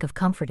to think of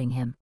comforting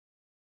him.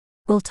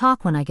 We'll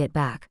talk when I get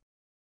back.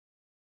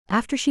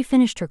 After she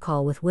finished her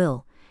call with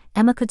Will,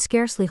 Emma could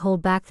scarcely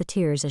hold back the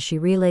tears as she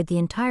relayed the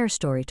entire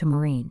story to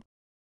Maureen.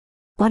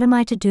 What am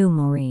I to do,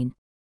 Maureen?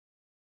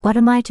 What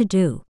am I to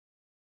do?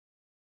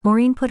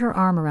 Maureen put her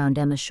arm around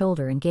Emma's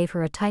shoulder and gave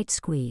her a tight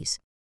squeeze.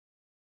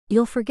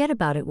 You'll forget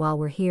about it while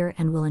we're here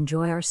and we'll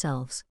enjoy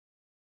ourselves.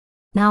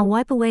 Now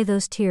wipe away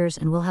those tears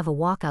and we'll have a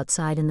walk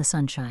outside in the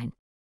sunshine.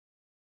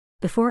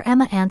 Before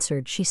Emma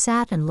answered, she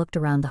sat and looked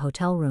around the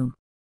hotel room.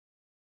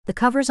 The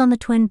covers on the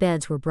twin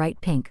beds were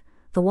bright pink,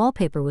 the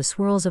wallpaper was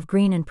swirls of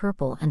green and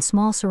purple, and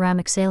small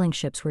ceramic sailing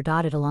ships were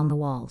dotted along the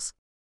walls.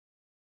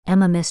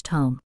 Emma missed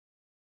home.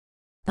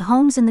 The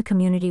homes in the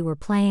community were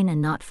plain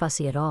and not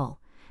fussy at all,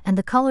 and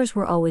the colors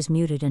were always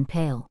muted and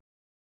pale.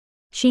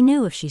 She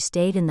knew if she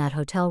stayed in that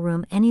hotel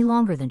room any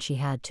longer than she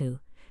had to,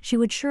 she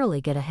would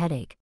surely get a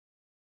headache.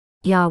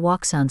 Yeah, a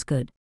walk sounds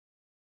good.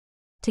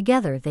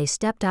 Together they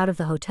stepped out of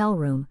the hotel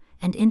room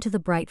and into the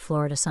bright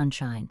Florida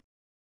sunshine.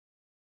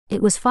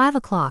 It was 5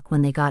 o'clock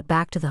when they got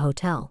back to the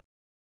hotel.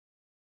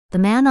 The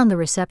man on the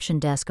reception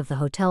desk of the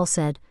hotel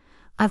said,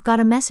 "I've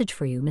got a message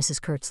for you, Mrs.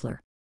 Kurtzler."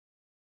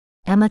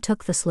 Emma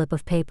took the slip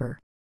of paper.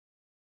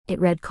 It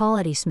read, "Call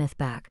Eddie Smith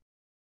back."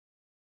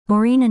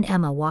 Maureen and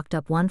Emma walked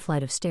up one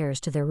flight of stairs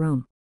to their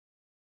room.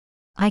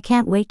 "I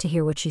can't wait to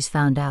hear what she's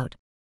found out."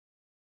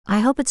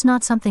 "I hope it's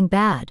not something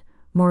bad,"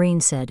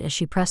 Maureen said as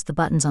she pressed the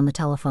buttons on the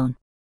telephone.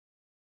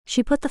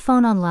 She put the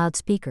phone on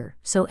loudspeaker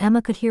so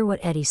Emma could hear what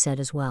Eddie said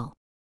as well.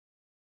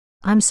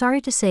 "I'm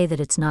sorry to say that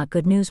it's not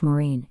good news,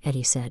 Maureen,"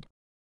 Eddie said.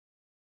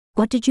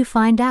 "What did you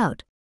find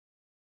out?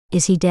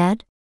 Is he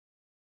dead?"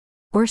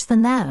 "Worse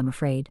than that, I'm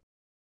afraid.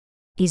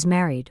 He's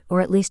married, or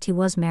at least he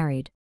was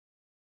married.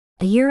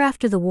 A year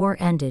after the war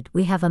ended,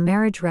 we have a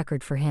marriage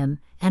record for him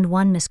and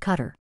one Miss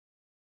Cutter."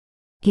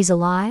 "He's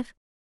alive?"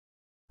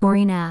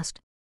 Maureen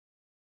asked.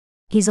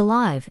 "He's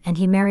alive, and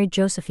he married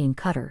Josephine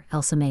Cutter,"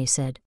 Elsa May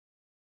said.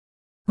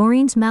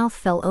 Maureen's mouth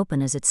fell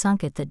open as it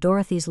sunk it that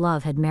Dorothy's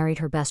love had married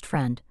her best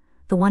friend,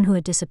 the one who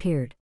had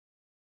disappeared.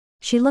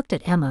 She looked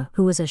at Emma,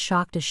 who was as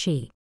shocked as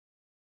she.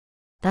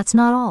 "That's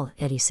not all,"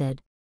 Eddie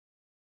said.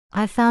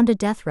 "I've found a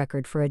death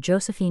record for a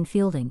Josephine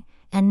Fielding,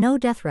 and no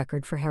death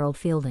record for Harold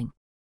Fielding."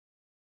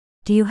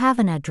 "Do you have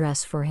an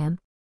address for him?"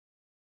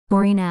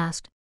 Maureen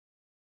asked.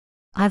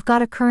 "I've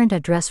got a current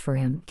address for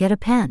him. Get a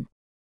pen."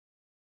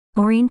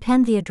 Maureen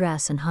penned the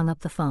address and hung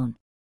up the phone.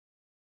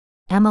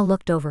 Emma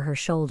looked over her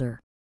shoulder.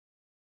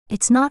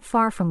 "It's not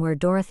far from where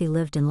Dorothy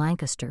lived in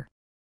Lancaster.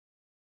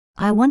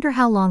 I wonder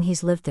how long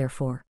he's lived there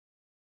for.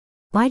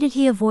 Why did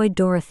he avoid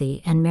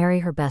Dorothy and marry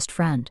her best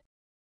friend?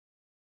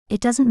 It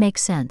doesn't make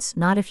sense,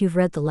 not if you've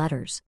read the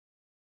letters.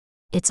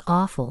 It's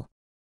awful.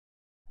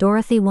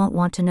 Dorothy won't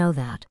want to know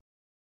that."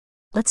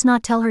 "Let's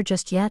not tell her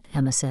just yet,"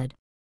 Emma said.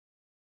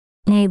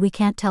 "Nay, we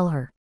can't tell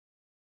her.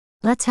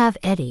 Let's have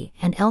Eddie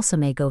and Elsa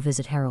May go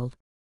visit Harold.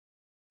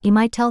 He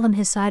might tell them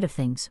his side of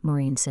things,"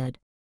 Maureen said.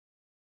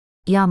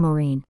 "Yeah,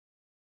 Maureen.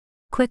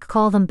 Quick,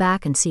 call them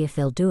back and see if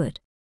they'll do it."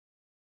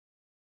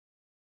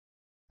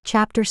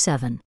 Chapter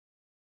 7.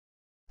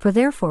 For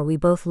therefore we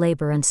both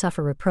labor and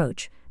suffer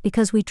reproach,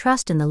 because we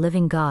trust in the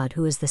living God,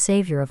 who is the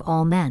Savior of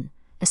all men,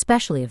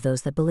 especially of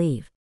those that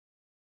believe.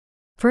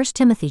 1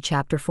 Timothy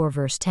chapter 4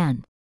 verse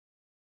 10.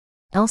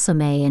 Elsa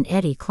May and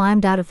Eddie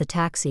climbed out of the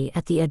taxi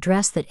at the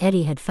address that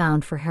Eddie had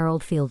found for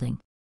Harold Fielding.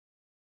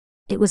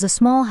 It was a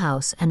small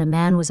house, and a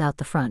man was out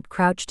the front,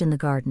 crouched in the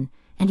garden,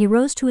 and he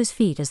rose to his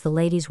feet as the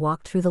ladies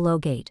walked through the low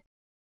gate.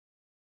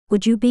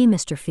 "Would you be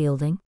Mr.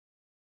 Fielding?"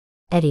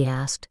 Eddie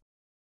asked.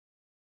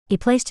 He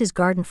placed his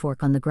garden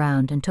fork on the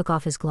ground and took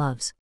off his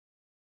gloves.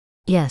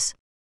 "Yes."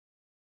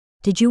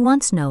 "Did you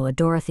once know a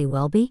Dorothy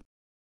Welby?"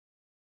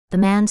 The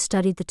man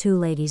studied the two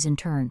ladies in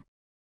turn.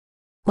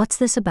 "What's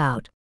this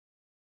about?"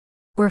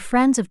 "We're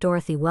friends of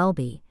Dorothy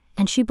Welby,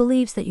 and she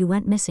believes that you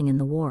went missing in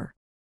the war."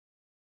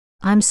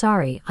 "I'm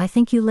sorry, I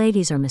think you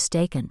ladies are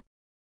mistaken.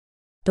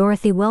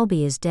 Dorothy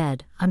Welby is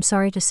dead, I'm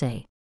sorry to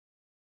say."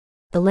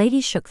 The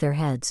ladies shook their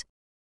heads.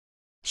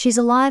 "She's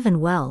alive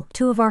and well,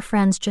 two of our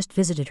friends just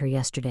visited her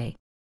yesterday.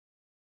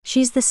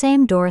 She's the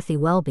same Dorothy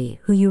Welby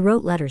who you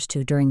wrote letters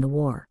to during the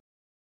war."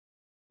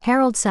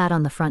 Harold sat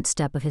on the front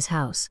step of his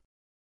house.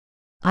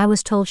 "I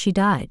was told she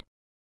died."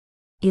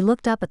 He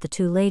looked up at the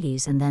two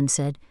ladies and then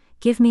said,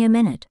 "Give me a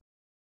minute."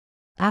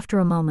 After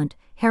a moment,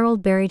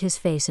 Harold buried his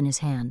face in his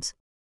hands.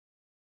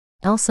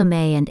 Elsa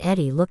May and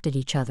Eddie looked at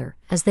each other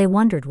as they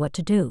wondered what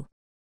to do.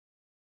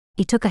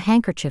 He took a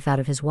handkerchief out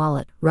of his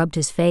wallet, rubbed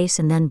his face,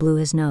 and then blew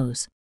his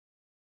nose.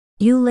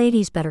 "You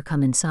ladies better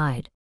come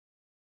inside."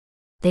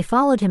 They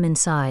followed him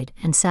inside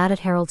and sat at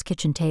Harold's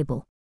kitchen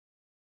table.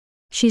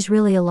 "She's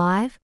really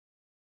alive?"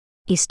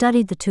 He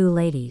studied the two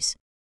ladies.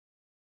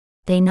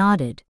 They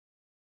nodded.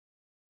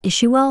 "Is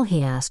she well?"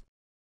 he asked.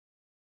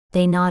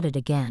 They nodded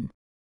again.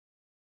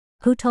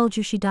 "Who told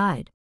you she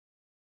died?"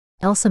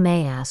 Elsa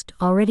May asked,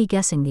 already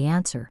guessing the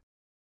answer.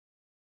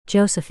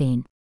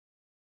 "Josephine."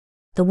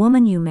 "The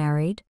woman you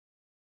married?"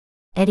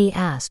 Eddie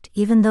asked,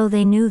 even though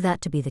they knew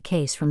that to be the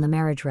case from the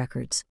marriage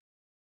records.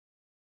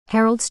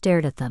 Harold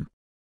stared at them.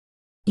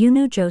 "You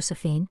knew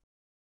Josephine?"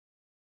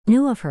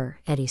 "Knew of her,"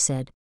 Eddie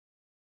said.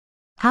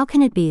 "How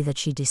can it be that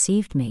she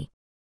deceived me?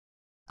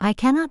 I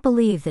cannot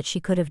believe that she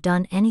could have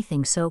done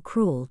anything so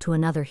cruel to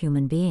another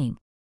human being.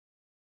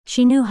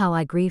 She knew how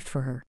I grieved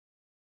for her.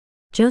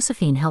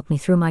 Josephine helped me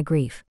through my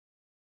grief.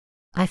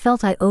 I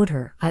felt I owed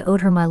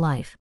her my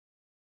life.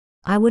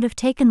 I would have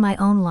taken my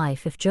own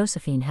life if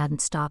Josephine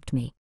hadn't stopped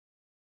me.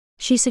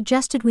 She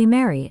suggested we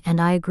marry, and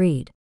I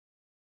agreed.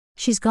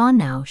 She's gone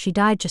now, she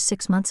died just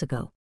 6 months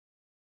ago."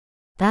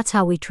 "That's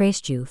how we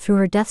traced you, through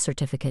her death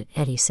certificate,"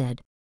 Eddie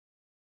said.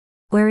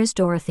 "Where is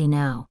Dorothy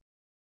now?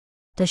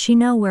 Does she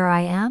know where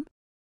I am?"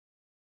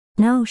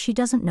 "No, she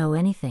doesn't know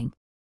anything.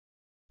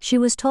 She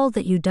was told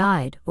that you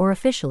died, or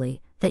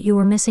officially, That you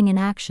were missing in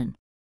action.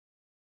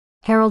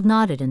 Harold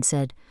nodded and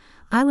said,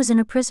 I was in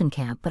a prison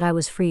camp, but I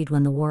was freed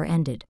when the war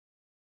ended.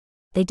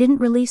 They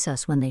didn't release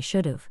us when they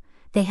should have.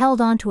 They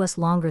held on to us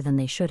longer than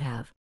they should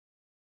have.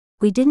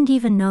 We didn't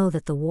even know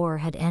that the war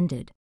had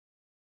ended.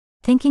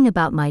 Thinking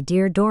about my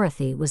dear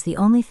Dorothy was the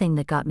only thing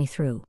that got me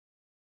through.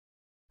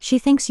 She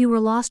thinks you were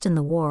lost in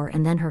the war,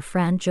 and then her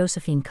friend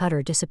Josephine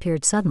Cutter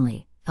disappeared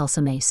suddenly,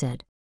 Elsa May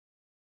said.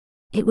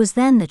 It was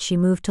then that she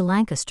moved to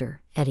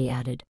Lancaster, Eddie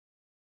added.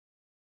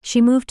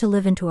 She moved to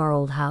live into our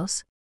old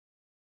house?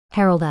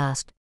 Harold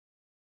asked.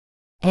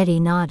 Eddie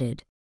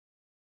nodded.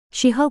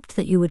 She hoped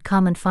that you would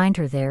come and find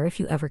her there if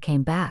you ever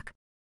came back.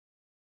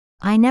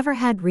 I never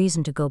had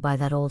reason to go by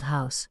that old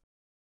house.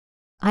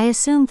 I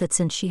assumed that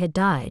since she had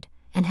died,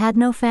 and had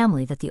no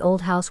family, that the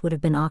old house would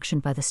have been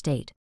auctioned by the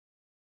state.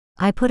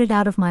 I put it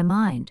out of my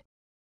mind.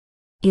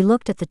 He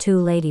looked at the two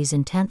ladies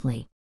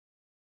intently.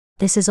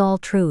 This is all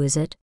true, is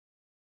it?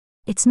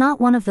 It's not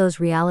one of those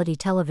reality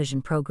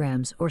television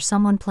programs or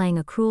someone playing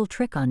a cruel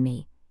trick on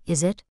me,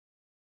 is it?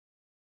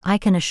 I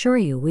can assure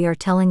you we are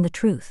telling the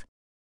truth.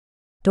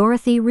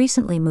 Dorothy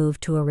recently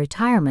moved to a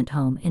retirement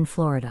home in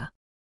Florida.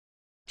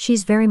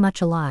 She's very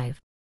much alive.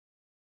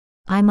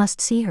 I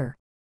must see her.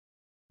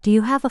 Do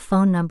you have a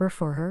phone number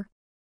for her?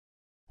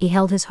 He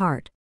held his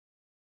heart.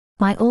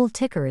 My old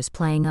ticker is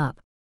playing up.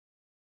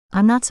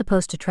 I'm not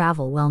supposed to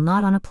travel, well,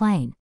 not on a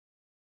plane.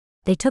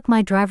 They took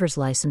my driver's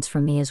license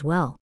from me as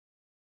well.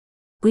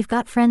 We've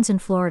got friends in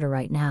Florida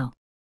right now.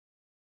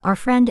 Our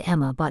friend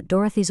Emma bought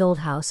Dorothy's old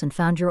house and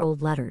found your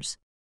old letters.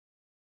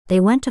 They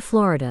went to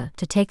Florida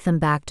to take them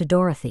back to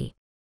Dorothy.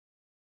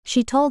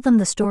 She told them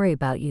the story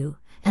about you,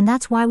 and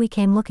that's why we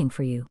came looking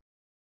for you.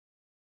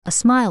 A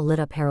smile lit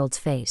up Harold's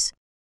face.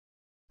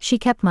 She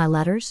kept my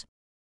letters?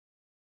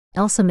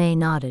 Elsa May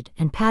nodded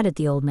and patted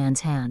the old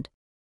man's hand.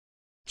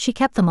 She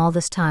kept them all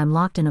this time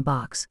locked in a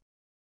box.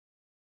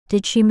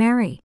 Did she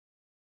marry?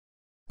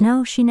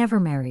 No, she never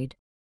married.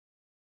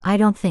 I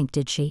don't think,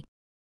 did she?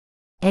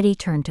 Eddie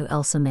turned to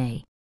Elsa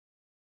May.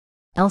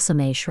 Elsa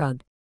May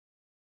shrugged.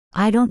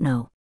 I don't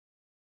know.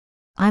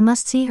 I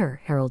must see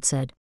her, Harold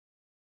said.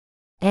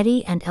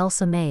 Eddie and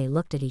Elsa May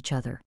looked at each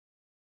other.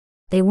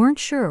 They weren't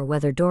sure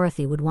whether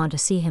Dorothy would want to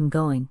see him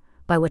going,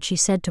 by what she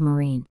said to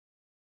Maureen.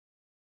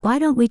 Why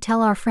don't we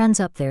tell our friends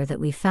up there that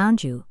we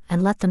found you,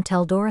 and let them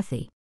tell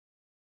Dorothy?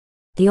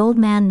 The old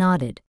man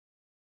nodded.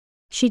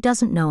 She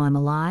doesn't know I'm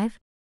alive?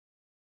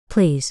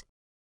 Please.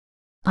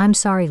 I'm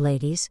sorry,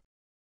 ladies.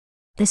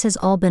 This has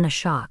all been a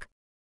shock.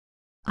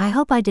 I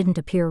hope I didn't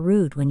appear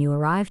rude when you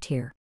arrived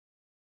here.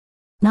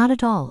 Not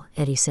at all,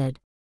 Eddie said.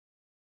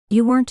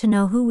 You weren't to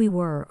know who we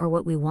were or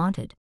what we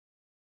wanted.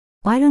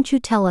 Why don't you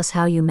tell us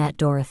how you met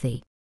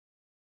Dorothy?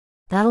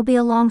 That'll be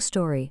a long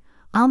story.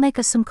 I'll make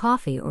us some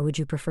coffee, or would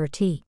you prefer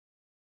tea?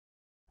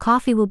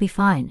 Coffee will be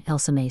fine,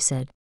 Elsa May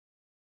said.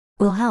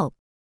 We'll help.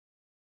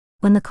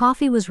 When the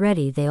coffee was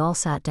ready, they all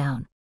sat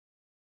down.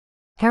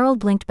 Harold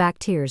blinked back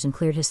tears and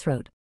cleared his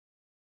throat.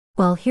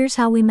 Well, here's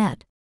how we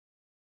met.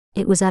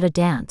 It was at a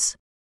dance.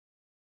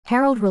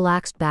 Harold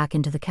relaxed back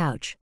into the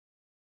couch.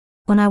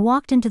 When I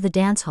walked into the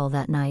dance hall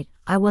that night,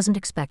 I wasn't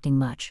expecting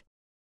much.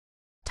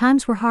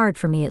 Times were hard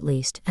for me, at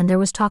least, and there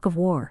was talk of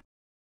war.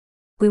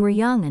 We were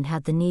young and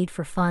had the need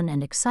for fun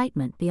and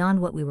excitement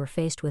beyond what we were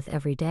faced with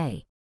every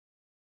day.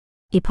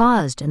 He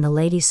paused, and the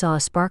ladies saw a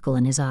sparkle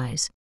in his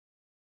eyes.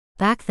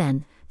 Back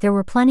then, there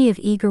were plenty of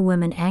eager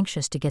women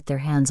anxious to get their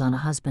hands on a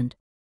husband.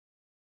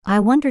 I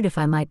wondered if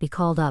I might be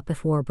called up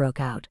if war broke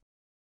out.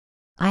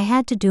 I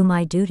had to do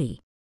my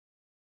duty.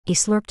 He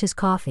slurped his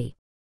coffee.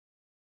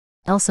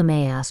 Elsa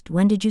May asked,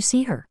 when did you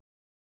see her?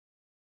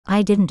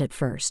 I didn't at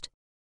first.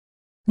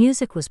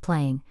 Music was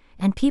playing,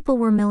 and people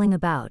were milling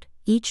about,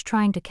 each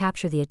trying to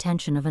capture the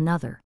attention of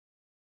another.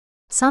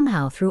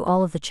 Somehow, through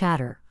all of the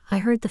chatter, I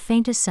heard the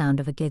faintest sound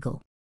of a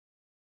giggle.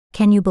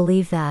 Can you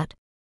believe that?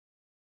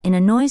 In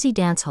a noisy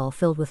dance hall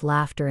filled with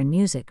laughter and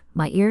music,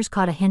 my ears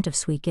caught a hint of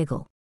sweet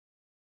giggle.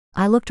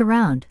 I looked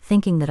around,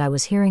 thinking that I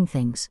was hearing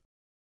things.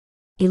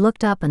 He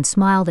looked up and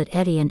smiled at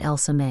Eddie and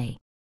Elsa May.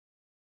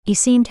 He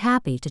seemed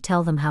happy to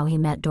tell them how he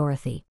met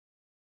Dorothy.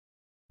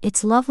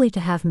 It's lovely to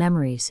have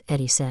memories,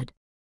 Eddie said.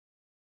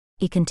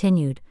 He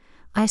continued,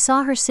 I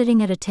saw her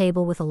sitting at a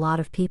table with a lot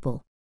of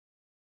people.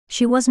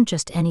 She wasn't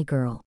just any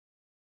girl.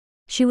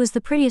 She was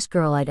the prettiest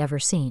girl I'd ever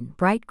seen,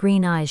 bright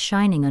green eyes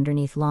shining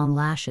underneath long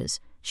lashes.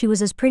 She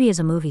was as pretty as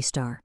a movie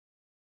star.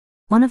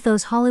 One of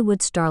those Hollywood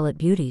starlet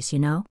beauties, you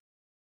know?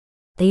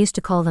 They used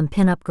to call them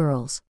pin-up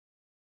girls.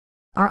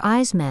 Our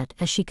eyes met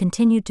as she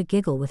continued to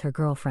giggle with her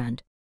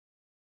girlfriend.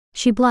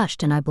 She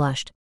blushed and I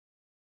blushed.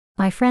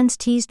 My friends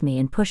teased me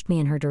and pushed me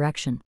in her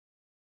direction.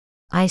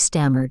 I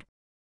stammered.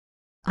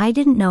 I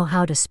didn't know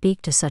how to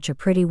speak to such a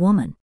pretty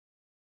woman.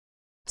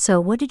 So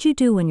what did you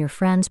do when your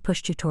friends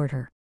pushed you toward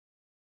her?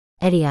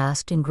 Eddie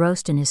asked,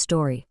 engrossed in his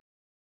story.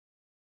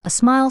 A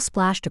smile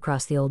splashed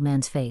across the old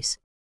man's face.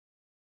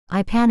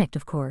 I panicked,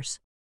 of course.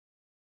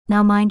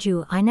 Now mind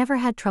you, I never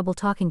had trouble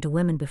talking to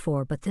women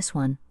before, but this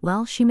one,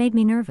 well, she made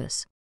me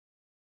nervous.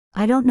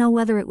 I don't know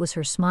whether it was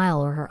her smile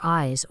or her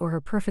eyes or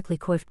her perfectly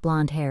coiffed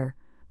blonde hair,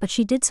 but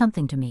she did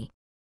something to me.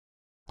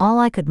 All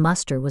I could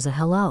muster was a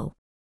hello.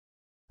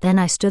 Then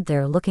I stood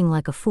there looking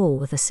like a fool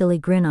with a silly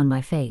grin on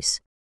my face.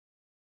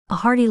 A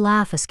hearty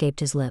laugh escaped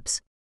his lips.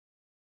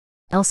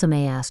 Elsa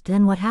May asked,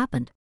 "Then what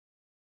happened?"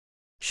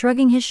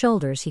 Shrugging his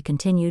shoulders, he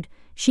continued,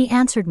 "She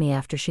answered me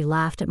after she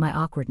laughed at my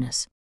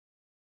awkwardness.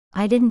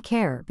 I didn't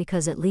care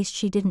because at least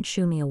she didn't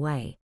shoo me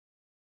away.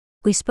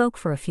 We spoke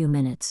for a few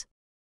minutes.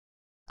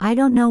 I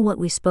don't know what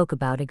we spoke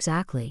about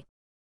exactly.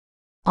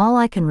 All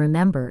I can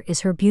remember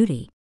is her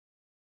beauty.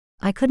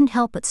 I couldn't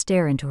help but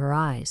stare into her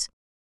eyes.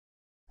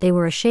 They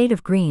were a shade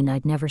of green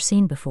I'd never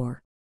seen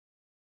before.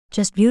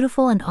 Just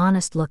beautiful and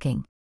honest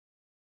looking."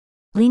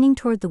 Leaning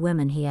toward the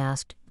women, he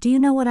asked, "Do you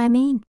know what I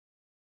mean?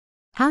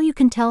 How you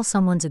can tell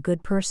someone's a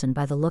good person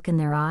by the look in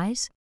their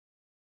eyes?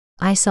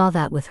 I saw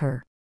that with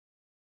her.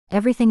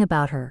 Everything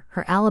about her,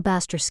 her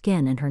alabaster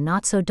skin and her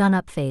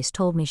not-so-done-up face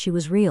told me she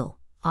was real,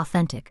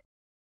 authentic.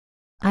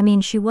 I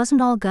mean, she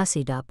wasn't all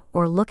gussied up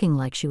or looking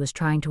like she was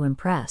trying to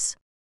impress."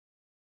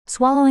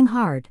 Swallowing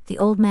hard, the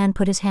old man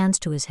put his hands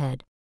to his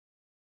head.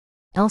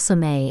 Elsa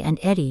May and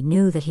Eddie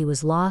knew that he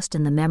was lost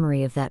in the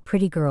memory of that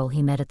pretty girl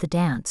he met at the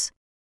dance.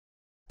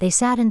 They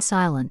sat in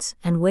silence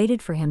and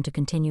waited for him to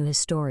continue his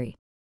story.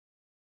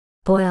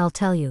 "Boy, I'll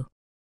tell you.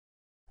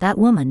 That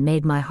woman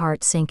made my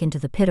heart sink into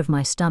the pit of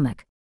my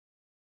stomach.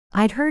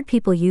 I'd heard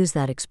people use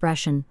that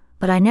expression,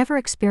 but I never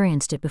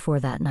experienced it before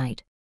that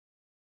night.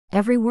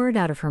 Every word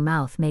out of her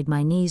mouth made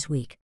my knees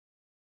weak.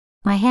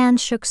 My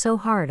hands shook so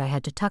hard I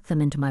had to tuck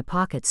them into my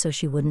pockets so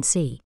she wouldn't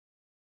see.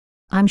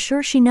 I'm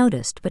sure she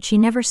noticed, but she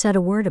never said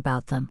a word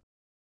about them.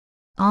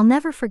 I'll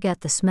never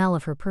forget the smell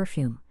of her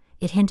perfume.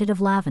 It hinted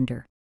of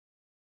lavender.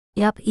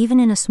 Yep, even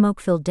in a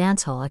smoke-filled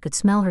dance hall I could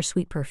smell her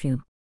sweet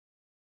perfume.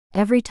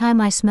 Every time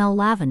I smell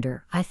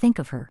lavender, I think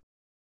of her."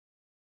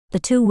 The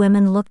two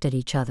women looked at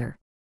each other.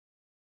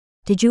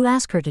 "Did you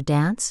ask her to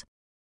dance?"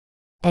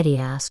 Eddie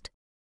asked.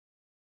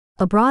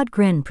 A broad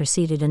grin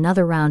preceded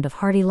another round of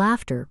hearty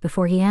laughter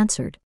before he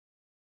answered.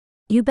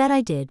 "You bet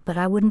I did, but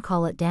I wouldn't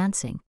call it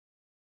dancing.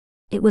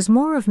 It was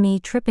more of me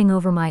tripping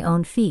over my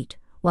own feet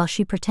while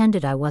she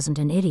pretended I wasn't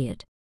an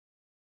idiot.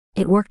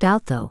 It worked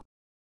out though.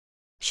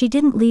 She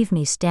didn't leave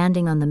me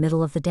standing on the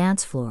middle of the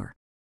dance floor.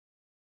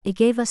 It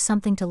gave us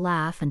something to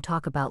laugh and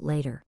talk about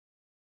later."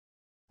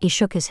 He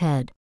shook his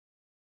head.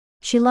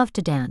 "She loved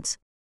to dance.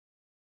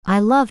 I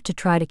loved to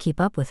try to keep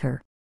up with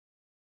her.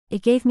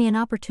 It gave me an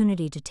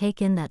opportunity to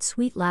take in that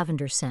sweet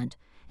lavender scent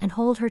and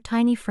hold her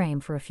tiny frame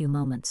for a few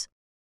moments."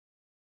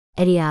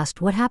 Eddie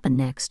asked, "What happened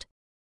next?"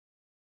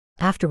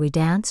 "After we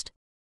danced?"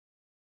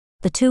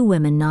 The two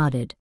women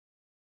nodded.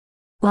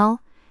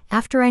 "Well,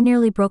 after I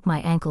nearly broke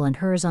my ankle and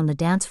hers on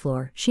the dance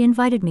floor, she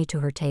invited me to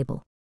her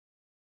table.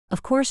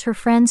 Of course her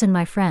friends and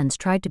my friends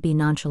tried to be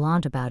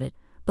nonchalant about it,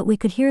 but we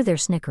could hear their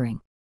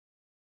snickering.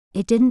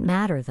 It didn't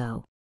matter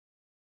though.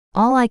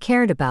 All I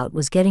cared about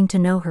was getting to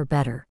know her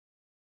better.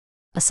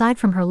 Aside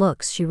from her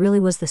looks, she really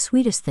was the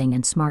sweetest thing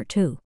and smart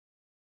too.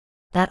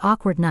 That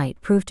awkward night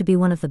proved to be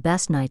one of the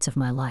best nights of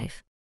my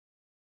life.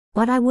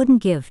 What I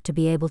wouldn't give to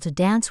be able to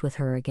dance with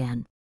her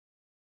again."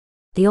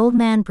 The old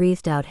man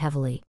breathed out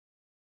heavily.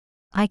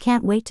 "I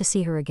can't wait to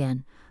see her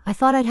again. I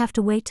thought I'd have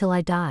to wait till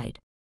I died.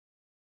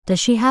 Does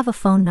she have a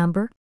phone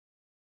number?"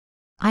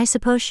 "I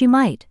suppose she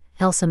might,"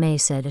 Elsa May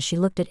said as she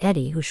looked at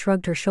Eddie, who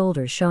shrugged her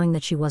shoulders, showing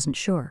that she wasn't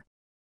sure.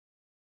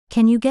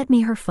 "Can you get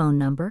me her phone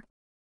number?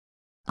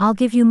 I'll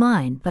give you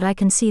mine, but I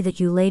can see that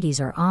you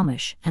ladies are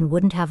Amish and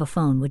wouldn't have a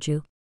phone, would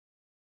you?"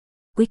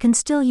 "We can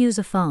still use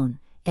a phone,"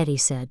 Eddie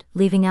said,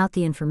 leaving out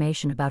the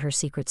information about her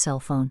secret cell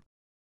phone.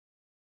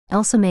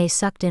 Elsa May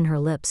sucked in her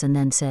lips and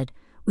then said,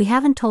 "We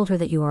haven't told her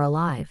that you are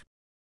alive.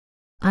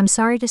 I'm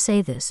sorry to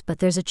say this, but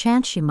there's a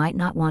chance she might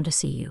not want to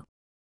see you."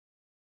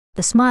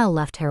 The smile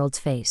left Harold's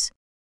face.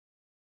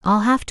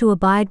 "I'll have to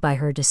abide by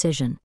her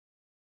decision.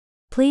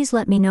 Please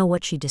let me know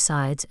what she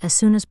decides as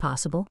soon as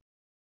possible.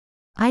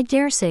 I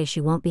dare say she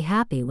won't be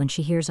happy when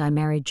she hears I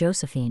married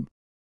Josephine."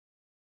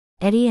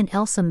 Eddie and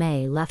Elsa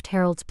May left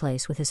Harold's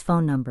place with his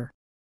phone number.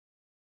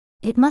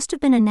 It must have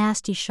been a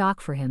nasty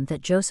shock for him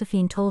that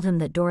Josephine told him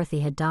that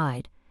Dorothy had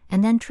died,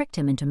 and then tricked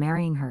him into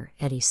marrying her,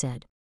 Eddie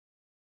said.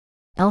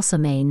 Elsa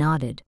May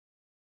nodded.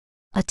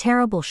 A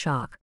terrible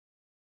shock.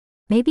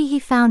 Maybe he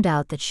found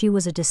out that she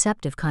was a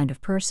deceptive kind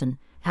of person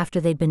after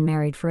they'd been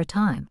married for a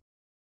time.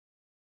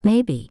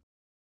 Maybe.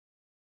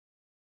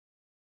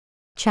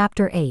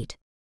 Chapter 8.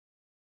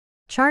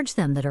 Charge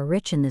them that are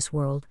rich in this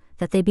world,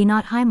 that they be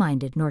not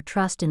high-minded nor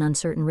trust in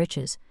uncertain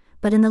riches,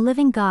 but in the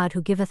living God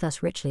who giveth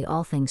us richly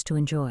all things to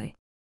enjoy.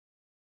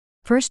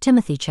 1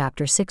 Timothy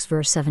chapter 6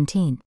 verse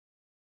 17.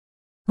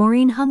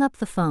 Maureen hung up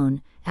the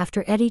phone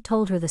after Eddie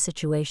told her the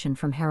situation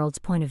from Harold's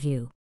point of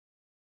view.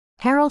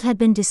 Harold had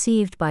been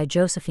deceived by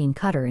Josephine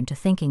Cutter into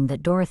thinking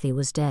that Dorothy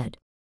was dead.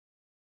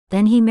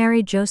 Then he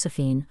married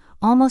Josephine,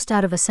 almost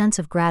out of a sense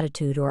of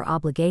gratitude or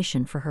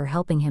obligation for her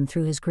helping him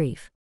through his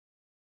grief.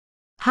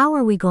 "How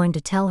are we going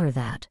to tell her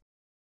that?"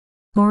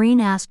 Maureen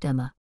asked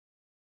Emma.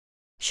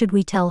 "Should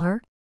we tell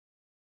her?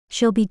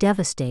 She'll be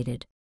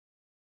devastated.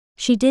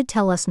 She did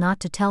tell us not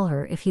to tell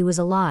her if he was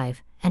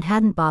alive, and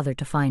hadn't bothered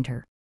to find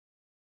her.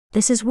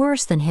 This is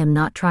worse than him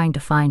not trying to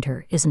find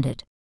her, isn't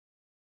it?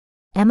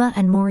 Emma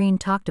and Maureen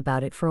talked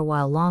about it for a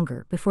while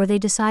longer before they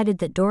decided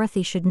that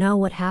Dorothy should know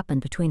what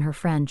happened between her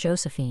friend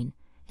Josephine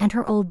and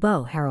her old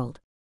beau Harold.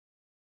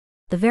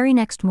 The very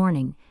next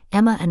morning,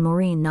 Emma and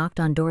Maureen knocked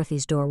on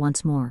Dorothy's door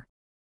once more.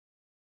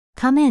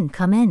 Come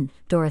in,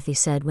 Dorothy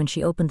said when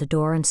she opened the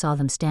door and saw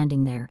them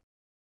standing there.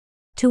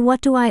 To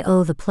what do I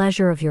owe the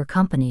pleasure of your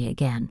company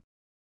again?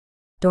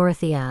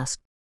 Dorothy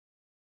asked.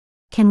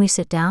 Can we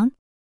sit down?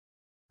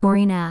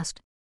 Maureen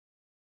asked.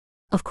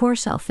 Of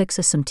course, I'll fix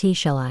us some tea,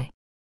 shall I?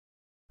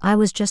 I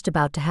was just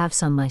about to have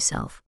some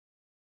myself.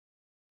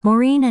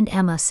 Maureen and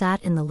Emma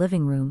sat in the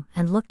living room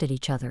and looked at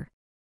each other.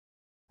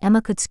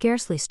 Emma could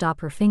scarcely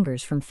stop her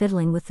fingers from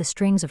fiddling with the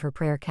strings of her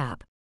prayer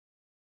cap.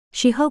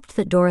 She hoped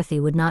that Dorothy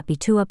would not be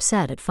too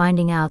upset at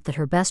finding out that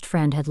her best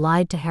friend had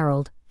lied to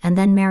Harold and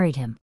then married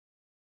him.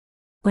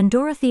 When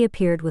Dorothy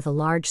appeared with a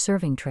large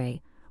serving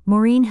tray,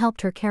 Maureen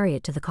helped her carry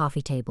it to the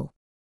coffee table.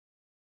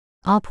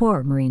 I'll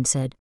pour, Maureen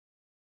said.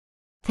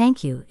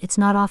 Thank you, it's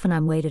not often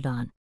I'm waited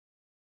on.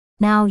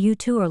 Now you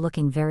two are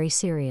looking very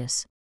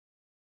serious.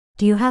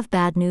 Do you have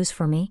bad news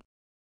for me?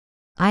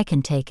 I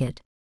can take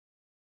it.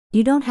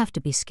 You don't have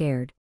to be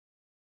scared.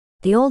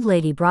 The old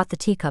lady brought the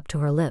teacup to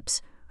her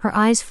lips, her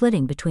eyes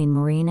flitting between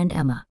Maureen and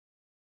Emma.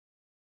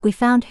 We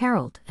found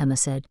Harold, Emma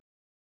said.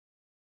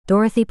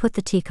 Dorothy put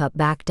the teacup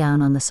back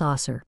down on the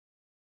saucer.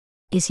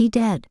 Is he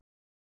dead?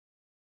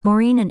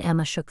 Maureen and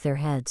Emma shook their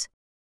heads.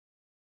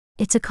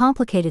 It's a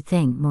complicated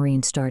thing,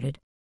 Maureen started.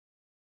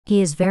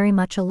 He is very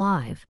much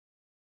alive.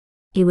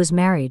 He was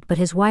married, but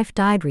his wife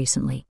died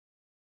recently.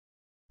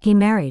 He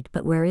married,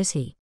 but where is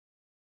he?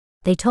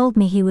 They told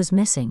me he was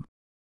missing.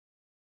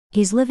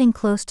 He's living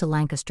close to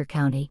Lancaster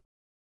County.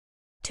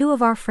 2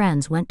 of our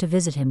friends went to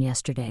visit him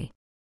yesterday.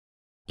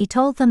 He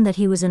told them that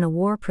he was in a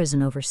war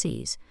prison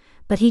overseas,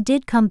 but he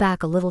did come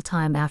back a little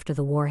time after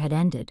the war had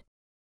ended.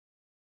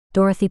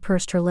 Dorothy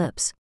pursed her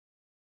lips.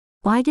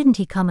 Why didn't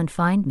he come and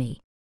find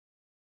me?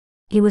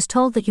 He was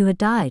told that you had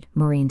died,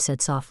 Maureen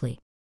said softly.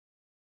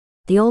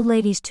 The old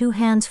lady's 2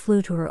 hands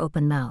flew to her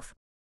open mouth.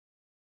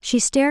 She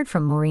stared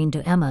from Maureen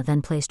to Emma,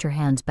 then placed her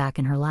hands back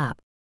in her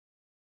lap.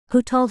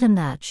 Who told him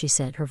that? She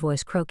said, her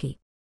voice croaky.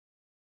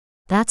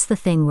 That's the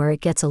thing where it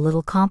gets a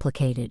little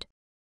complicated.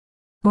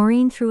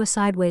 Maureen threw a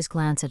sideways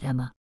glance at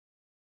Emma.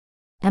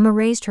 Emma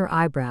raised her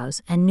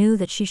eyebrows and knew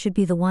that she should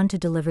be the one to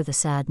deliver the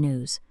sad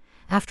news.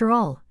 After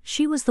all,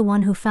 she was the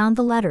one who found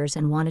the letters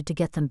and wanted to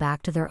get them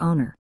back to their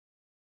owner.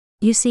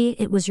 You see,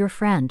 it was your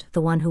friend,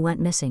 the one who went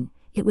missing.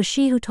 It was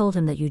she who told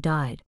him that you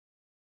died.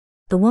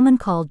 The woman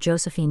called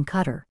Josephine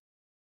Cutter.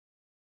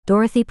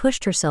 Dorothy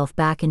pushed herself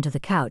back into the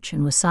couch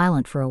and was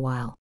silent for a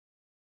while.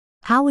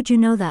 How would you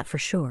know that for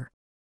sure?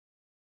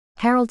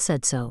 Harold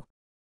said so.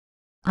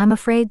 I'm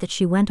afraid that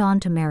she went on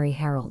to marry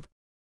Harold.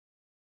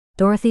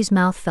 Dorothy's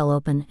mouth fell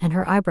open and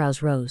her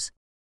eyebrows rose.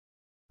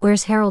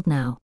 Where's Harold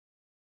now?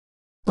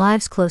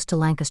 Lives close to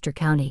Lancaster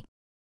County.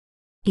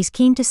 He's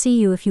keen to see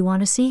you if you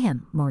want to see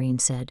him, Maureen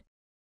said.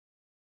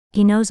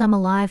 He knows I'm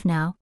alive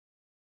now?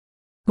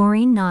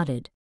 Maureen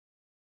nodded.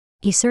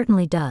 He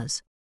certainly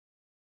does.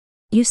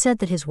 You said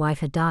that his wife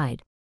had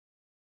died.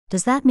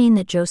 Does that mean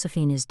that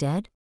Josephine is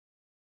dead?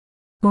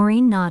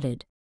 Maureen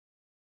nodded.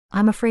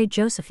 I'm afraid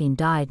Josephine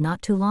died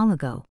not too long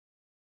ago.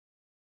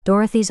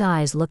 Dorothy's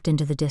eyes looked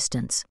into the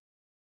distance.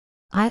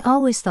 I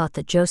always thought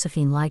that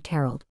Josephine liked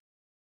Harold.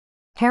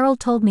 Harold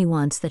told me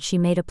once that she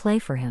made a play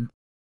for him.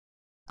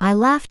 I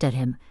laughed at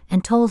him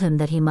and told him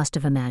that he must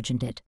have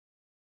imagined it.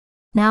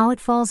 Now it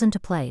falls into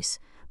place,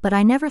 but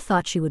I never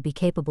thought she would be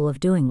capable of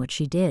doing what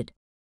she did.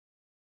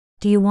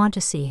 Do you want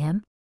to see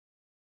him?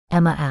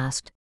 Emma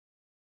asked.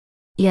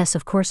 Yes,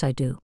 of course I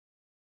do.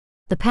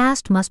 The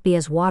past must be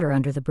as water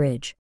under the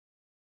bridge.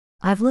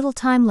 I've little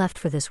time left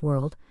for this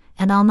world,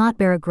 and I'll not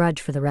bear a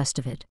grudge for the rest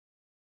of it.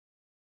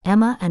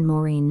 Emma and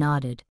Maureen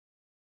nodded.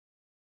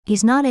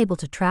 He's not able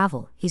to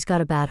travel, he's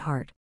got a bad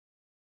heart.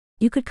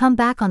 You could come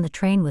back on the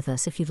train with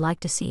us if you'd like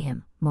to see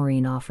him,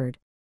 Maureen offered.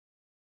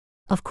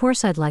 Of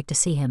course I'd like to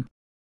see him.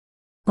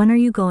 When are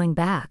you going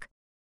back?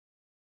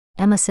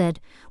 Emma said,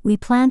 we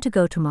plan to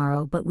go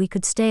tomorrow, but we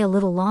could stay a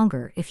little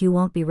longer if you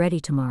won't be ready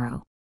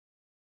tomorrow.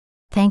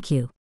 Thank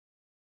you.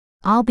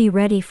 I'll be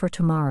ready for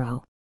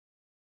tomorrow.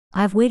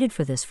 I've waited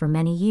for this for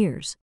many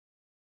years.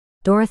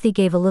 Dorothy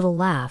gave a little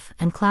laugh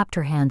and clapped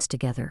her hands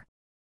together.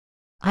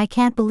 I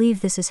can't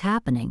believe this is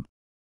happening.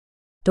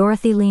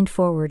 Dorothy leaned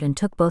forward and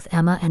took both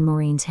Emma and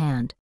Maureen's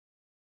hand.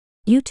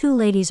 You 2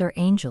 ladies are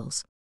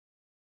angels.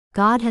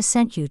 God has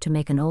sent you to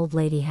make an old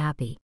lady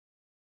happy.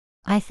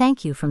 I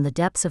thank you from the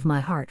depths of my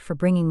heart for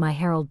bringing my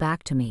Harold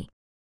back to me.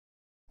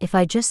 If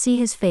I just see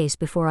his face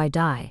before I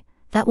die,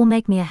 that will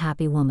make me a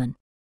happy woman.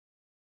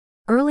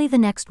 Early the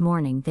next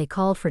morning they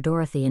called for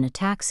Dorothy in a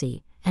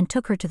taxi and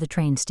took her to the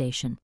train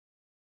station.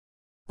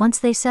 Once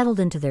they settled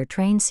into their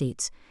train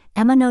seats,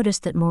 Emma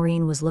noticed that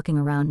Maureen was looking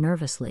around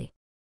nervously.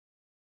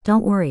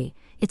 Don't worry,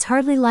 it's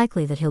hardly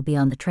likely that he'll be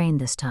on the train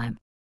this time.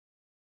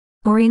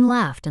 Maureen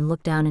laughed and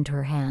looked down into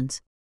her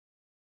hands.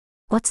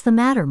 What's the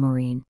matter,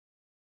 Maureen?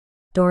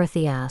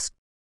 Dorothy asked.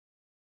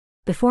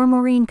 Before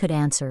Maureen could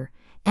answer,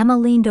 Emma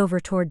leaned over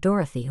toward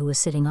Dorothy, who was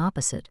sitting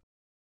opposite.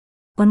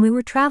 When we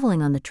were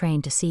traveling on the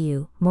train to see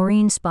you,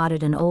 Maureen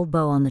spotted an old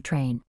beau on the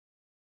train.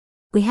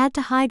 We had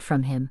to hide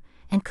from him,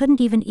 and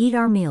couldn't even eat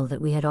our meal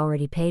that we had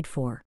already paid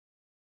for.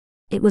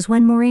 It was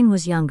when Maureen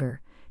was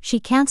younger. She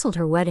cancelled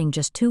her wedding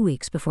just 2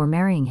 weeks before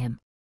marrying him.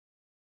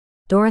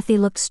 Dorothy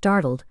looked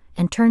startled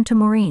and turned to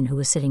Maureen, who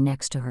was sitting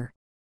next to her.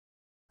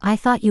 I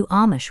thought you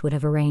Amish would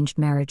have arranged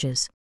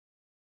marriages.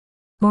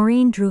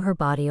 Maureen drew her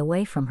body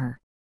away from her.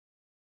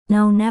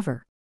 No,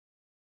 never.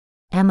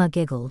 Emma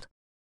giggled.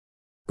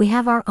 We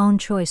have our own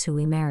choice who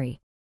we marry.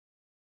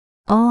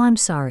 Oh, I'm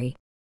sorry.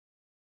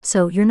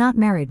 So, you're not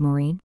married,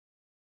 Maureen?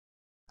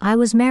 I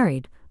was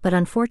married, but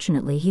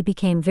unfortunately he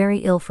became very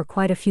ill for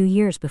quite a few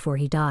years before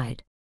he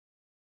died.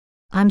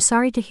 I'm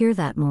sorry to hear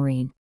that,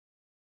 Maureen.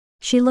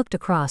 She looked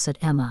across at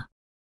Emma.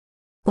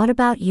 What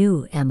about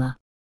you, Emma?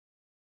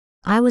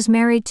 I was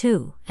married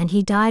too, and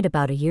he died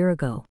about a year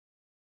ago.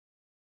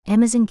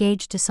 Emma's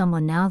engaged to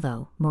someone now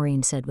though,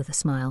 Maureen said with a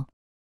smile.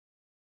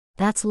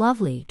 That's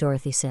lovely,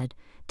 Dorothy said.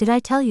 Did I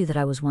tell you that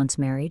I was once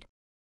married?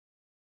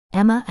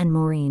 Emma and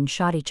Maureen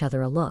shot each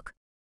other a look.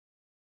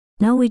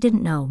 No, we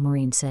didn't know,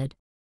 Maureen said.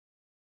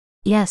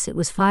 Yes, it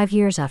was 5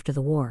 years after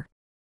the war.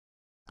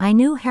 I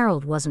knew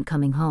Harold wasn't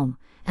coming home,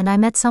 and I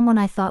met someone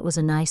I thought was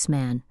a nice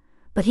man,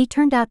 but he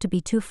turned out to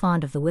be too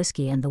fond of the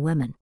whiskey and the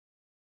women.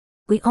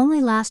 We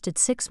only lasted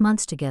 6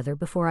 months together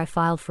before I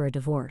filed for a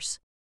divorce.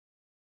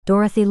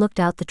 Dorothy looked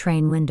out the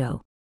train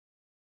window.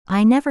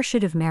 I never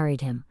should have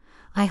married him.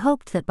 I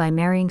hoped that by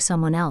marrying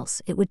someone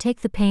else it would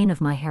take the pain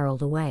of my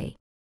Harold away.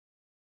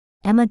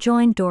 Emma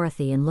joined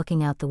Dorothy in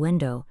looking out the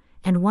window,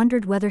 and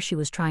wondered whether she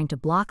was trying to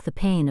block the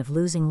pain of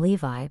losing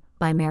Levi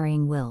by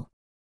marrying Will.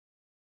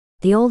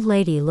 The old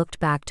lady looked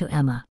back to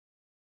Emma.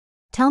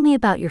 Tell me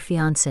about your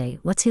fiancé,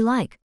 what's he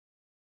like?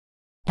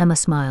 Emma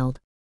smiled.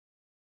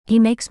 He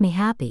makes me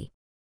happy.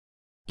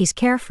 He's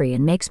carefree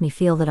and makes me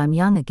feel that I'm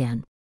young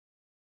again.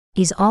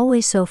 He's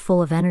always so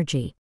full of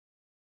energy.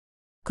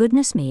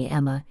 Goodness me,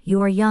 Emma,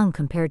 you are young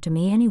compared to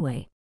me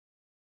anyway.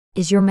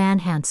 Is your man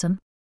handsome?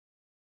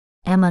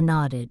 Emma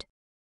nodded.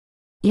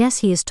 Yes,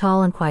 he is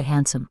tall and quite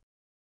handsome.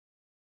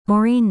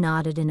 Maureen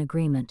nodded in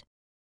agreement.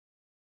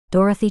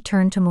 Dorothy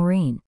turned to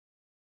Maureen.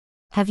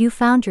 Have you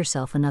found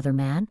yourself another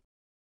man?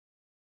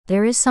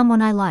 There is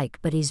someone I like,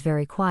 but he's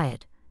very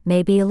quiet,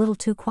 maybe a little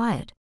too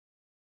quiet.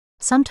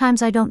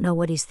 Sometimes I don't know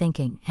what he's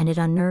thinking, and it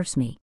unnerves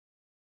me.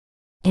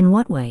 In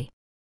what way?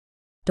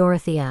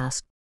 Dorothy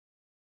asked.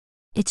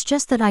 It's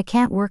just that I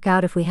can't work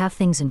out if we have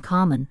things in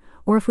common,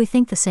 or if we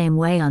think the same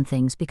way on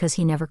things because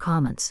he never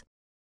comments.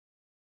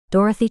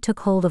 Dorothy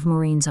took hold of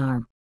Maureen's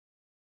arm.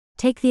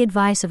 Take the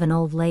advice of an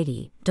old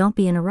lady, don't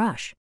be in a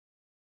rush.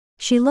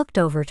 She looked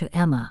over to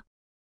Emma.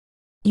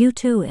 You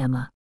too,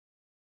 Emma.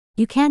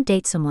 You can't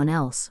date someone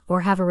else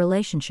or have a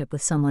relationship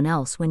with someone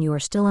else when you are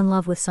still in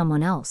love with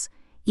someone else,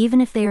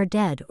 even if they are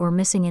dead or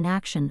missing in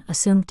action,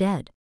 assumed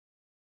dead.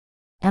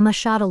 Emma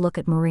shot a look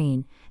at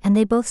Maureen, and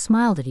they both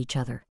smiled at each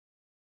other.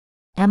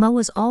 Emma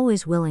was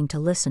always willing to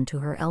listen to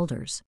her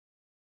elders.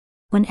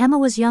 When Emma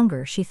was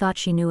younger, she thought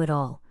she knew it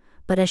all,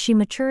 but as she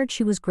matured,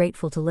 she was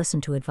grateful to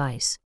listen to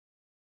advice.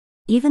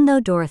 Even though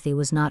Dorothy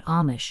was not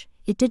Amish,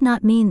 it did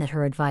not mean that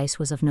her advice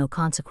was of no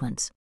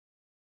consequence.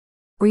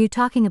 Were you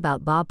talking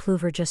about Bob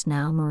Pluver just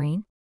now,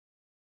 Maureen?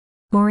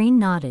 Maureen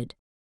nodded.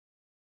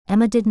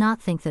 Emma did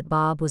not think that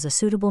Bob was a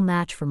suitable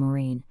match for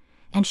Maureen,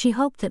 and she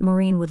hoped that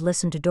Maureen would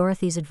listen to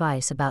Dorothy's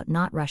advice about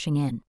not rushing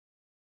in.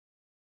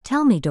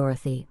 Tell me,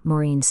 Dorothy,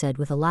 Maureen said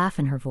with a laugh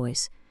in her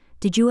voice,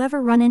 did you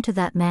ever run into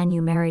that man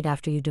you married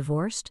after you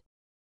divorced?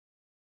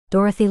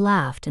 Dorothy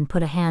laughed and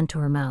put a hand to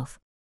her mouth.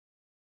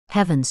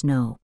 Heavens,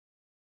 no.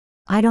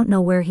 I don't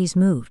know where he's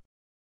moved.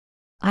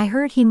 I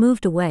heard he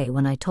moved away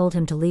when I told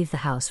him to leave the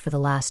house for the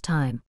last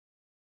time.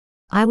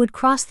 I would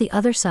cross the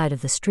other side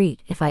of the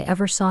street if I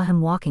ever saw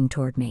him walking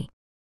toward me.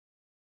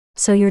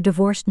 So you're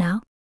divorced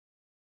now?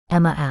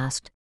 Emma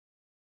asked.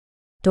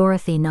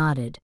 Dorothy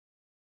nodded.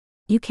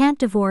 You can't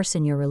divorce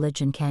in your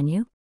religion, can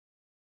you?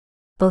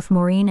 Both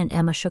Maureen and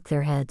Emma shook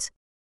their heads.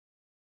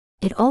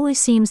 It always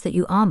seems that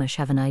you Amish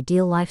have an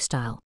ideal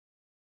lifestyle.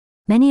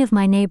 Many of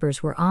my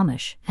neighbors were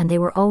Amish, and they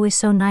were always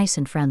so nice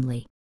and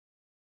friendly.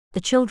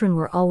 The children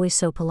were always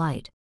so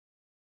polite.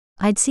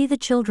 I'd see the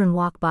children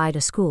walk by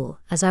to school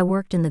as I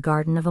worked in the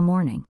garden of a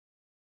morning.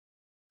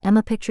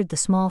 Emma pictured the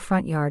small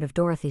front yard of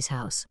Dorothy's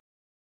house.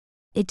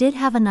 It did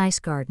have a nice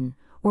garden,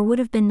 or would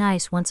have been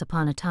nice once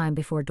upon a time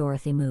before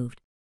Dorothy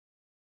moved.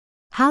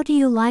 How do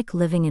you like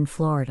living in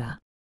Florida?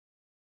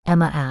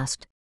 Emma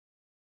asked.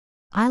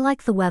 I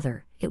like the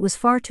weather. It was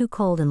far too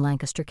cold in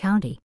Lancaster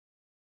County.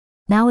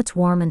 Now it's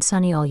warm and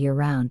sunny all year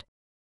round.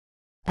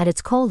 At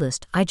its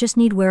coldest, I just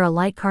need wear a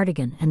light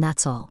cardigan and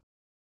that's all.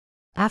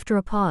 After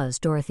a pause,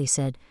 Dorothy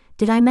said,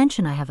 Did I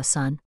mention I have a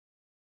son?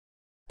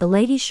 The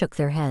ladies shook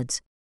their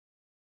heads.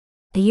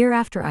 A year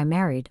after I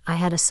married, I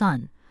had a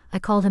son. I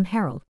called him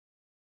Harold.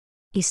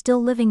 He's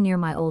still living near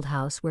my old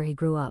house where he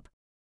grew up.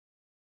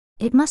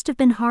 It must have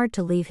been hard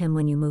to leave him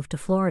when you moved to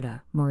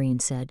Florida, Maureen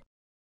said.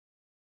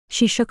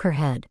 She shook her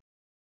head.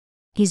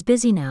 He's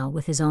busy now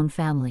with his own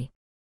family.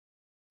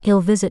 He'll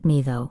visit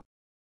me though.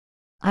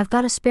 I've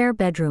got a spare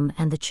bedroom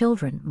and the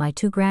children, my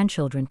 2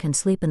 grandchildren, can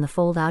sleep in the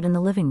fold-out in the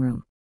living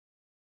room.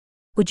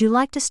 Would you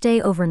like to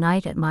stay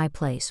overnight at my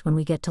place when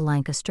we get to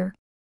Lancaster?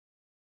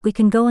 We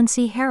can go and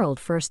see Harold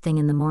first thing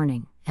in the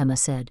morning, Emma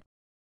said.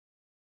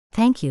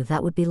 Thank you,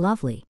 that would be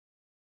lovely.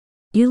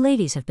 You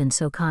ladies have been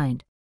so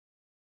kind.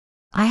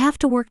 I have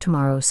to work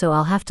tomorrow, so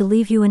I'll have to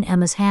leave you in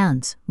Emma's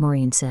hands,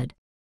 Maureen said.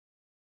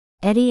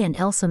 Eddie and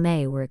Elsa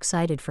May were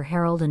excited for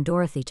Harold and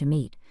Dorothy to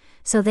meet,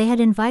 so they had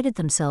invited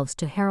themselves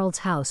to Harold's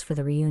house for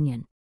the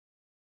reunion.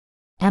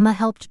 Emma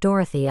helped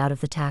Dorothy out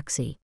of the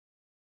taxi.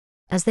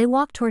 As they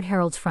walked toward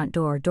Harold's front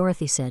door,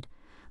 Dorothy said,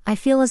 I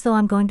feel as though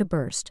I'm going to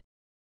burst.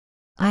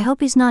 I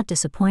hope he's not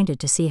disappointed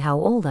to see how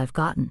old I've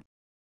gotten.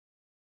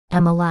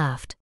 Emma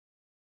laughed.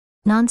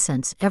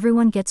 Nonsense,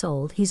 everyone gets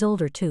old, he's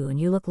older too,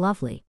 and you look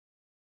lovely.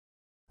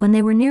 When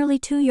they were nearly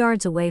 2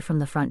 yards away from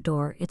the front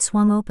door, it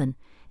swung open,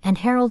 and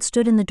Harold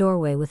stood in the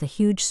doorway with a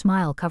huge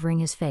smile covering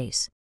his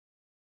face.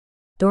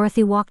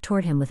 Dorothy walked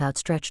toward him with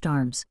outstretched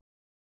arms.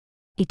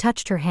 He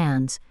touched her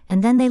hands,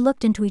 and then they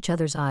looked into each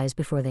other's eyes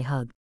before they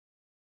hugged.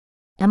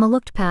 Emma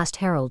looked past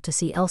Harold to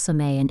see Elsa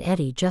May and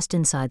Eddie just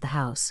inside the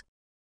house.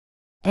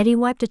 Eddie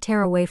wiped a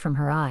tear away from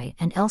her eye,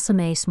 and Elsa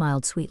May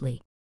smiled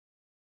sweetly.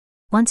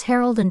 Once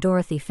Harold and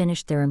Dorothy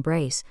finished their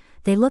embrace,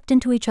 they looked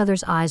into each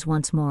other's eyes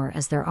once more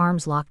as their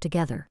arms locked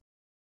together.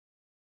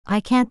 I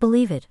can't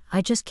believe it,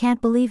 I just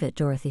can't believe it,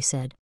 Dorothy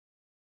said.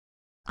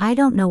 I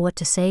don't know what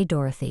to say,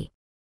 Dorothy.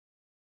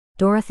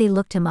 Dorothy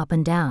looked him up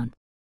and down.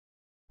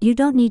 You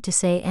don't need to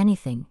say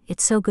anything,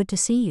 it's so good to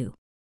see you.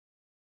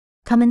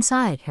 Come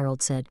inside,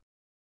 Harold said.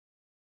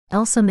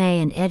 Elsa May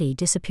and Eddie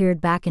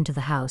disappeared back into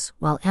the house,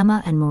 while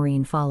Emma and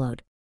Maureen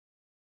followed.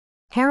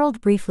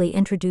 Harold briefly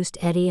introduced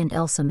Eddie and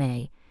Elsa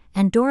May,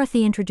 and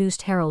Dorothy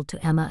introduced Harold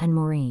to Emma and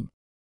Maureen.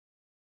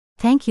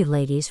 Thank you,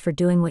 ladies, for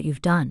doing what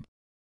you've done.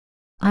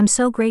 I'm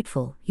so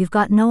grateful, you've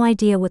got no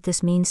idea what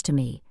this means to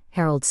me,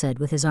 Harold said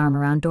with his arm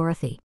around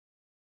Dorothy.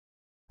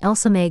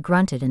 Elsa May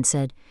grunted and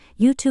said,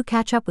 You two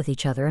catch up with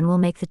each other and we'll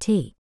make the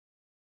tea.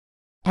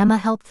 Emma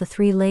helped the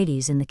 3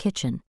 ladies in the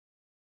kitchen.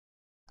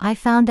 I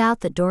found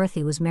out that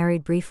Dorothy was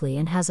married briefly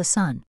and has a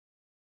son.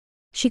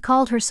 She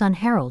called her son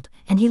Harold,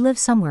 and he lives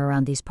somewhere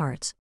around these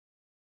parts.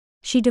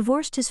 She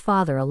divorced his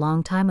father a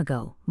long time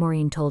ago,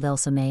 Maureen told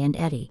Elsa May and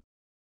Eddie.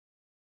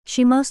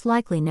 She most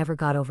likely never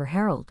got over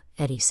Harold,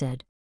 Eddie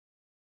said.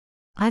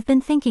 I've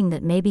been thinking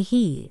that maybe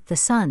he, the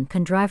son,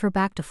 can drive her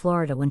back to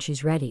Florida when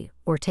she's ready,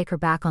 or take her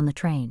back on the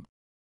train.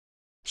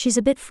 She's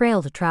a bit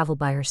frail to travel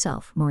by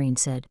herself, Maureen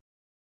said.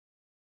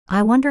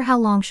 I wonder how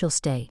long she'll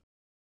stay.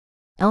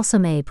 Elsa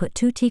May put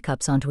 2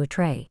 teacups onto a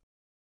tray.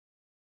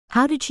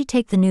 How did she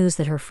take the news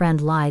that her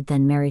friend lied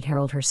then married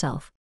Harold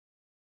herself?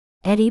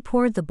 Eddie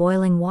poured the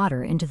boiling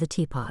water into the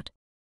teapot.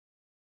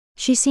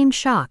 She seemed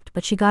shocked,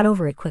 but she got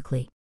over it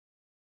quickly.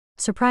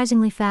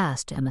 Surprisingly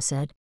fast, Emma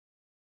said.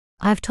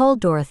 I've told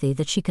Dorothy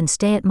that she can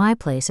stay at my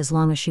place as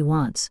long as she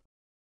wants.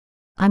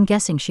 I'm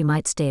guessing she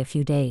might stay a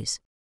few days.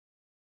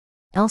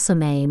 Elsa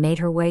May made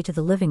her way to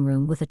the living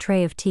room with a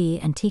tray of tea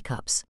and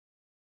teacups.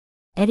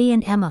 Eddie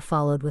and Emma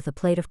followed with a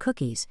plate of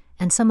cookies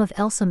and some of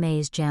Elsa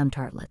May's jam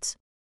tartlets.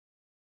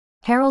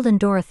 Harold and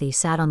Dorothy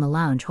sat on the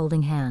lounge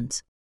holding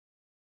hands.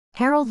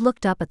 Harold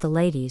looked up at the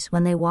ladies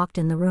when they walked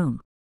in the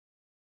room.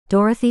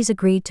 Dorothy's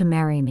agreed to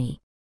marry me.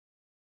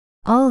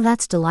 Oh,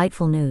 that's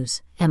delightful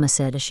news, Emma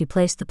said as she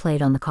placed the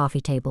plate on the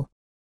coffee table.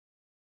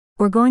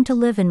 We're going to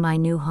live in my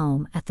new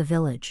home at the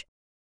village.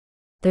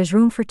 There's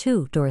room for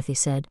 2, Dorothy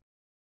said.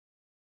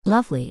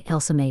 Lovely,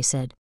 Elsa May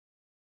said.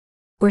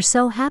 We're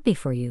so happy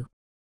for you.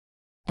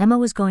 Emma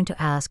was going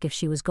to ask if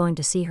she was going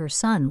to see her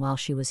son while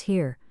she was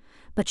here,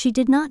 but she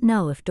did not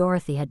know if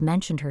Dorothy had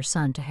mentioned her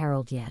son to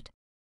Harold yet.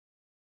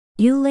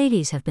 You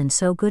ladies have been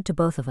so good to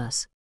both of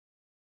us.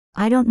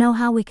 I don't know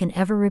how we can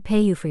ever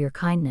repay you for your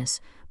kindness,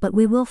 but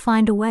we will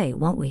find a way,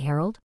 won't we,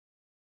 Harold?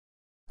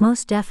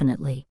 Most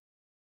definitely.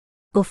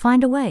 We'll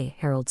find a way,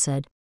 Harold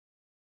said.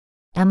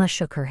 Emma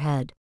shook her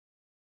head.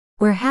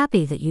 We're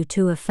happy that you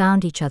two have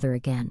found each other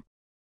again.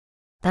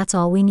 That's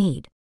all we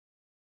need.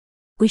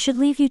 We should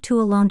leave you two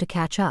alone to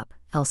catch up,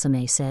 Elsa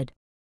May said.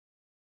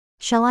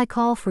 Shall I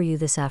call for you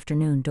this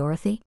afternoon,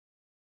 Dorothy?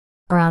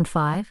 Around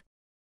 5?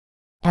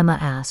 Emma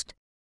asked.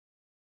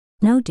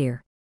 No,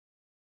 dear.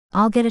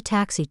 I'll get a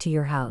taxi to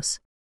your house.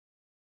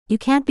 You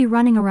can't be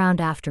running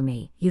around after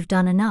me, you've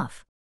done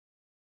enough.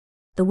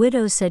 The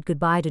widows said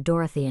goodbye to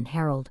Dorothy and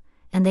Harold,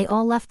 and they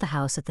all left the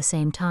house at the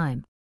same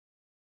time.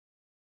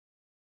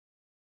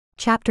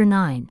 Chapter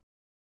 9.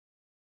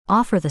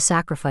 Offer the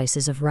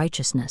sacrifices of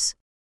righteousness.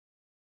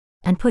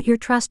 And put your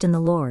trust in the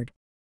Lord.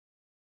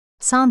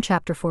 Psalm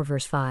chapter 4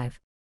 verse 5.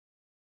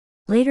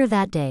 Later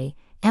that day,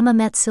 Emma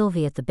met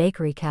Sylvie at the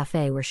bakery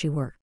cafe where she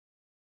worked.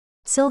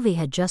 Sylvie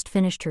had just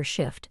finished her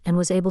shift and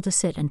was able to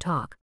sit and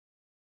talk.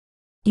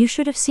 You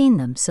should have seen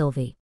them,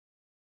 Sylvie.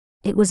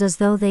 It was as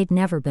though they'd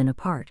never been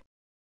apart.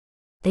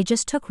 They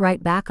just took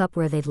right back up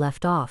where they'd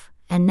left off,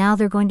 and now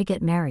they're going to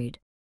get married.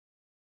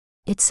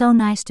 It's so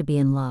nice to be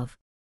in love.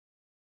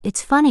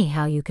 It's funny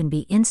how you can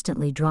be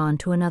instantly drawn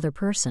to another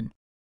person.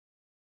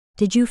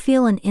 Did you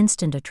feel an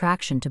instant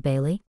attraction to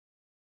Bailey?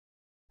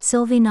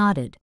 Sylvie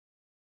nodded.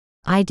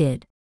 I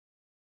did.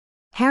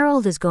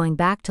 Harold is going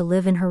back to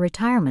live in her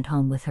retirement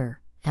home with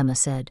her, Emma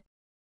said.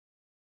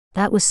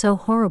 That was so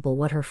horrible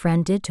what her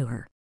friend did to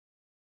her.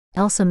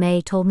 Elsa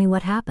May told me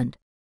what happened.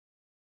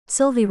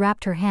 Sylvie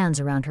wrapped her hands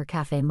around her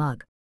café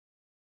mug.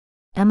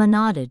 Emma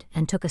nodded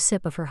and took a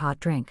sip of her hot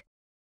drink.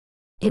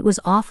 It was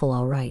awful,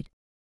 all right.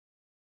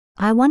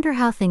 I wonder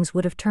how things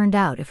would have turned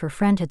out if her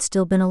friend had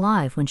still been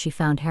alive when she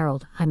found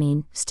Harold,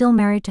 still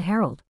married to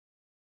Harold.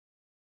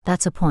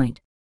 That's a point.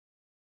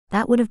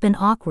 That would have been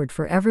awkward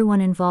for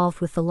everyone involved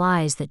with the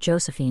lies that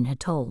Josephine had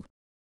told.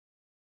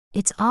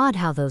 It's odd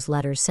how those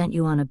letters sent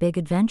you on a big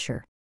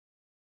adventure.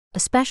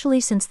 Especially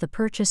since the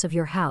purchase of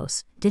your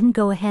house didn't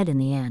go ahead in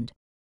the end.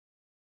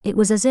 It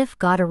was as if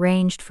God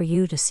arranged for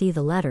you to see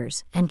the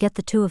letters and get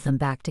the two of them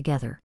back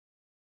together.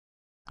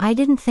 I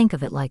didn't think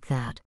of it like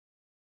that.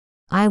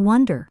 I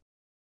wonder.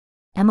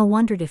 Emma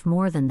wondered if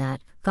more than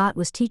that, God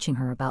was teaching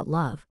her about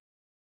love.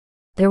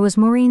 There was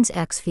Maureen's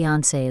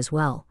ex-fiancé as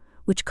well,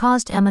 which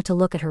caused Emma to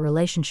look at her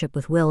relationship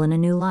with Will in a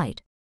new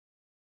light.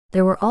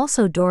 There were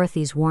also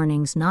Dorothy's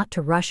warnings not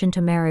to rush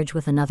into marriage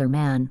with another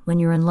man when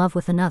you're in love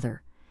with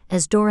another,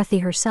 as Dorothy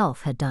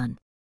herself had done.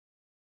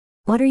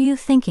 What are you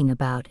thinking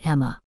about,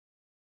 Emma?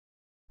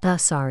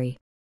 Sorry.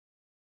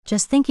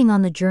 Just thinking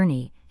on the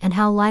journey and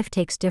how life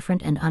takes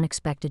different and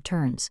unexpected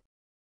turns.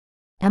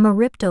 Emma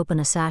ripped open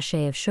a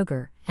sachet of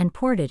sugar and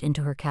poured it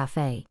into her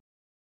café.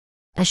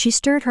 As she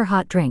stirred her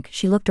hot drink,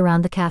 she looked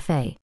around the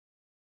café.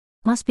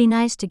 Must be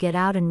nice to get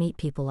out and meet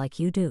people like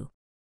you do.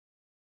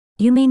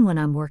 You mean when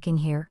I'm working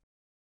here?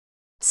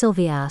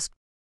 Sylvie asked.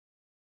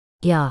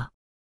 Yeah.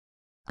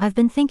 I've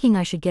been thinking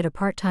I should get a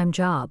part-time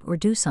job or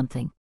do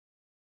something.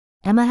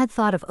 Emma had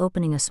thought of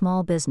opening a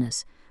small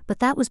business, but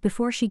that was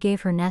before she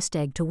gave her nest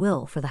egg to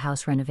Will for the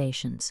house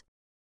renovations.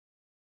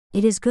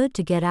 It is good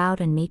to get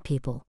out and meet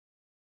people.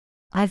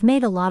 I've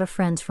made a lot of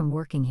friends from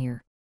working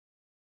here.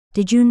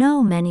 Did you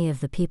know many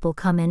of the people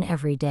come in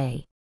every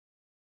day?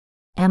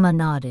 Emma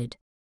nodded.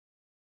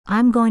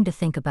 I'm going to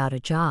think about a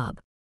job.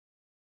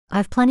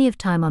 I've plenty of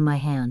time on my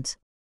hands.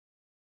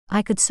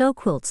 I could sew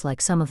quilts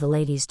like some of the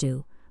ladies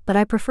do, but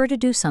I prefer to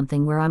do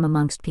something where I'm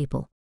amongst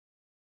people.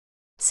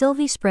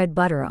 Sylvie spread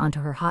butter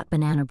onto her hot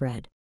banana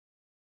bread.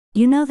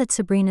 You know that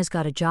Sabrina's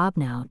got a job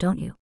now, don't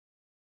you?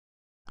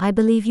 I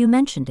believe you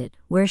mentioned it.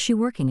 Where's she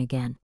working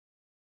again?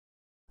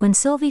 When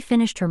Sylvie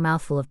finished her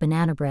mouthful of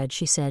banana bread,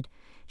 she said,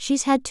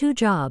 she's had 2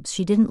 jobs,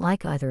 she didn't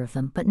like either of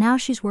them, but now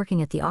she's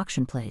working at the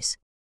auction place.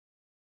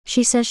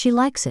 She says she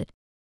likes it.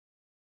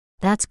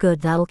 That's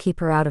good, that'll keep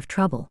her out of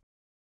trouble.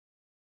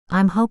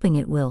 I'm hoping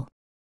it will.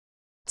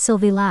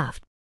 Sylvie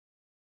laughed.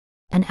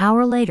 An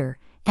hour later,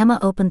 Emma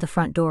opened the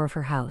front door of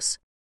her house.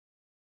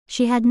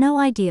 She had no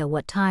idea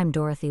what time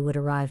Dorothy would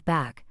arrive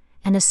back,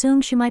 and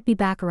assumed she might be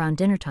back around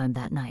dinner time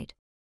that night.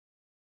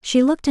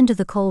 She looked into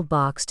the cold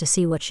box to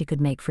see what she could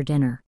make for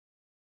dinner.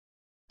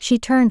 She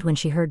turned when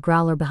she heard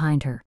Growler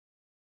behind her.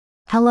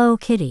 Hello,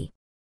 Kitty.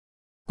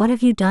 What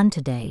have you done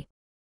today?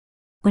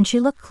 When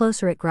she looked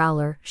closer at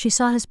Growler, she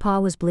saw his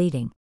paw was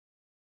bleeding.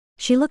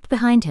 She looked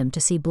behind him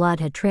to see blood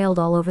had trailed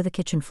all over the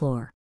kitchen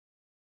floor.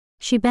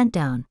 She bent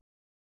down.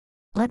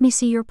 Let me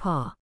see your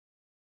paw.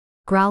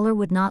 Growler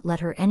would not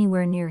let her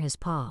anywhere near his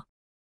paw.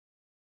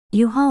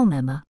 You home,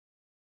 Emma?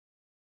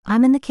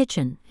 I'm in the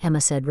kitchen, Emma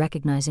said,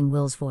 recognizing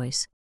Will's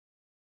voice.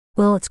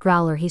 Will, it's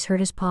Growler, he's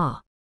hurt his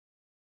paw.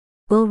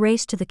 Will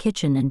raced to the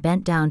kitchen and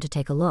bent down to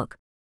take a look.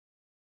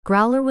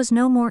 Growler was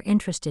no more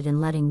interested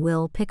in letting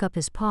Will pick up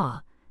his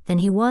paw than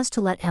he was to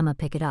let Emma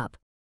pick it up.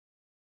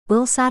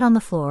 Will sat on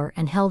the floor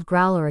and held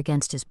Growler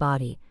against his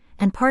body,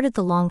 and parted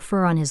the long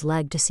fur on his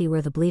leg to see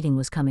where the bleeding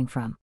was coming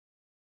from.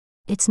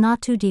 It's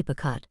not too deep a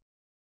cut.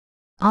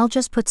 I'll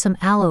just put some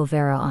aloe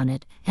vera on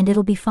it, and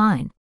it'll be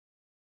fine.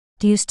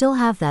 Do you still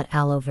have that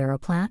aloe vera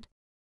plant?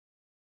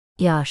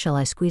 Yeah, shall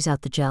I squeeze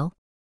out the gel?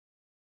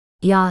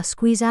 Yeah,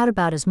 squeeze out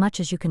about as much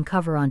as you can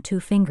cover on 2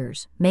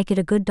 fingers, make it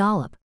a good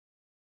dollop.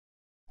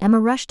 Emma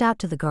rushed out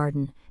to the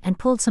garden, and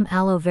pulled some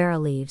aloe vera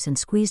leaves and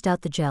squeezed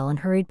out the gel and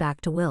hurried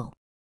back to Will.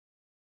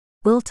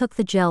 Will took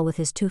the gel with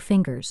his 2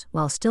 fingers,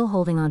 while still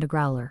holding on to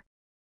Growler.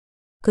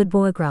 Good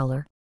boy,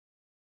 Growler.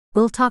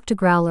 Will talked to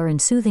Growler in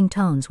soothing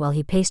tones while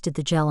he pasted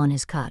the gel on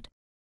his cut.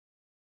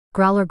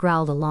 Growler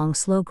growled a long,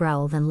 slow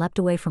growl, then leapt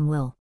away from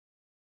Will.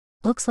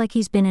 Looks like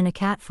he's been in a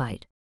cat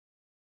fight.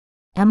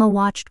 Emma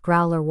watched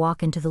Growler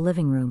walk into the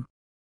living room.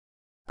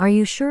 Are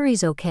you sure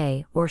he's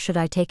okay, or should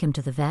I take him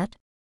to the vet?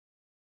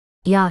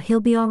 Yeah, he'll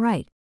be all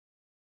right.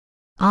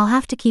 I'll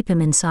have to keep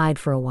him inside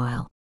for a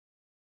while.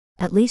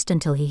 At least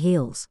until he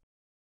heals.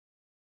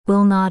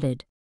 Will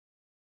nodded.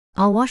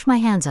 I'll wash my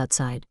hands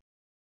outside.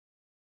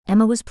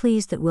 Emma was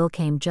pleased that Will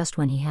came just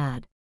when he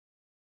had.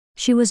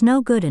 She was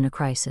no good in a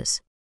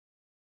crisis.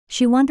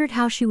 She wondered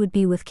how she would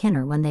be with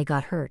Kinner when they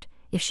got hurt,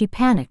 if she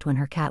panicked when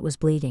her cat was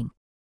bleeding.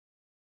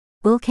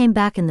 Will came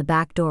back in the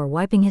back door,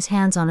 wiping his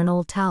hands on an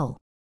old towel.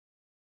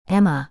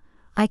 Emma,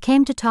 I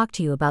came to talk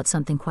to you about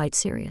something quite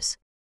serious.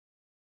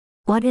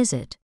 What is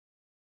it?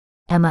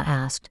 Emma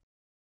asked.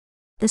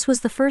 This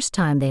was the first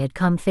time they had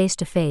come face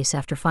to face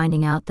after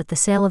finding out that the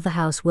sale of the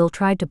house Will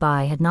tried to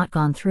buy had not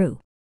gone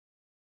through.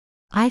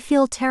 I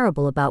feel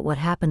terrible about what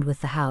happened with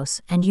the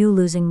house and you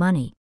losing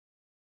money.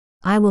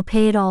 I will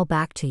pay it all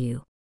back to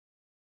you.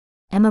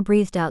 Emma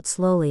breathed out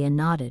slowly and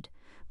nodded,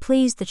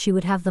 pleased that she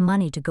would have the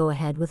money to go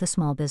ahead with a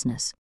small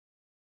business.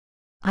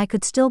 I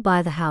could still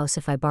buy the house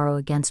if I borrow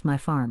against my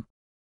farm.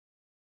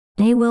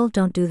 Nay, Will,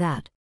 don't do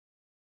that.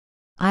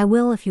 I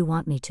will if you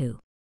want me to.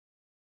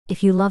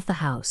 If you love the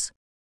house.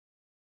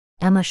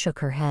 Emma shook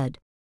her head.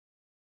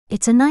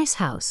 It's a nice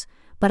house,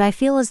 but I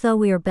feel as though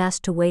we are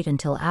best to wait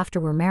until after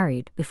we're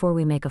married before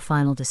we make a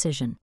final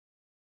decision.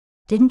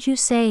 Didn't you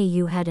say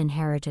you had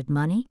inherited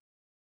money?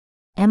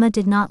 Emma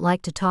did not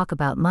like to talk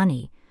about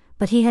money,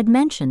 but he had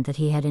mentioned that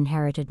he had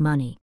inherited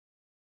money.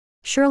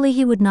 Surely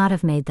he would not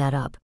have made that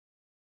up.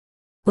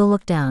 Will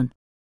looked down.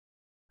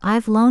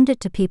 I've loaned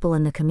it to people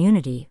in the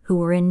community who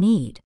were in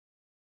need.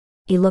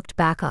 He looked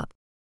back up.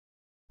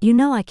 You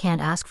know I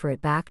can't ask for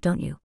it back, don't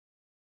you?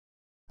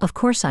 Of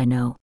course I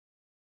know.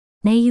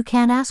 Nay, you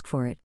can't ask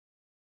for it.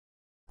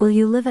 Will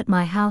you live at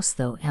my house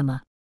though,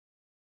 Emma?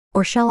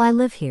 Or shall I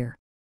live here?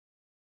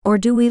 Or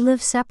do we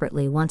live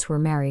separately once we're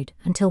married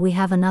until we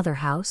have another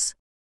house?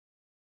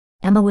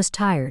 Emma was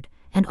tired,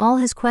 and all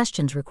his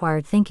questions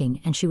required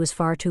thinking, and she was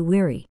far too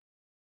weary.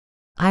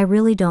 I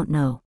really don't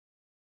know.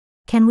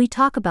 Can we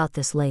talk about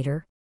this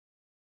later?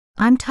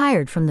 I'm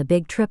tired from the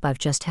big trip I've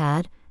just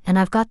had, and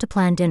I've got to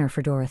plan dinner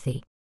for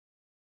Dorothy.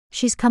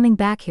 She's coming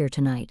back here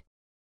tonight.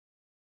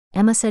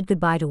 Emma said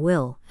goodbye to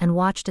Will and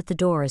watched at the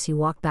door as he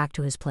walked back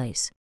to his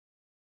place.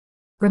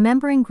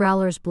 Remembering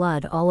Growler's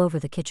blood all over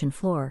the kitchen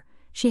floor,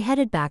 she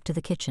headed back to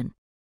the kitchen.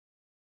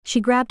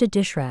 She grabbed a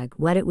dish rag,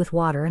 wet it with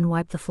water, and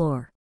wiped the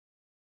floor.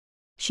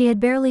 She had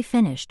barely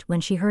finished when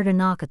she heard a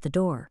knock at the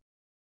door.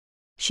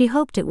 She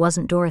hoped it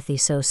wasn't Dorothy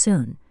so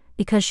soon,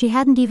 because she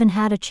hadn't even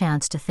had a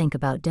chance to think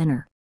about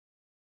dinner.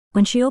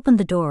 When she opened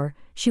the door,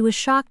 she was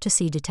shocked to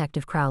see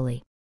Detective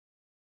Crowley.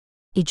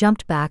 He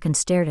jumped back and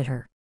stared at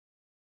her.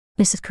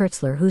 Mrs.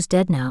 Kurtzler, who's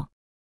dead now?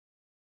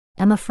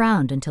 Emma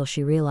frowned until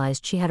she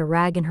realized she had a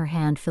rag in her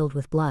hand filled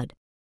with blood.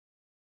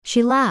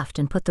 She laughed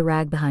and put the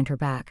rag behind her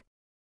back.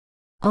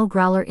 Oh,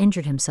 Growler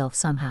injured himself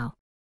somehow.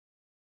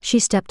 She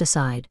stepped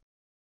aside.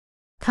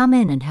 Come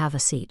in and have a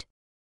seat.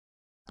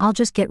 I'll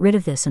just get rid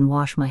of this and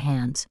wash my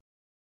hands.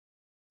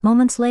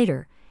 Moments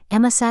later,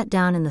 Emma sat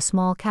down in the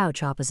small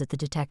couch opposite the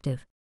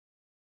detective.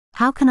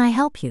 How can I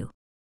help you?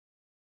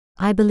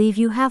 I believe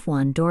you have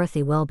one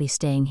Dorothy Welby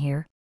staying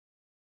here.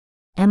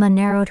 Emma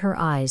narrowed her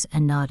eyes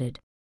and nodded.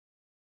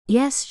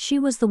 Yes, she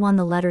was the one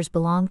the letters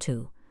belonged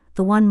to,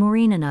 the one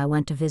Maureen and I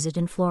went to visit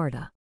in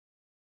Florida.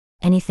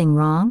 Anything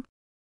wrong?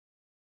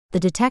 The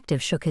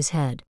detective shook his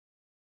head.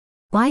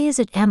 Why is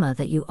it, Emma,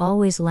 that you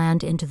always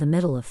land into the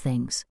middle of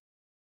things?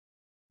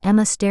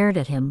 Emma stared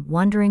at him,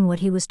 wondering what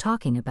he was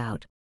talking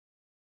about.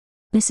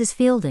 Mrs.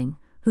 Fielding,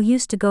 who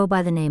used to go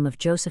by the name of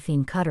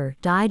Josephine Cutter,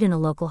 died in a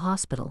local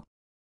hospital.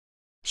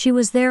 She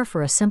was there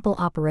for a simple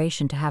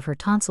operation to have her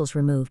tonsils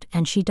removed,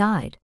 and she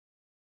died.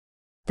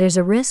 There's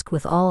a risk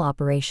with all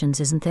operations,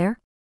 isn't there?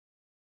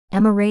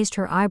 Emma raised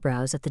her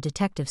eyebrows at the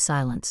detective's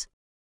silence.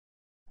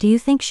 Do you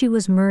think she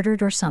was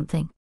murdered or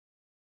something?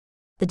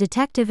 The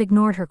detective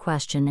ignored her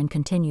question and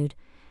continued.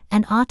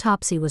 An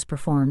autopsy was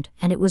performed,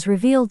 and it was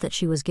revealed that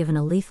she was given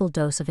a lethal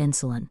dose of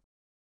insulin.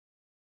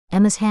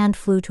 Emma's hand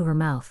flew to her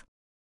mouth.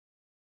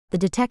 The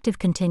detective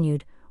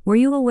continued, Were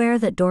you aware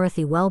that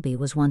Dorothy Welby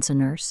was once a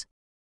nurse?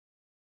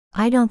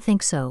 I don't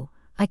think so.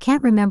 I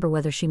can't remember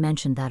whether she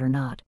mentioned that or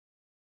not.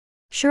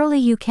 Surely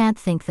you can't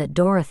think that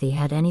Dorothy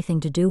had anything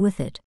to do with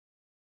it.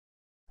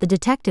 The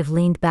detective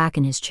leaned back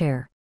in his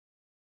chair.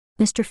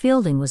 Mr.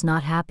 Fielding was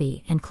not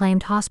happy and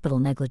claimed hospital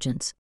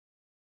negligence.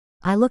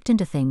 I looked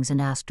into things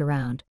and asked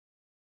around.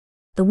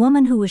 The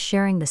woman who was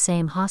sharing the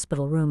same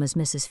hospital room as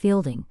Mrs.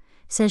 Fielding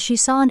says she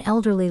saw an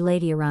elderly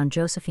lady around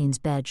Josephine's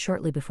bed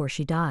shortly before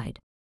she died.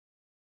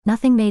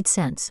 Nothing made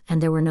sense,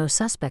 and there were no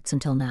suspects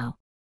until now.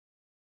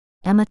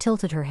 Emma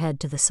tilted her head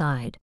to the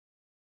side.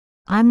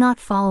 I'm not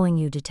following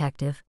you,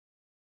 detective.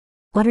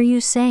 What are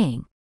you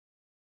saying?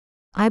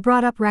 I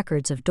brought up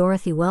records of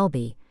Dorothy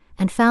Welby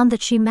and found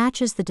that she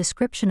matches the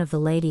description of the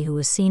lady who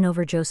was seen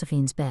over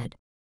Josephine's bed.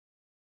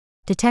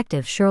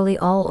 Detective, surely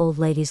all old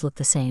ladies look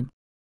the same.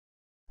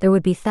 There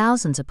would be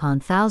thousands upon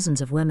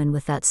thousands of women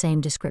with that same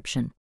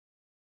description.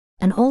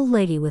 An old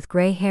lady with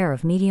gray hair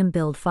of medium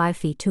build 5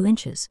 feet 2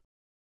 inches.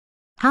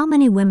 How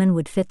many women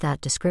would fit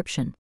that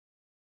description?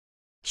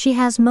 She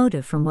has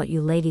motive from what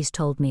you ladies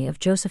told me of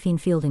Josephine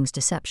Fielding's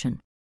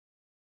deception.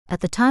 At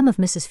the time of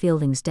Mrs.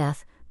 Fielding's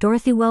death,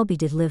 Dorothy Welby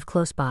did live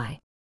close by.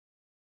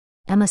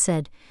 Emma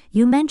said,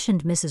 You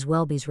mentioned Mrs.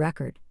 Welby's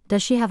record.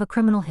 Does she have a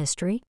criminal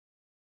history?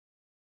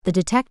 The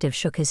detective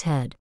shook his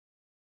head.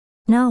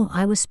 No,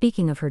 I was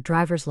speaking of her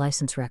driver's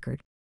license record.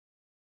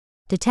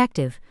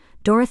 Detective,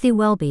 Dorothy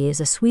Welby is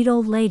a sweet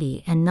old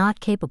lady and not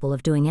capable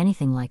of doing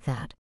anything like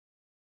that.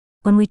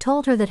 When we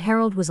told her that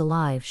Harold was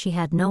alive, she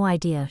had no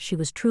idea. She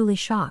was truly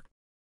shocked.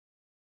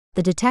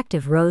 The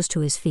detective rose to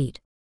his feet.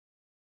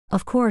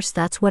 Of course,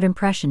 that's what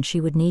impression she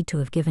would need to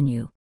have given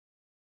you.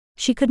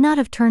 She could not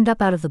have turned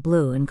up out of the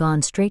blue and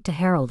gone straight to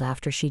Harold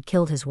after she'd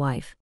killed his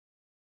wife.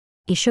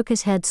 He shook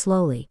his head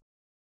slowly.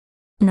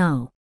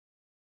 No.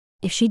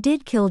 If she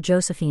did kill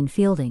Josephine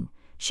Fielding,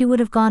 she would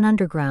have gone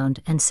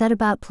underground and set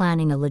about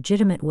planning a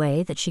legitimate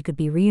way that she could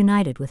be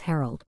reunited with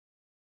Harold.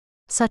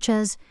 Such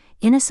as,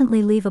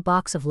 innocently leave a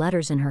box of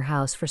letters in her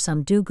house for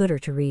some do-gooder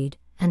to read,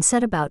 and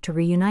set about to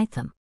reunite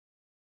them.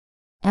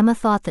 Emma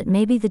thought that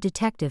maybe the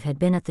detective had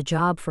been at the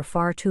job for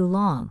far too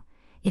long,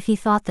 if he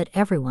thought that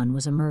everyone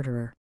was a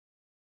murderer.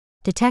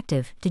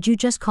 Detective, did you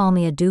just call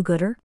me a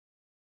do-gooder?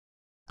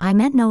 I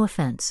meant no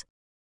offense.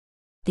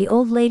 The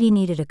old lady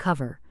needed a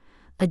cover,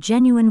 a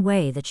genuine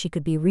way that she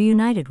could be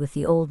reunited with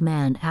the old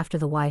man after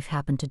the wife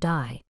happened to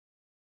die.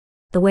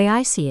 The way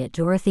I see it,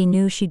 Dorothy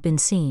knew she'd been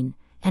seen,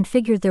 and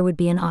figured there would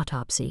be an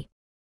autopsy.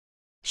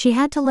 She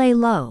had to lay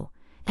low,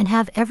 and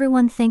have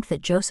everyone think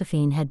that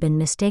Josephine had been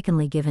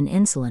mistakenly given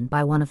insulin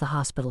by one of the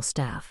hospital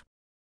staff.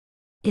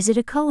 Is it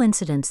a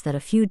coincidence that a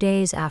few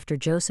days after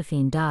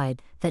Josephine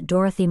died, that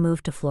Dorothy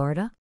moved to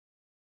Florida?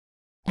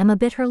 Emma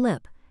bit her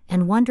lip,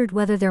 and wondered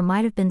whether there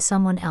might have been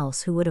someone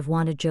else who would have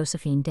wanted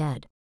Josephine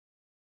dead.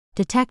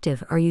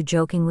 Detective, are you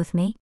joking with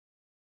me?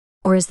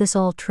 Or is this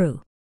all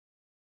true?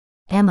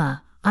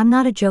 Emma, I'm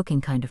not a joking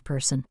kind of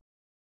person.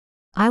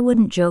 I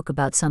wouldn't joke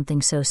about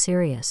something so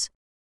serious.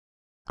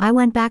 I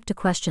went back to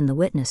question the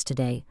witness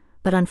today,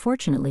 but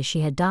unfortunately she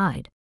had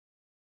died.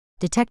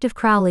 Detective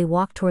Crowley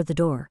walked toward the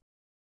door.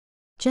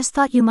 Just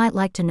thought you might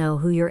like to know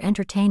who you're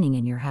entertaining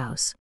in your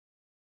house.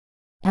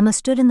 Emma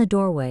stood in the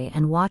doorway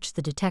and watched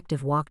the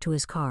detective walk to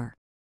his car.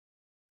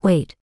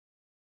 Wait.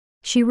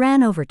 She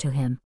ran over to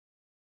him.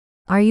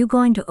 Are you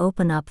going to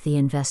open up the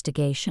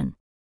investigation?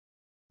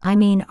 I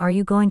mean, are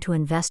you going to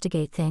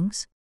investigate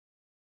things?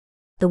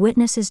 The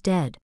witness is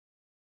dead.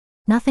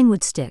 Nothing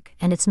would stick,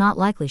 and it's not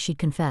likely she'd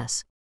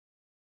confess.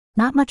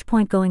 Not much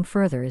point going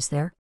further, is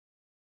there?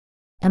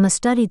 Emma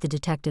studied the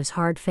detective's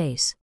hard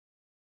face.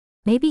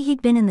 Maybe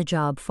he'd been in the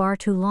job far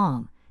too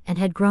long, and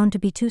had grown to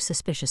be too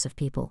suspicious of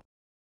people.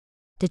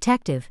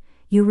 Detective,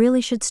 you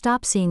really should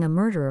stop seeing a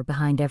murderer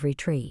behind every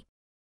tree.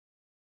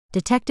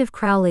 Detective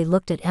Crowley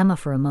looked at Emma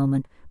for a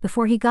moment,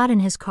 before he got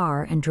in his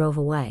car and drove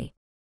away.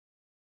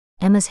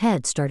 Emma's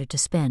head started to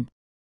spin.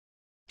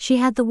 She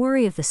had the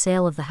worry of the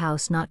sale of the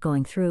house not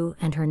going through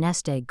and her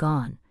nest egg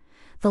gone.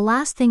 The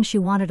last thing she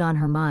wanted on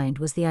her mind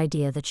was the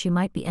idea that she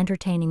might be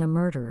entertaining a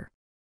murderer.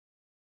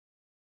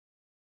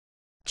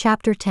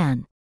 Chapter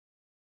 10.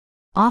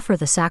 Offer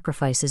the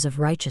sacrifices of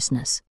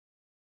righteousness.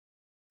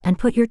 And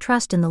put your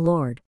trust in the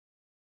Lord.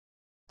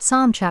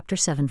 Psalm chapter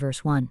 7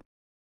 verse 1.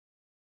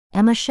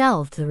 Emma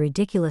shelved the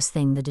ridiculous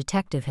thing the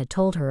detective had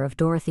told her of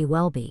Dorothy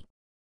Welby.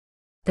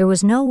 There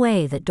was no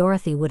way that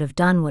Dorothy would have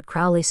done what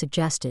Crowley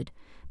suggested.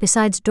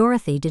 Besides,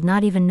 Dorothy did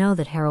not even know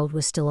that Harold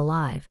was still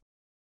alive.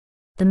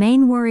 The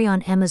main worry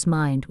on Emma's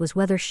mind was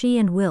whether she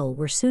and Will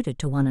were suited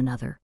to one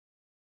another.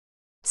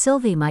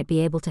 Sylvie might be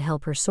able to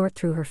help her sort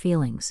through her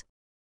feelings.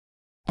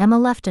 Emma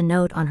left a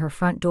note on her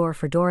front door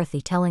for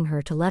Dorothy telling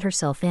her to let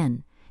herself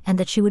in, and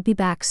that she would be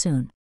back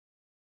soon.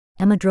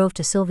 Emma drove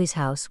to Sylvie's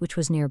house, which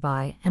was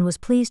nearby, and was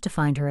pleased to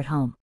find her at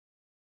home.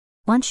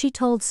 Once she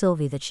told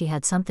Sylvie that she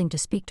had something to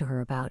speak to her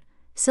about,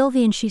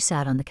 Sylvie and she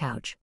sat on the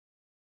couch.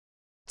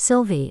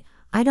 Sylvie,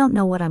 I don't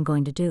know what I'm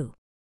going to do.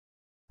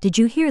 Did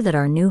you hear that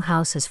our new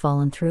house has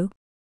fallen through?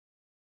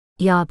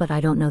 Yeah, but I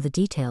don't know the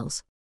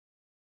details.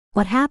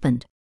 What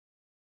happened?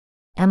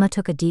 Emma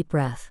took a deep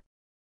breath.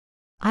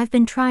 I've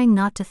been trying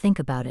not to think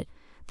about it,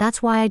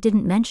 that's why I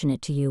didn't mention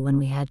it to you when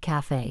we had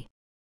cafe.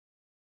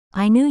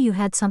 I knew you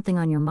had something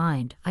on your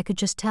mind, I could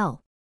just tell.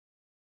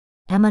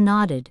 Emma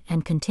nodded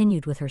and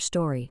continued with her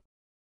story.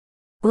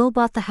 Will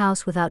bought the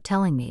house without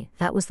telling me,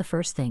 that was the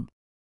first thing.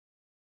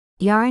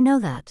 Yeah, I know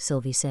that,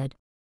 Sylvie said.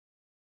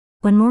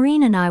 When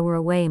Maureen and I were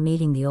away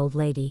meeting the old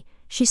lady,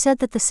 she said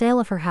that the sale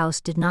of her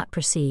house did not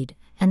proceed,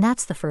 and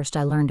that's the first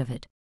I learned of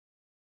it.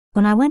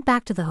 When I went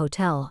back to the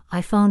hotel,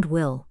 I phoned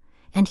Will,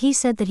 and he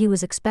said that he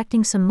was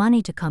expecting some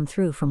money to come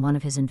through from one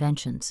of his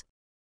inventions.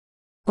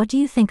 What do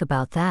you think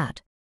about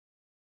that?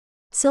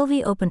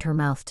 Sylvie opened her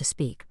mouth to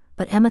speak,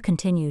 but Emma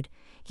continued,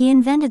 he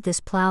invented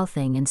this plow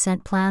thing and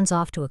sent plans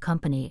off to a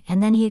company,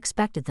 and then he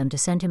expected them to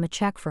send him a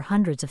check for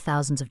hundreds of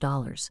thousands of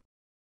dollars.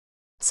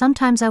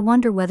 Sometimes I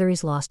wonder whether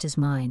he's lost his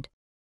mind.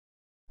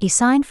 He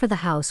signed for the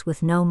house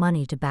with no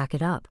money to back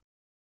it up.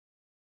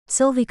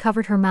 Sylvie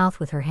covered her mouth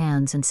with her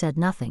hands and said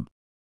nothing.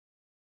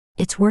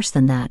 It's worse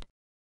than that.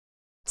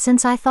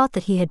 Since I thought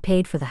that he had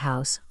paid for the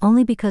house,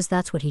 only because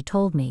that's what he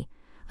told me,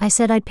 I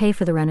said I'd pay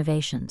for the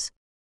renovations.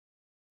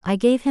 I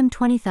gave him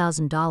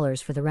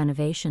 $20,000 for the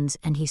renovations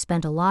and he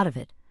spent a lot of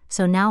it,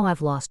 so now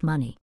I've lost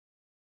money.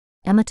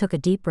 Emma took a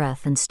deep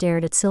breath and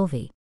stared at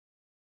Sylvie.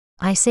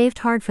 I saved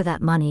hard for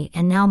that money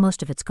and now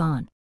most of it's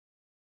gone.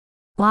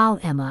 Wow,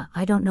 Emma,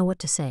 I don't know what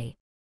to say.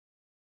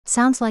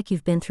 Sounds like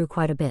you've been through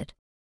quite a bit.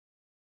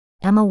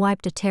 Emma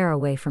wiped a tear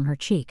away from her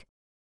cheek.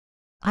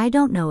 I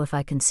don't know if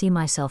I can see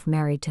myself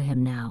married to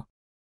him now.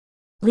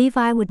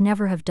 Levi would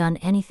never have done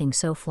anything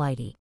so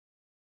flighty.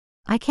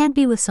 I can't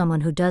be with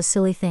someone who does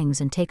silly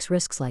things and takes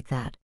risks like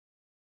that.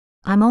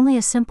 I'm only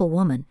a simple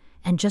woman,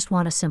 and just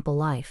want a simple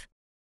life.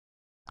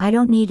 I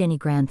don't need any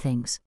grand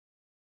things.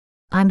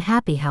 I'm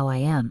happy how I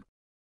am.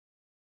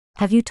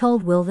 Have you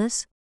told Will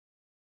this?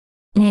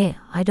 Nay,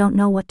 I don't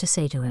know what to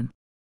say to him.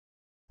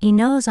 He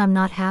knows I'm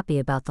not happy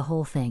about the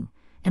whole thing,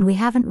 and we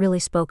haven't really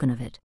spoken of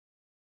it.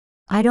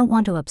 I don't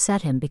want to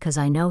upset him because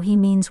I know he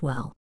means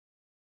well.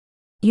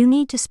 You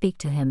need to speak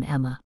to him,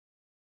 Emma.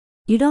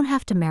 You don't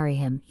have to marry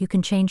him, you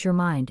can change your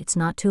mind, it's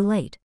not too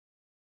late.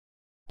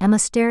 Emma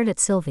stared at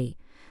Sylvie.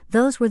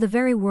 Those were the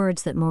very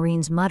words that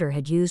Maureen's mother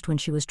had used when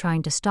she was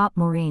trying to stop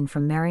Maureen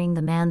from marrying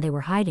the man they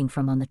were hiding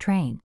from on the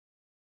train.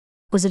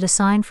 Was it a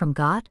sign from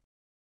God?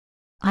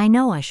 I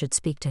know I should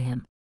speak to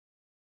him.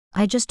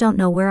 I just don't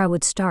know where I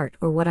would start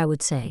or what I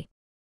would say.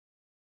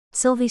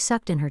 Sylvie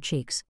sucked in her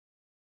cheeks.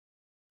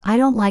 I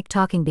don't like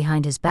talking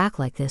behind his back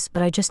like this,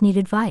 but I just need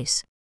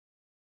advice.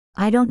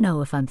 I don't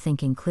know if I'm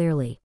thinking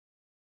clearly.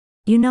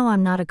 You know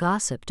I'm not a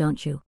gossip,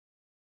 don't you?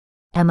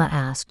 Emma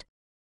asked.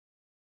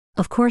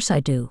 Of course I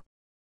do.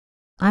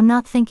 I'm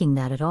not thinking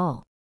that at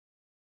all.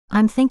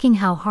 I'm thinking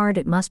how hard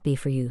it must be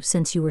for you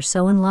since you were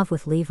so in love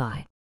with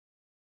Levi.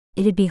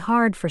 It'd be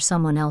hard for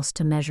someone else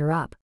to measure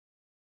up.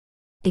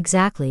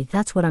 Exactly,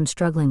 that's what I'm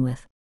struggling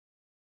with.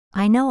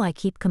 I know I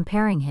keep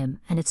comparing him,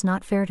 and it's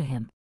not fair to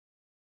him.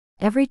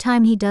 Every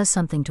time he does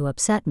something to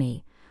upset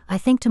me, I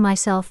think to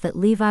myself that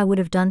Levi would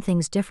have done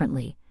things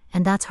differently,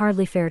 and that's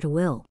hardly fair to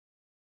Will.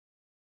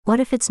 What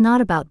if it's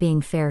not about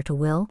being fair to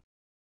Will?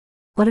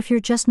 What if you're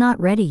just not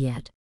ready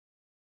yet?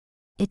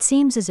 It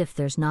seems as if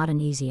there's not an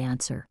easy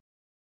answer.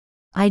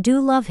 I do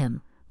love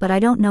him, but I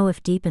don't know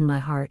if deep in my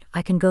heart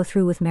I can go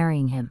through with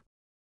marrying him.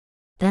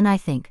 Then I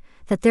think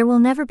that there will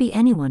never be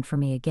anyone for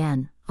me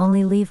again,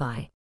 only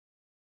Levi.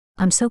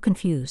 I'm so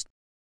confused.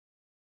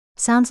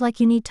 Sounds like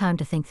you need time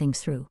to think things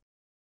through.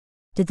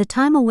 Did the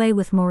time away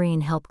with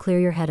Maureen help clear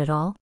your head at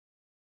all?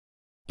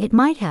 It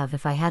might have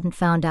if I hadn't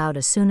found out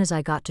as soon as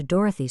I got to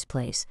Dorothy's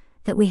place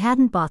that we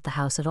hadn't bought the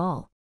house at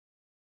all.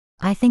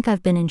 I think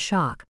I've been in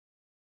shock.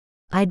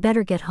 I'd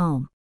better get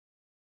home.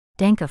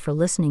 Danka for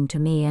listening to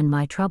me and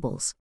my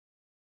troubles.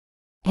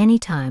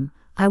 Anytime,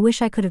 I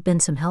wish I could have been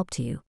some help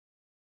to you.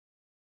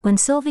 When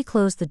Sylvie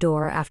closed the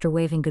door after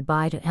waving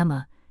goodbye to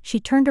Emma, she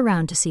turned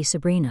around to see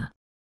Sabrina.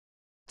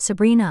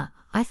 Sabrina,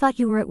 I thought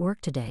you were at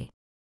work today.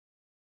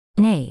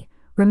 Nay,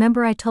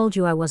 remember I told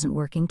you I wasn't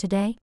working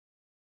today?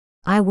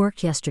 I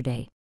worked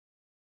yesterday.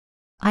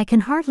 I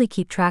can hardly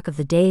keep track of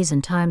the days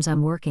and times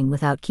I'm working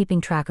without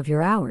keeping track of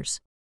your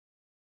hours.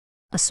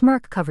 A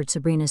smirk covered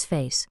Sabrina's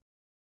face.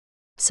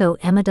 So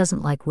Emma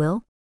doesn't like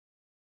Will?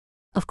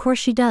 Of course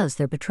she does,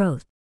 they're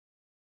betrothed.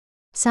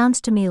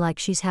 Sounds to me like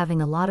she's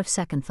having a lot of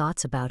second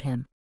thoughts about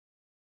him.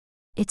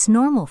 It's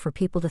normal for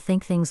people to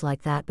think things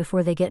like that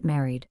before they get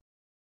married.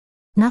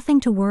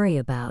 Nothing to worry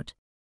about.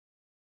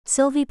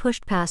 Sylvie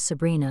pushed past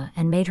Sabrina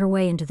and made her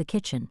way into the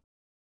kitchen.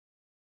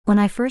 When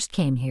I first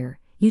came here,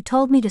 you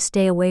told me to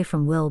stay away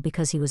from Will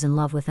because he was in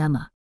love with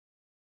Emma.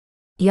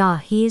 Yeah,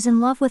 he is in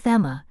love with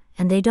Emma,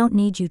 and they don't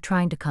need you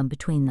trying to come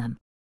between them.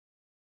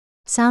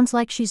 Sounds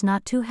like she's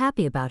not too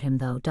happy about him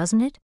though,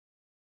 doesn't it?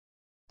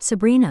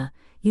 Sabrina,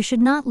 you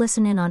should not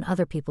listen in on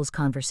other people's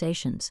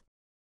conversations.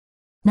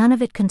 None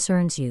of it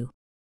concerns you.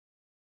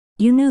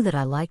 You knew that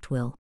I liked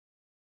Will.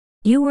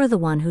 You were the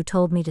one who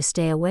told me to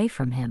stay away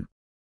from him.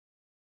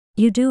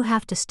 You do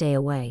have to stay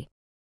away.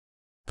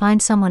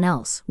 Find someone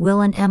else.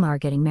 Will and Emma are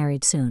getting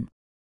married soon.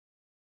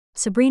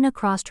 Sabrina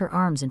crossed her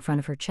arms in front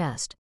of her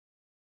chest.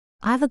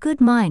 I've a good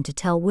mind to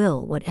tell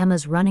Will what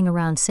Emma's running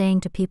around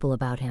saying to people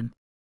about him.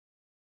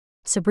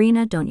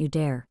 Sabrina, don't you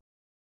dare.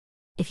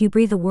 If you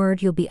breathe a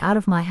word, you'll be out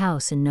of my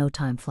house in no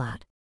time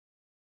flat.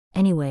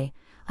 Anyway,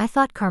 I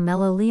thought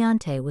Carmelo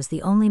Leonte was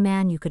the only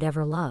man you could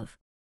ever love.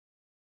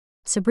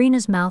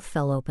 Sabrina's mouth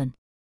fell open.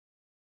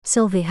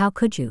 Sylvie, how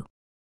could you?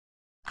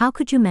 How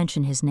could you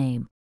mention his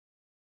name?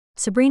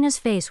 Sabrina's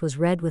face was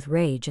red with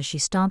rage as she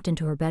stomped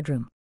into her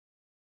bedroom.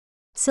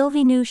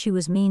 Sylvie knew she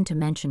was mean to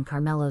mention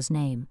Carmelo's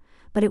name,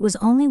 but it was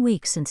only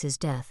weeks since his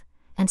death,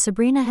 and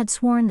Sabrina had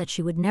sworn that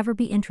she would never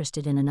be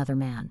interested in another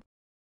man.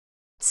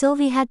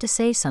 Sylvie had to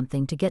say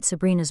something to get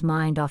Sabrina's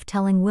mind off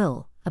telling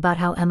Will about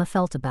how Emma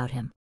felt about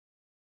him.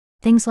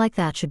 Things like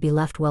that should be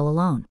left well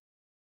alone.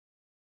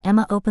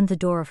 Emma opened the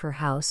door of her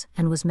house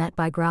and was met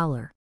by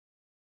Growler.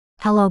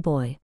 Hello,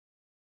 boy.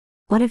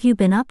 What have you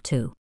been up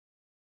to?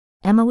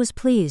 Emma was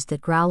pleased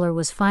that Growler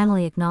was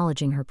finally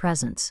acknowledging her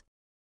presence.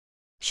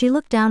 She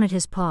looked down at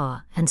his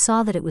paw and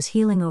saw that it was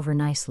healing over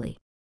nicely.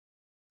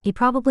 He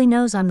probably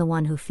knows I'm the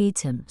one who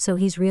feeds him, so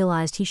he's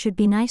realized he should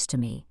be nice to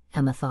me,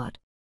 Emma thought.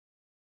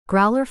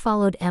 Growler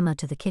followed Emma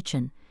to the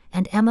kitchen,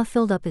 and Emma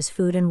filled up his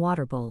food and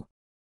water bowl.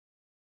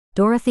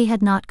 Dorothy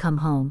had not come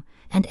home,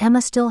 and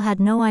Emma still had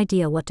no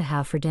idea what to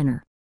have for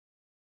dinner.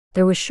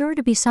 There was sure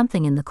to be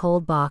something in the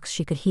cold box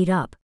she could heat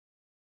up.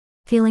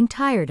 Feeling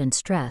tired and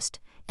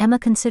stressed, Emma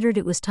considered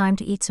it was time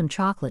to eat some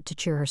chocolate to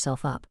cheer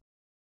herself up.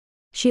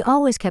 She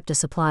always kept a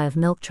supply of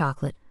milk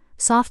chocolate,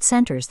 soft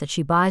centers that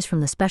she buys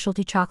from the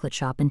specialty chocolate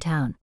shop in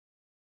town.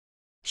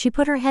 She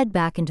put her head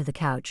back into the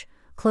couch,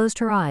 closed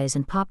her eyes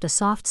and popped a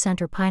soft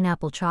center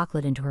pineapple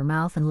chocolate into her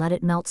mouth and let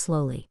it melt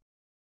slowly.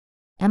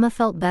 Emma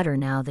felt better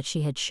now that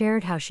she had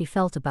shared how she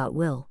felt about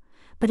Will,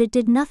 but it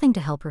did nothing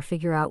to help her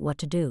figure out what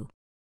to do.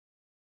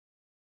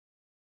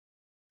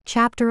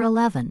 Chapter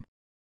 11.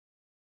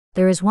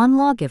 There is one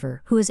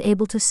lawgiver who is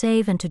able to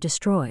save and to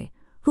destroy.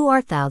 Who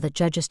art thou that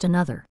judgest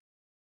another?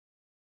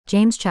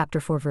 James chapter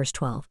 4 verse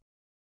 12.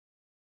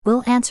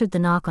 Will answered the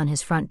knock on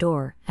his front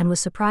door and was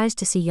surprised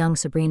to see young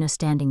Sabrina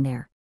standing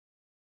there.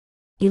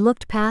 He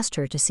looked past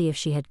her to see if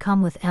she had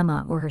come with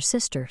Emma or her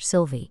sister,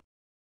 Sylvie.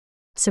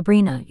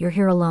 Sabrina, you're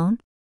here alone?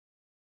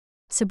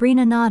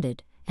 Sabrina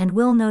nodded, and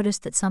Will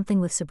noticed that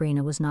something with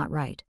Sabrina was not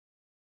right.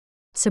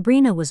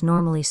 Sabrina was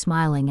normally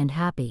smiling and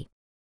happy.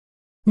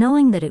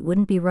 Knowing that it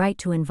wouldn't be right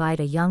to invite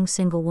a young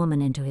single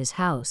woman into his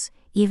house,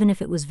 even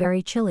if it was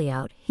very chilly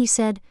out, he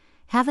said,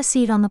 "Have a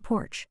seat on the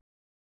porch.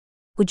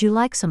 Would you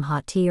like some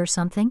hot tea or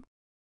something?"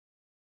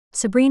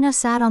 Sabrina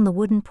sat on the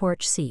wooden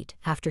porch seat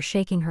after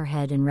shaking her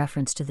head in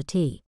reference to the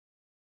tea.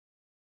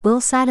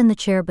 Will sat in the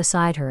chair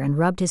beside her and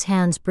rubbed his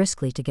hands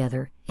briskly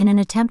together in an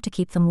attempt to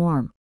keep them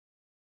warm.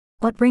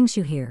 "What brings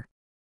you here?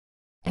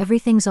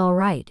 Everything's all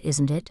right,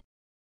 isn't it?"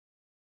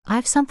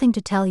 "I've something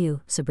to tell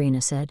you,"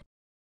 Sabrina said.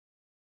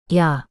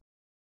 "Yeah?"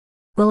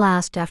 Will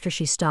asked after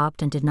she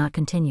stopped and did not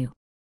continue.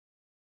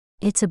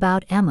 "It's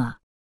about Emma."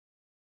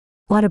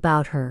 "What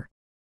about her?"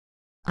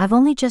 "I've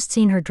only just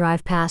seen her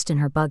drive past in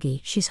her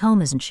buggy. She's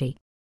home, isn't she?"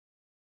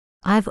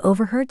 "I've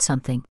overheard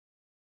something."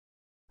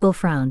 Will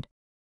frowned.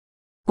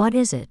 "What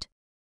is it?"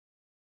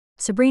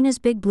 Sabrina's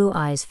big blue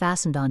eyes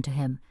fastened onto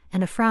him,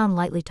 and a frown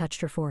lightly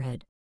touched her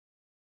forehead.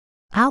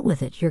 "Out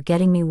with it, you're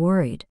getting me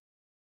worried."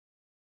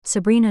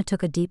 Sabrina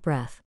took a deep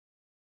breath.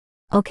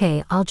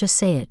 "Okay, I'll just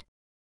say it.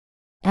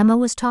 Emma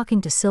was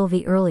talking to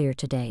Sylvie earlier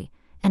today,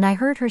 and I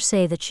heard her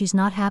say that she's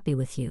not happy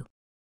with you."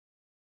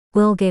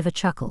 Will gave a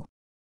chuckle.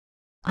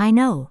 "I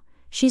know,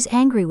 she's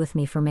angry with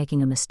me for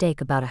making a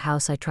mistake about a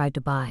house I tried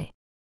to buy.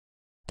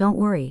 Don't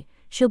worry,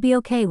 she'll be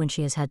okay when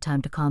she has had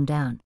time to calm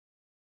down."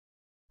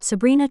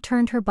 Sabrina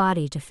turned her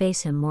body to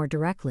face him more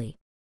directly.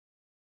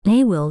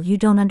 "Nay, Will, you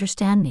don't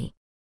understand me.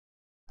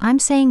 I'm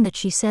saying that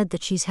she said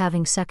that she's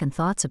having second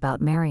thoughts about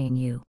marrying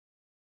you."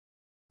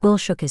 Will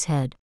shook his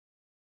head.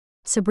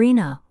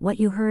 "Sabrina, what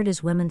you heard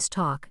is women's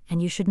talk,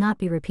 and you should not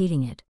be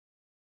repeating it.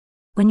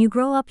 When you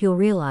grow up you'll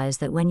realize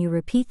that when you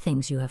repeat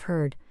things you have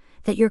heard,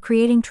 that you're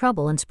creating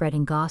trouble and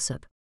spreading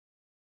gossip."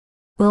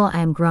 "Will, I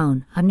am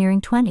grown, I'm nearing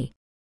 20.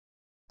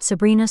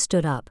 Sabrina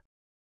stood up.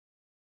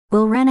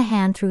 Will ran a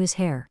hand through his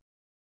hair.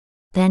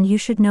 "Then you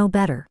should know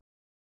better.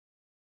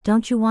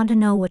 Don't you want to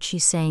know what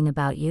she's saying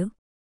about you?"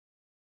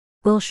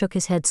 Will shook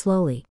his head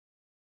slowly.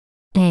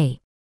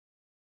 "Nay.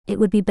 It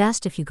would be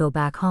best if you go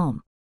back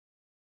home."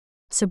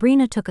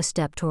 Sabrina took a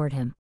step toward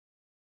him.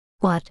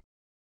 "What?"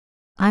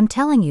 "I'm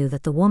telling you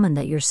that the woman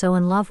that you're so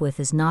in love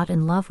with is not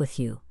in love with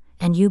you,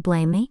 and you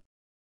blame me?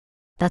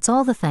 That's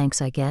all the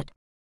thanks I get.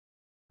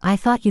 I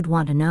thought you'd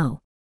want to know."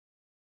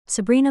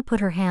 Sabrina put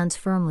her hands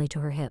firmly to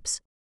her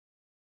hips.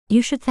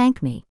 "You should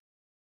thank me."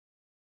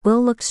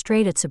 Will looked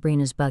straight at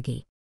Sabrina's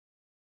buggy.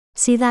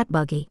 "See that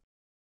buggy?"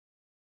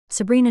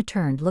 Sabrina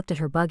turned, looked at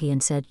her buggy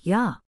and said,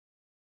 "Yeah."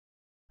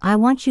 "I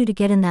want you to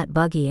get in that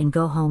buggy and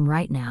go home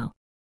right now."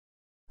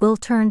 Will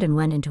turned and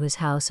went into his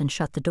house and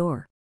shut the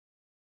door.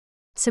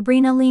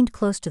 Sabrina leaned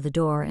close to the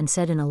door and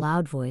said in a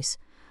loud voice,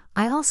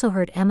 "I also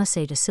heard Emma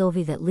say to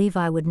Sylvie that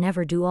Levi would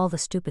never do all the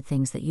stupid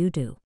things that you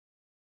do."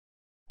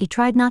 He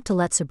tried not to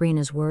let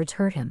Sabrina's words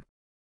hurt him.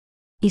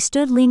 He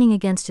stood leaning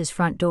against his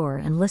front door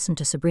and listened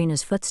to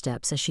Sabrina's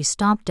footsteps as she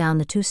stomped down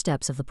the 2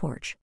 steps of the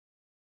porch.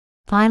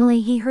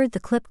 Finally he heard the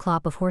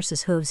clip-clop of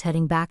horses' hooves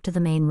heading back to the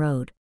main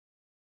road.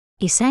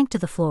 He sank to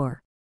the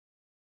floor.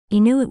 He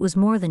knew it was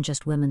more than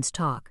just women's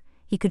talk.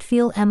 He could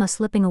feel Emma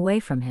slipping away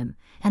from him,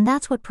 and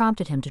that's what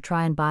prompted him to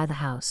try and buy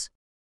the house.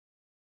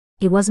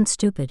 He wasn't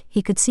stupid,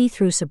 he could see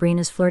through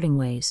Sabrina's flirting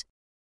ways.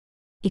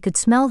 He could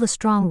smell the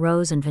strong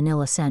rose and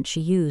vanilla scent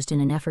she used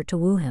in an effort to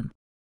woo him.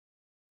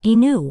 He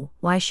knew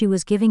why she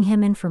was giving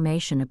him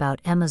information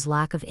about Emma's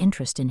lack of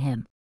interest in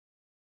him.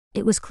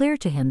 It was clear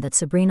to him that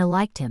Sabrina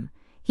liked him.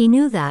 He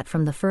knew that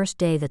from the first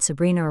day that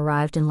Sabrina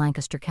arrived in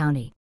Lancaster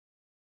County.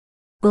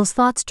 Will's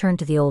thoughts turned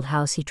to the old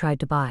house he tried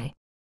to buy.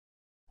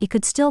 He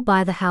could still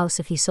buy the house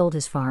if he sold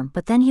his farm,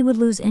 but then he would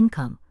lose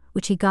income,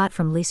 which he got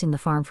from leasing the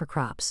farm for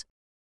crops.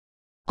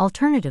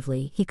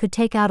 Alternatively, he could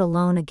take out a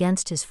loan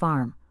against his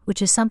farm,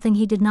 which is something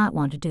he did not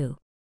want to do.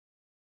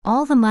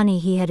 All the money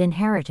he had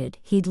inherited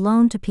he'd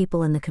loaned to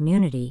people in the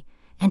community,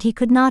 and he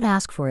could not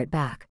ask for it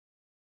back.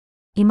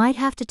 He might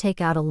have to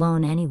take out a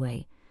loan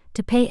anyway,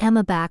 to pay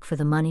Emma back for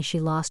the money she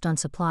lost on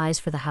supplies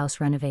for the house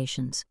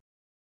renovations.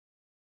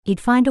 He'd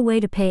find a way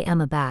to pay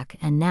Emma back,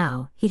 and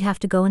now he'd have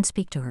to go and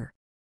speak to her.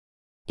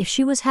 If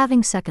she was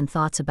having second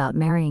thoughts about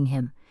marrying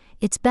him,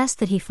 it's best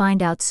that he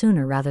find out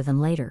sooner rather than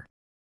later.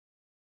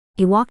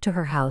 He walked to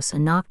her house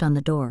and knocked on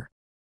the door.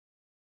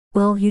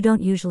 "Well, you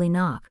don't usually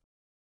knock."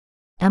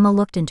 Emma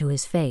looked into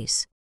his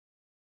face.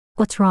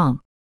 "What's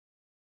wrong?"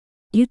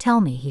 "You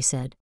tell me," he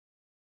said.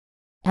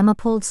 Emma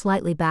pulled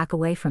slightly back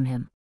away from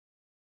him.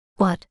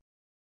 "What?"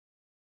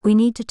 "We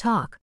need to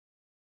talk."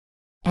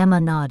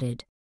 Emma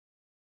nodded.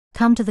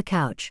 "Come to the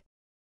couch."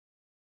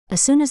 As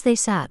soon as they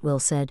sat, Will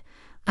said,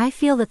 "I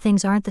feel that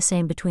things aren't the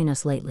same between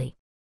us lately.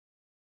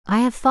 I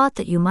have thought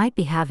that you might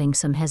be having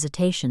some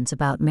hesitations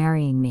about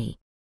marrying me.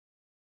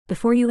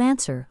 Before you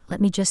answer,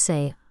 let me just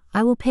say,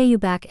 I will pay you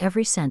back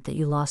every cent that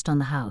you lost on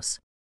the house.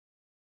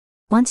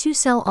 Once you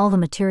sell all the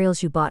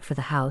materials you bought for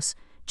the house,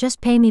 just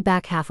pay me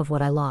back half of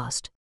what I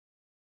lost.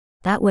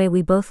 That way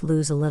we both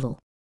lose a little."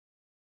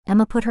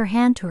 Emma put her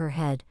hand to her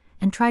head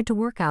and tried to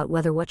work out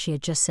whether what she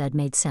had just said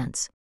made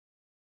sense.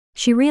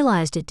 She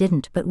realized it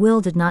didn't, but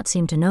Will did not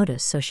seem to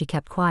notice, so she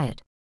kept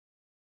quiet.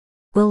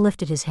 Will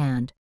lifted his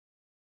hand.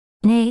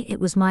 "Nay, it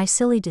was my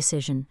silly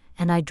decision,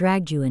 and I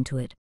dragged you into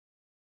it.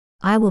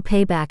 I will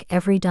pay back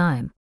every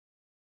dime.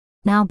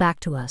 Now back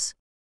to us.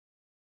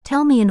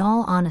 Tell me in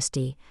all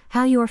honesty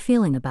how you are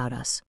feeling about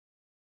us."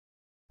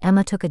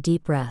 Emma took a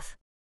deep breath.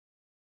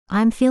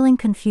 "I'm feeling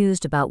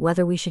confused about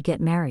whether we should get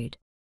married."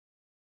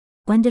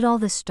 "When did all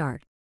this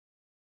start?"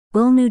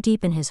 Will knew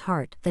deep in his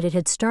heart that it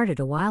had started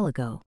a while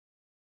ago.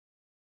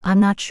 "I'm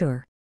not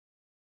sure.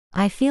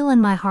 I feel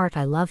in my heart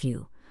I love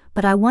you,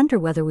 but I wonder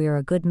whether we are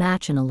a good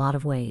match in a lot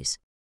of ways."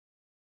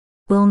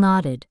 Will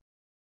nodded.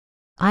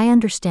 "I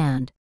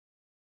understand.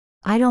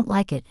 I don't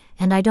like it,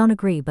 and I don't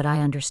agree, but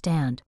I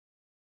understand.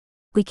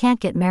 We can't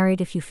get married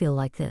if you feel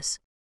like this."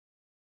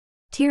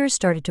 Tears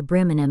started to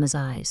brim in Emma's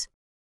eyes.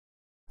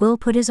 Will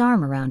put his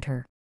arm around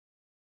her.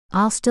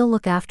 "I'll still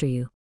look after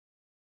you.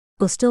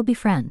 We'll still be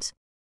friends."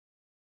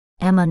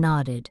 Emma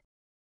nodded.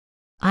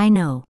 "I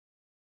know.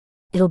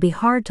 It'll be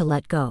hard to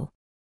let go."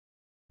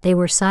 They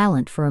were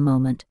silent for a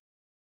moment.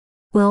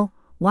 "Will,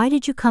 why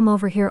did you come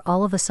over here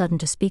all of a sudden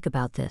to speak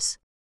about this?"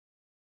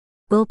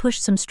 Will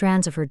pushed some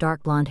strands of her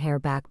dark blonde hair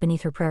back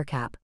beneath her prayer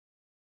cap.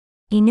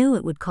 He knew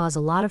it would cause a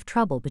lot of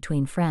trouble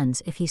between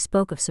friends if he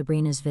spoke of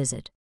Sabrina's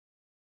visit.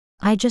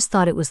 "I just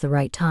thought it was the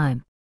right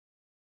time.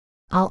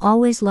 I'll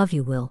always love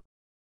you, Will.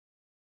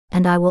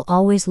 And I will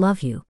always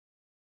love you."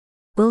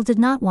 Will did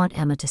not want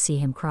Emma to see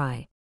him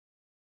cry.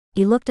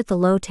 He looked at the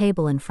low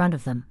table in front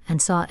of them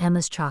and saw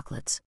Emma's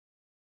chocolates.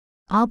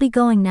 "I'll be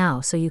going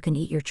now so you can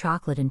eat your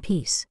chocolate in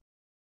peace.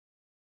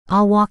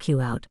 I'll walk you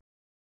out."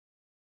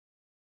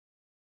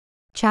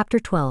 Chapter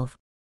 12.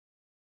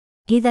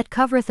 He that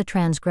covereth a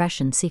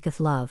transgression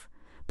seeketh love,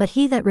 but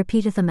he that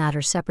repeateth a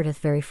matter separateth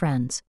very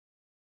friends.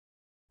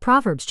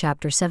 Proverbs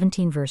chapter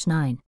 17 verse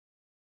 9.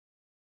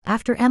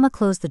 After Emma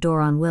closed the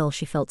door on Will,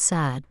 she felt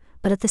sad,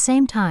 but at the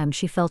same time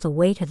she felt a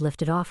weight had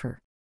lifted off her.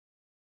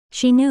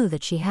 She knew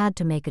that she had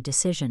to make a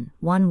decision,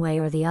 one way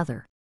or the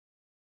other.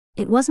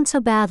 It wasn't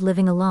so bad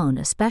living alone,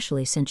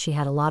 especially since she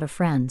had a lot of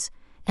friends,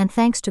 and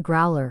thanks to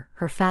Growler,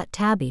 her fat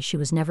tabby, she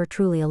was never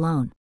truly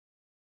alone.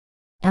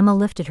 Emma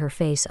lifted her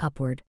face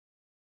upward.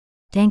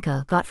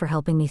 "Danka, God for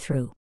helping me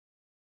through."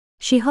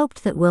 She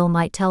hoped that Will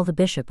might tell the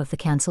bishop of the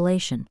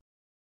cancellation.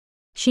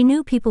 She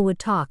knew people would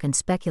talk and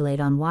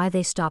speculate on why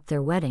they stopped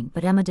their wedding,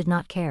 but Emma did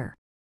not care.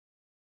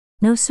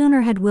 No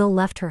sooner had Will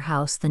left her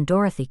house than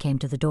Dorothy came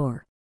to the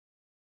door.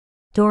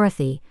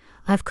 "Dorothy,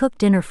 I've cooked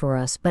dinner for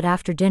us, but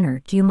after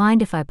dinner, do you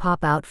mind if I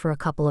pop out for a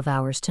couple of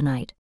hours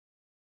tonight?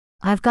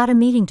 I've got a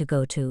meeting to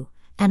go to,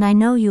 and I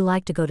know you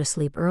like to go to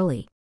sleep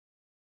early."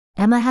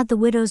 Emma had the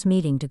widows'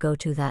 meeting to go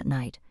to that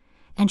night,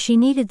 and she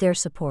needed their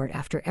support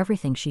after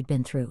everything she'd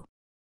been through.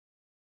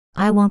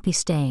 "I won't be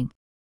staying.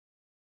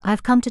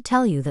 I've come to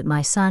tell you that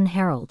my son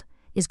Harold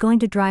is going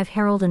to drive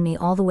Harold and me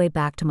all the way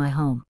back to my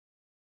home.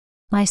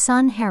 My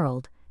son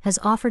Harold has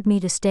offered me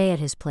to stay at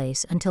his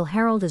place until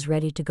Harold is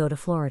ready to go to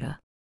Florida.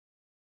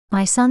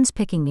 My son's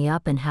picking me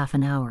up in half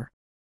an hour."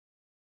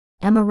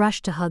 Emma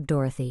rushed to hug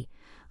Dorothy.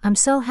 "I'm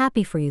so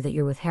happy for you that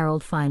you're with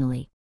Harold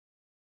finally.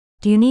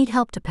 Do you need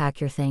help to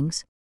pack your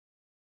things?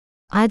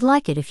 I'd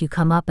like it if you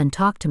come up and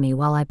talk to me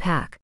while I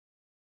pack."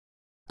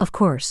 "Of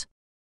course."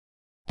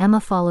 Emma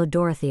followed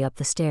Dorothy up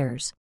the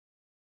stairs.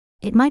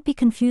 "It might be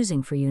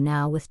confusing for you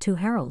now with two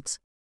Harolds."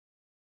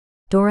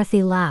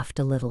 Dorothy laughed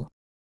a little.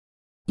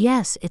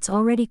 "Yes, it's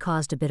already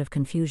caused a bit of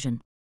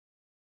confusion.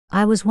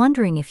 I was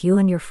wondering if you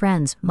and your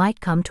friends might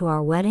come to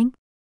our wedding?"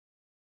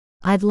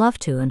 "I'd love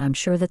to, and I'm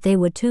sure that they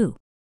would too."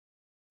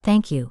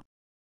 "Thank you."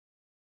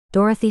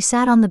 Dorothy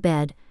sat on the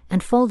bed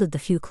and folded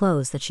the few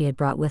clothes that she had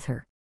brought with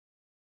her.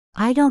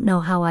 "I don't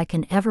know how I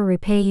can ever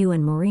repay you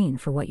and Maureen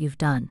for what you've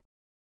done."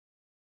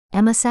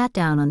 Emma sat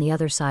down on the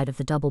other side of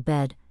the double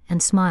bed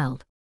and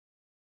smiled.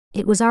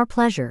 "It was our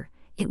pleasure.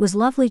 It was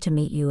lovely to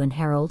meet you and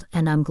Harold,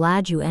 and I'm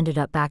glad you ended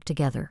up back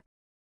together."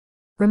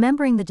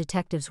 Remembering the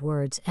detective's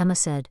words, Emma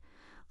said,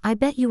 "I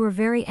bet you were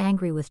very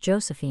angry with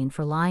Josephine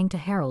for lying to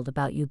Harold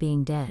about you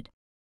being dead."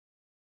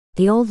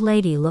 The old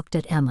lady looked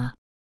at Emma.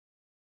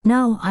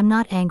 "No, I'm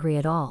not angry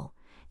at all.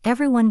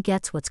 Everyone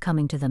gets what's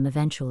coming to them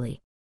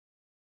eventually.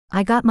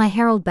 I got my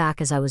Harold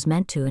back as I was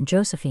meant to, and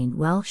Josephine,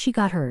 well, she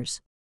got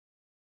hers."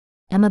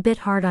 Emma bit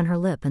hard on her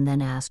lip and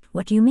then asked,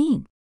 "What do you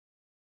mean?"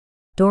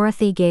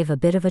 Dorothy gave a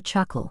bit of a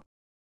chuckle.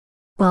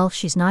 Well,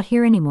 she's not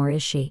here anymore,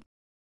 is she?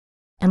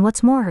 And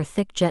what's more, her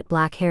thick jet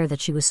black hair that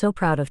she was so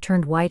proud of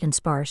turned white and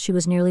sparse she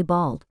was nearly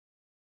bald.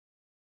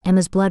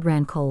 Emma's blood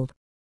ran cold.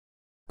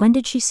 When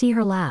did she see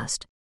her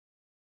last?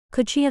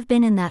 Could she have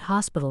been in that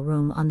hospital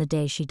room on the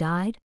day she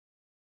died?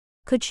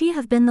 Could she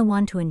have been the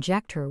one to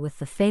inject her with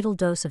the fatal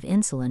dose of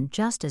insulin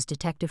just as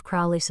Detective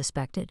Crowley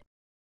suspected?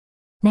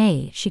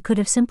 Nay, she could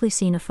have simply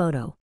seen a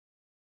photo.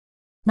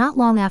 Not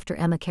long after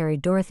Emma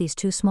carried Dorothy's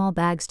 2 small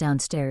bags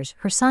downstairs,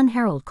 her son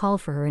Harold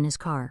called for her in his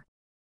car.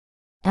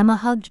 Emma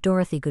hugged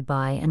Dorothy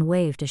goodbye and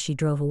waved as she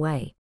drove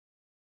away.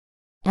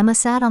 Emma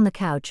sat on the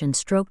couch and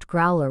stroked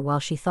Growler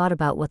while she thought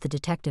about what the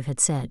detective had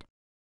said.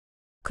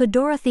 Could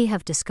Dorothy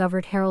have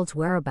discovered Harold's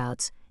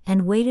whereabouts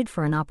and waited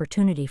for an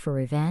opportunity for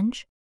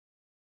revenge?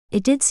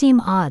 It did seem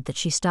odd that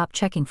she stopped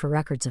checking for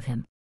records of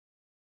him.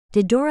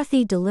 Did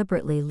Dorothy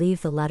deliberately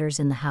leave the letters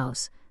in the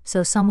house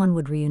so someone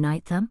would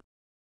reunite them?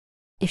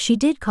 If she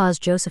did cause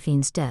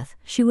Josephine's death,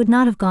 she would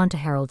not have gone to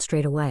Harold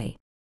straight away.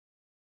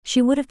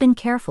 She would have been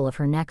careful of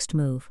her next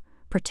move,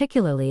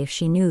 particularly if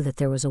she knew that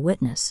there was a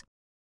witness.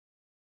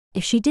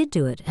 If she did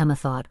do it, Emma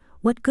thought,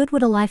 what good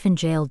would a life in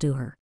jail do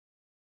her?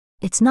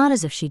 It's not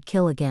as if she'd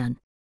kill again.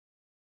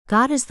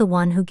 God is the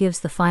one who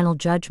gives the final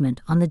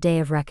judgment on the day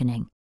of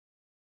reckoning.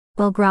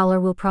 Well, Growler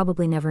will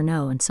probably never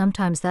know, and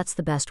sometimes that's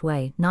the best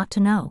way, not to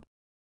know.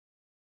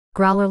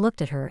 Growler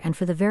looked at her, and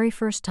for the very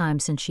first time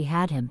since she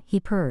had him, he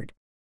purred.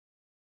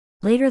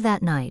 Later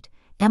that night,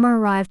 Emma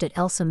arrived at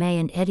Elsa May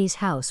and Eddie's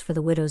house for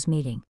the widows'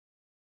 meeting.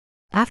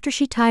 After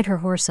she tied her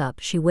horse up,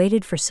 she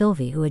waited for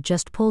Sylvie, who had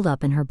just pulled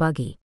up in her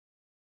buggy.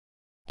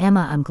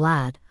 Emma, I'm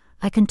glad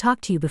I can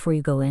talk to you before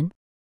you go in.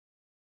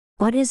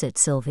 What is it,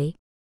 Sylvie?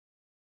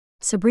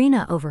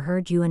 Sabrina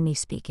overheard you and me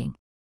speaking.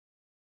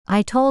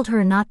 I told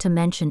her not to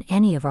mention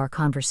any of our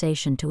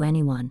conversation to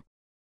anyone.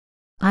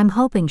 I'm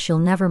hoping she'll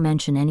never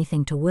mention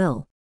anything to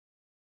Will.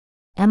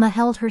 Emma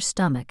held her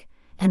stomach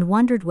and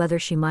wondered whether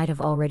she might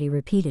have already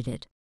repeated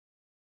it.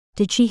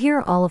 Did she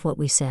hear all of what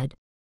we said?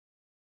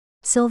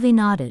 Sylvie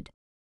nodded.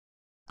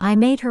 I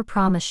made her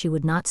promise she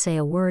would not say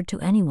a word to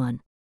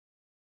anyone.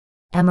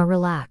 Emma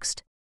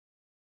relaxed.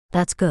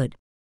 That's good.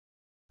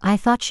 I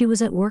thought she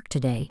was at work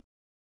today.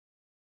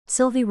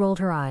 Sylvie rolled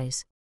her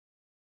eyes.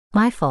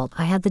 My fault,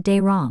 I had the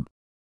day wrong.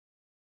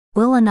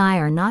 Will and I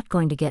are not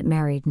going to get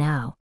married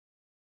now.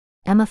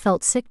 Emma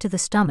felt sick to the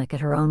stomach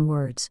at her own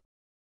words.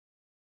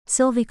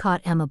 Sylvie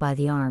caught Emma by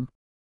the arm.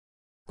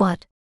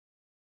 What?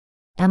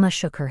 Emma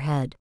shook her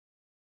head.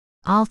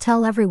 I'll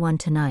tell everyone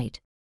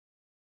tonight.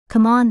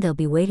 Come on, they'll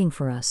be waiting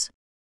for us.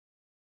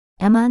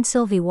 Emma and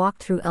Sylvie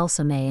walked through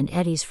Elsa May and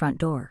Eddie's front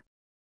door.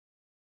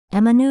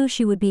 Emma knew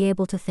she would be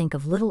able to think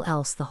of little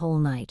else the whole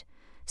night,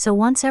 so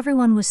once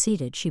everyone was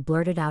seated, she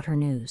blurted out her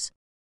news.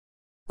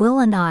 Will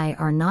and I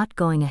are not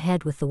going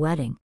ahead with the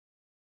wedding.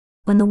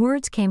 When the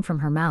words came from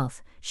her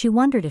mouth, she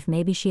wondered if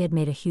maybe she had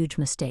made a huge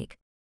mistake.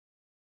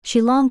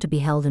 She longed to be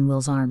held in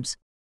Will's arms.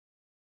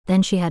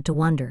 Then she had to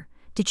wonder,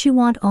 did she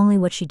want only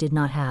what she did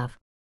not have?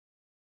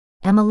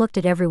 Emma looked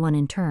at everyone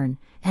in turn,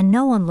 and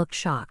no one looked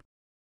shocked.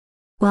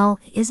 Well,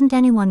 isn't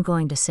anyone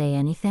going to say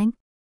anything?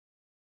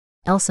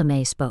 Elsa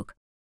May spoke.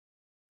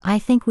 I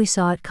think we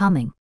saw it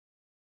coming.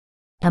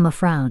 Emma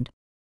frowned.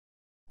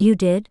 You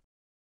did?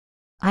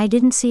 I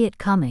didn't see it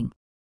coming.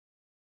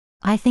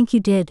 I think you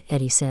did,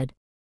 Eddie said.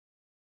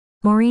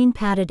 Maureen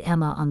patted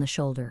Emma on the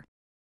shoulder.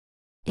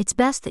 It's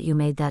best that you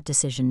made that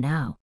decision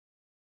now.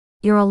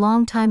 You're a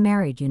long time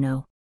married, you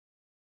know.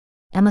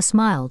 Emma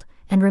smiled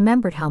and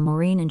remembered how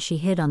Maureen and she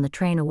hid on the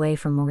train away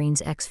from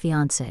Maureen's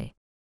ex-fiancé.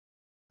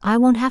 I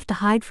won't have to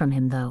hide from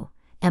him, though,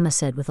 Emma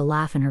said with a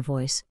laugh in her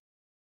voice.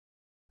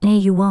 Nay,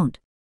 you won't.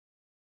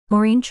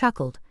 Maureen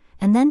chuckled,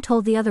 and then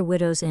told the other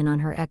widows in on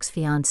her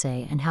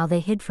ex-fiancé and how they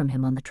hid from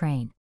him on the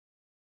train.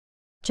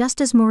 Just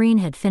as Maureen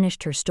had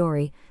finished her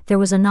story, there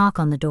was a knock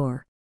on the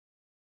door.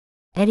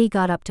 Eddie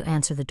got up to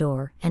answer the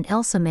door, and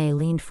Elsa May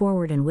leaned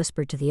forward and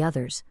whispered to the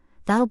others,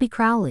 That'll be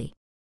Crowley.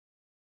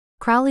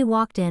 Crowley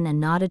walked in and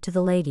nodded to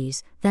the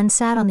ladies, then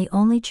sat on the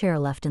only chair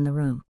left in the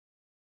room.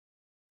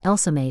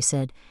 Elsa May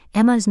said,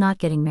 Emma is not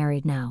getting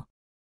married now.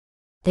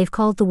 They've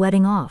called the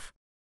wedding off.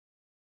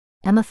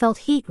 Emma felt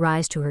heat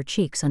rise to her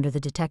cheeks under the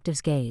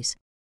detective's gaze.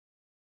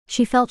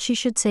 She felt she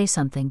should say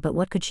something, but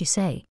what could she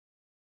say?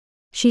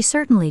 She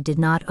certainly did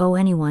not owe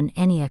anyone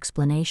any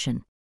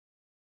explanation.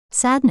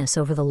 Sadness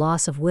over the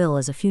loss of Will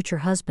as a future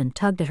husband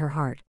tugged at her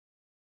heart.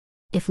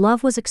 If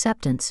love was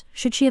acceptance,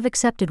 should she have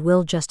accepted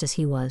Will just as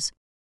he was?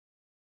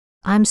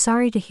 I'm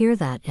sorry to hear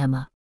that,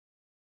 Emma.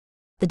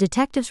 The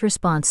detective's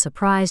response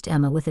surprised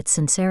Emma with its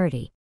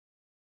sincerity.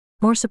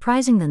 More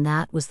surprising than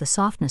that was the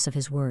softness of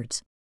his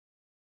words.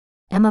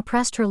 Emma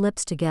pressed her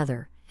lips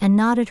together and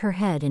nodded her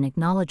head in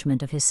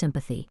acknowledgement of his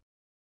sympathy.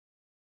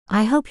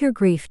 I hope your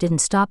grief didn't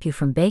stop you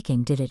from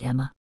baking, did it,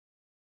 Emma?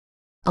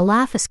 A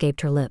laugh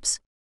escaped her lips.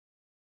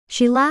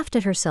 She laughed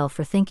at herself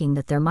for thinking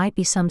that there might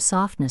be some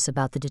softness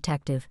about the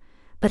detective,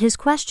 but his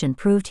question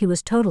proved he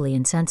was totally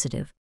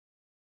insensitive.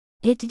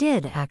 It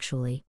did,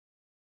 actually.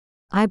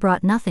 I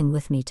brought nothing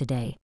with me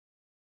today.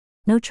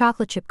 No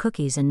chocolate chip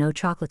cookies and no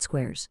chocolate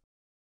squares.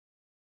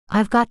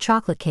 I've got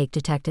chocolate cake,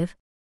 detective.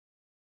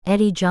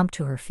 Eddie jumped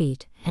to her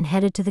feet and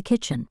headed to the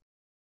kitchen.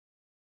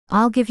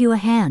 I'll give you a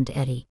hand,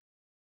 Eddie.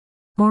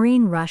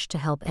 Maureen rushed to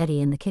help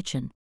Eddie in the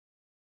kitchen.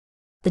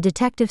 The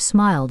detective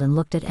smiled and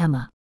looked at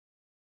Emma.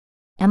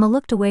 Emma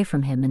looked away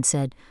from him and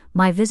said,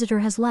 My visitor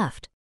has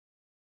left.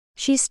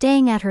 She's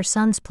staying at her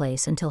son's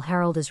place until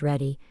Harold is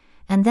ready,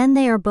 and then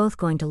they are both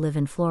going to live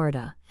in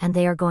Florida, and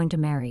they are going to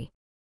marry.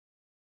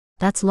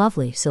 That's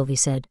lovely, Sylvie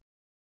said.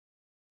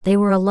 They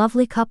were a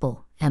lovely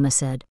couple, Emma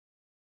said.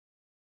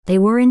 They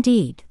were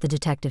indeed, the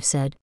detective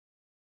said.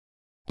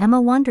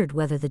 Emma wondered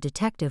whether the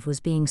detective was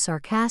being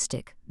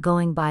sarcastic,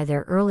 going by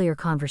their earlier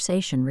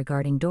conversation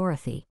regarding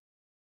Dorothy.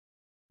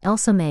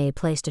 Elsa May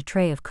placed a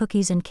tray of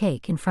cookies and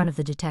cake in front of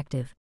the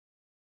detective.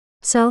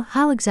 So,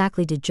 how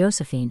exactly did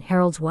Josephine,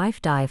 Harold's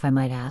wife, die, if I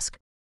might ask?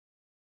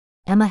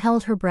 Emma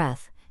held her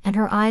breath, and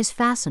her eyes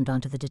fastened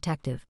onto the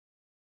detective.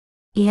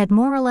 He had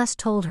more or less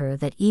told her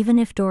that even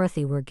if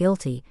Dorothy were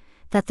guilty,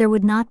 that there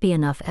would not be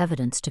enough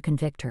evidence to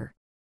convict her.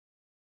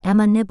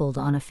 Emma nibbled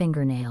on a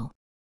fingernail.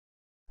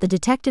 The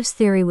detective's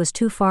theory was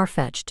too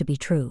far-fetched to be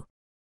true.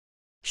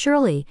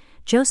 Surely,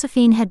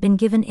 Josephine had been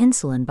given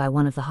insulin by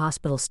one of the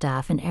hospital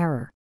staff in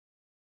error.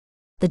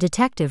 The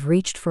detective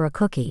reached for a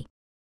cookie.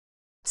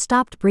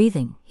 Stopped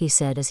breathing, he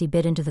said as he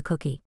bit into the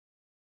cookie.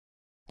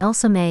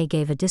 Elsa May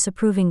gave a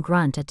disapproving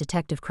grunt at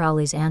Detective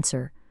Crowley's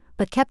answer,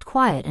 but kept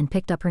quiet and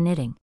picked up her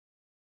knitting.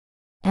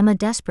 Emma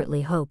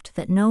desperately hoped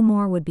that no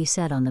more would be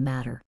said on the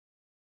matter.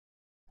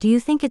 Do you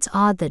think it's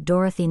odd that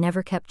Dorothy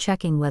never kept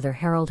checking whether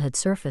Harold had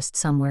surfaced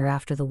somewhere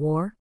after the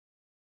war?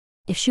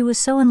 If she was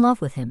so in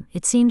love with him,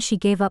 it seems she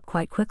gave up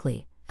quite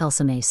quickly,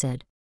 Elsa May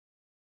said.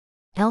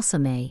 Elsa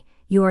May,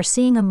 you are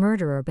seeing a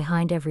murderer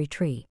behind every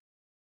tree.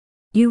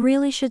 You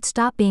really should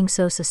stop being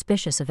so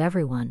suspicious of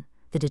everyone,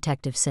 the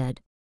detective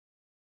said.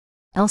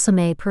 Elsa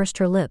May pursed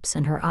her lips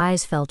and her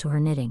eyes fell to her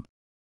knitting.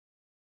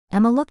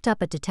 Emma looked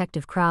up at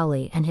Detective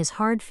Crowley and his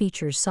hard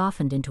features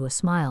softened into a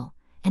smile,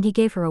 and he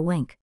gave her a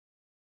wink.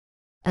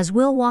 As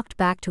Will walked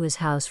back to his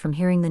house from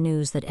hearing the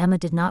news that Emma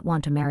did not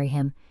want to marry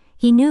him,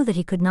 he knew that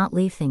he could not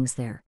leave things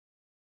there.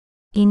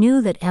 He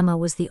knew that Emma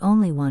was the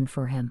only one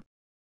for him.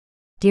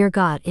 Dear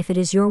God, if it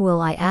is your will,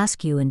 I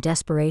ask you in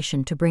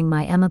desperation to bring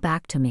my Emma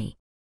back to me.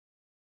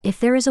 If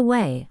there is a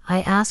way,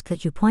 I ask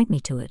that you point me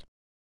to it.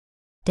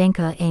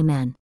 Denka,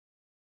 amen.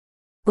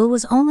 Will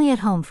was only at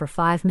home for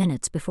 5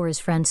 minutes before his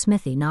friend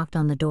Smithy knocked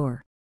on the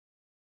door.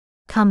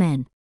 Come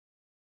in.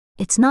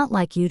 It's not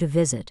like you to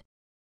visit.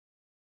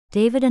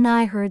 David and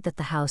I heard that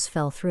the house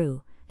fell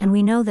through, and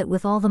we know that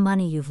with all the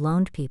money you've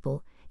loaned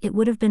people, it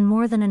would have been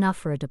more than enough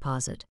for a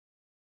deposit.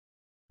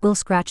 Will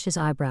scratched his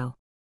eyebrow.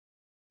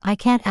 I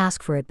can't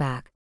ask for it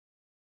back.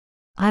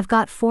 I've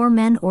got 4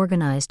 men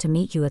organized to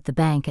meet you at the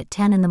bank at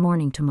 10 in the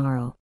morning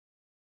tomorrow.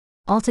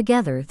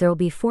 Altogether, there'll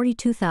be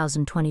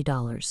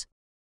 $42,020.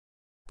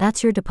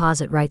 That's your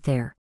deposit right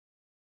there.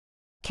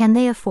 Can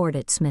they afford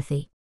it,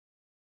 Smithy?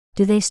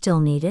 Do they still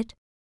need it?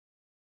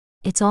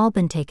 It's all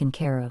been taken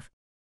care of.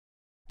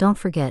 Don't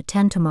forget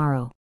 10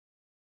 tomorrow.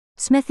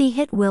 Smithy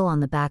hit Will on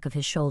the back of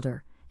his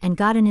shoulder, and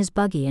got in his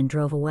buggy and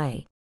drove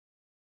away.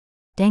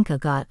 Denka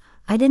got,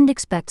 I didn't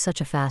expect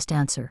such a fast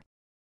answer.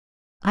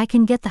 I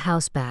can get the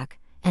house back,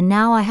 and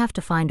now I have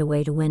to find a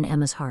way to win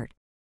Emma's heart.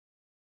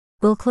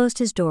 Will closed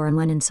his door and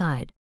went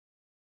inside.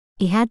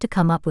 He had to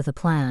come up with a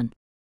plan.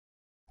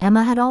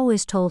 Emma had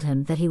always told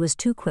him that he was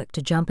too quick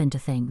to jump into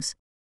things.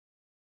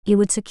 He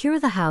would secure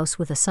the house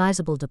with a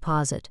sizable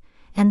deposit,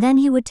 and then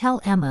he would tell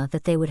Emma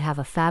that they would have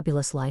a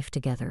fabulous life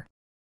together.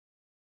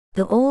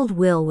 The old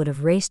Will would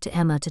have raced to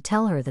Emma to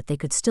tell her that they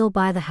could still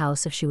buy the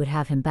house if she would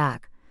have him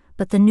back,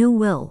 but the new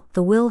Will,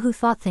 the Will who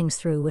thought things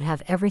through, would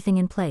have everything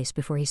in place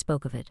before he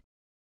spoke of it.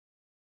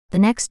 The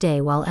next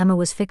day, while Emma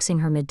was fixing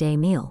her midday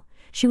meal,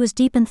 she was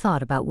deep in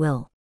thought about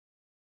Will.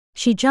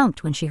 She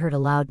jumped when she heard a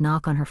loud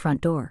knock on her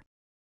front door.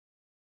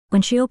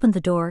 When she opened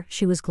the door,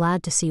 she was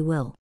glad to see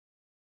Will.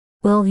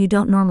 Will, you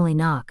don't normally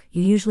knock,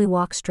 you usually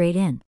walk straight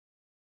in.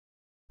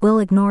 Will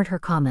ignored her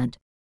comment.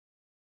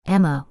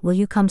 Emma, will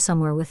you come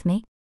somewhere with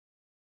me?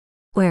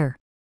 Where?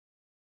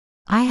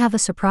 I have a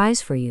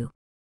surprise for you.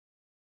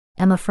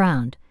 Emma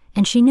frowned,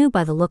 and she knew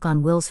by the look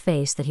on Will's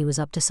face that he was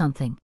up to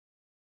something.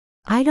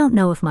 I don't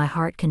know if my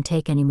heart can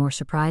take any more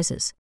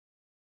surprises.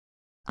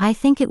 I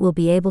think it will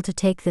be able to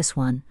take this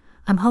one,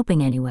 I'm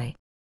hoping anyway.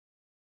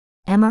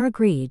 Emma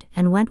agreed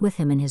and went with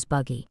him in his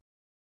buggy.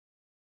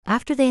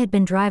 After they had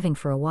been driving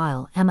for a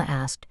while, Emma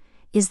asked,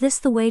 Is this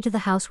the way to the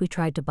house we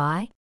tried to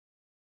buy?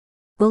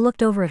 Will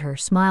looked over at her,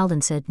 smiled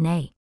and said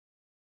nay.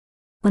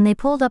 When they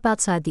pulled up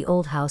outside the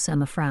old house,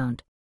 Emma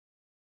frowned.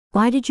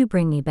 Why did you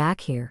bring me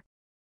back here?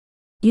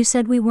 You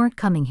said we weren't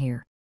coming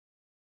here.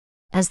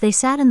 As they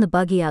sat in the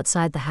buggy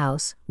outside the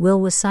house, Will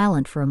was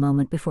silent for a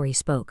moment before he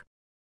spoke.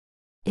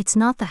 It's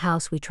not the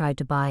house we tried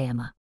to buy,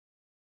 Emma.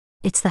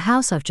 It's the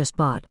house I've just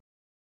bought.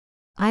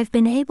 I've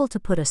been able to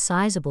put a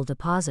sizable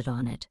deposit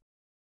on it.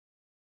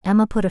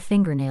 Emma put a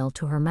fingernail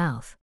to her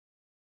mouth.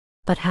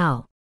 But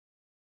how?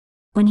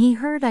 When he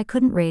heard I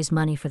couldn't raise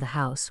money for the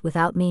house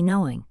without me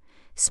knowing,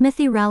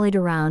 Smithy rallied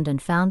around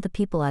and found the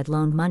people I'd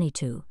loaned money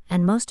to,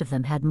 and most of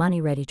them had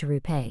money ready to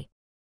repay.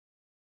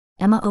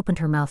 Emma opened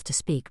her mouth to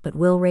speak, but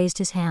Will raised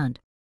his hand.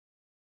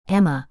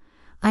 Emma,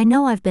 I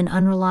know I've been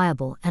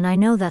unreliable, and I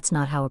know that's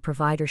not how a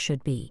provider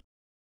should be.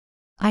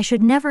 I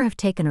should never have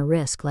taken a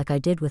risk like I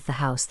did with the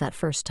house that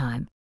first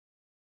time.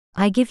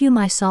 I give you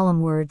my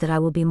solemn word that I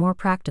will be more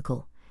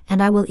practical,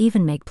 and I will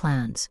even make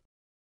plans.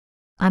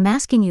 I'm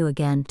asking you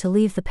again to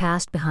leave the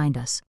past behind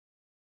us.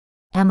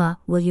 Emma,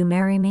 will you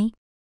marry me?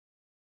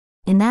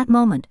 In that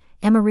moment,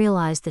 Emma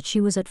realized that she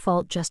was at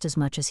fault just as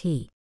much as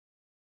he.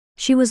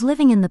 She was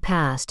living in the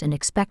past and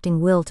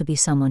expecting Will to be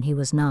someone he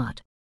was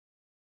not.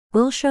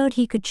 Will showed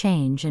he could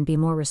change and be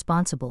more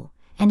responsible,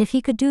 and if he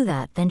could do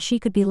that, then she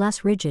could be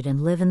less rigid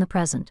and live in the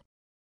present.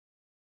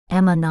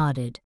 Emma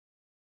nodded.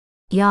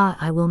 Yeah,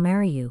 I will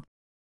marry you.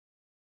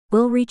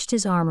 Will reached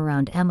his arm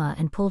around Emma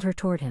and pulled her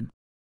toward him.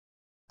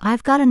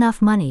 I've got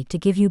enough money to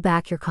give you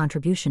back your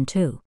contribution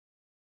too.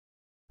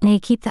 Nay,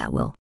 keep that,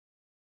 Will.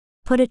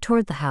 Put it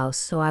toward the house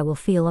so I will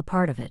feel a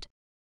part of it.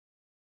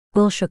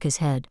 Will shook his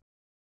head.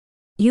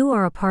 You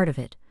are a part of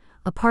it,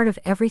 a part of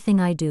everything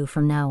I do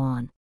from now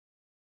on.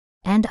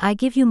 And I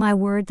give you my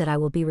word that I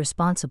will be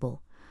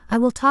responsible. I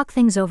will talk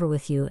things over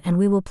with you and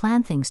we will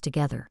plan things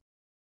together.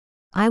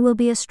 I will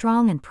be a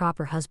strong and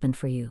proper husband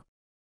for you.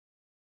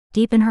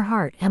 Deep in her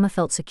heart, Emma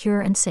felt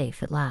secure and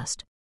safe at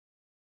last.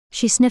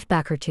 She sniffed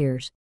back her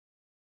tears.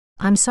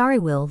 I'm sorry,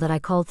 Will, that I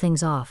called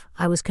things off.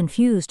 I was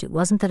confused. It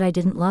wasn't that I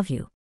didn't love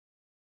you.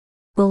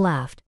 Will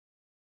laughed.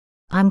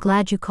 I'm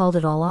glad you called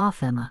it all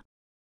off, Emma.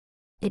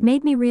 It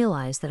made me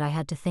realize that I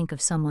had to think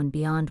of someone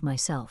beyond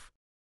myself.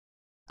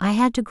 I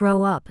had to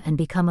grow up and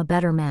become a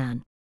better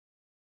man.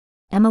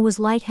 Emma was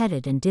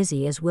lightheaded and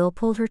dizzy as Will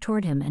pulled her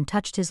toward him and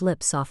touched his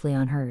lips softly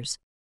on hers.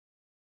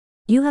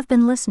 You have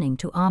been listening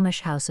to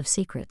Amish House of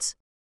Secrets.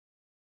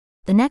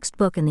 The next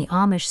book in the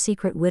Amish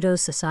Secret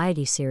Widows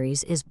Society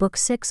series is Book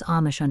 6,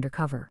 Amish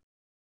Undercover.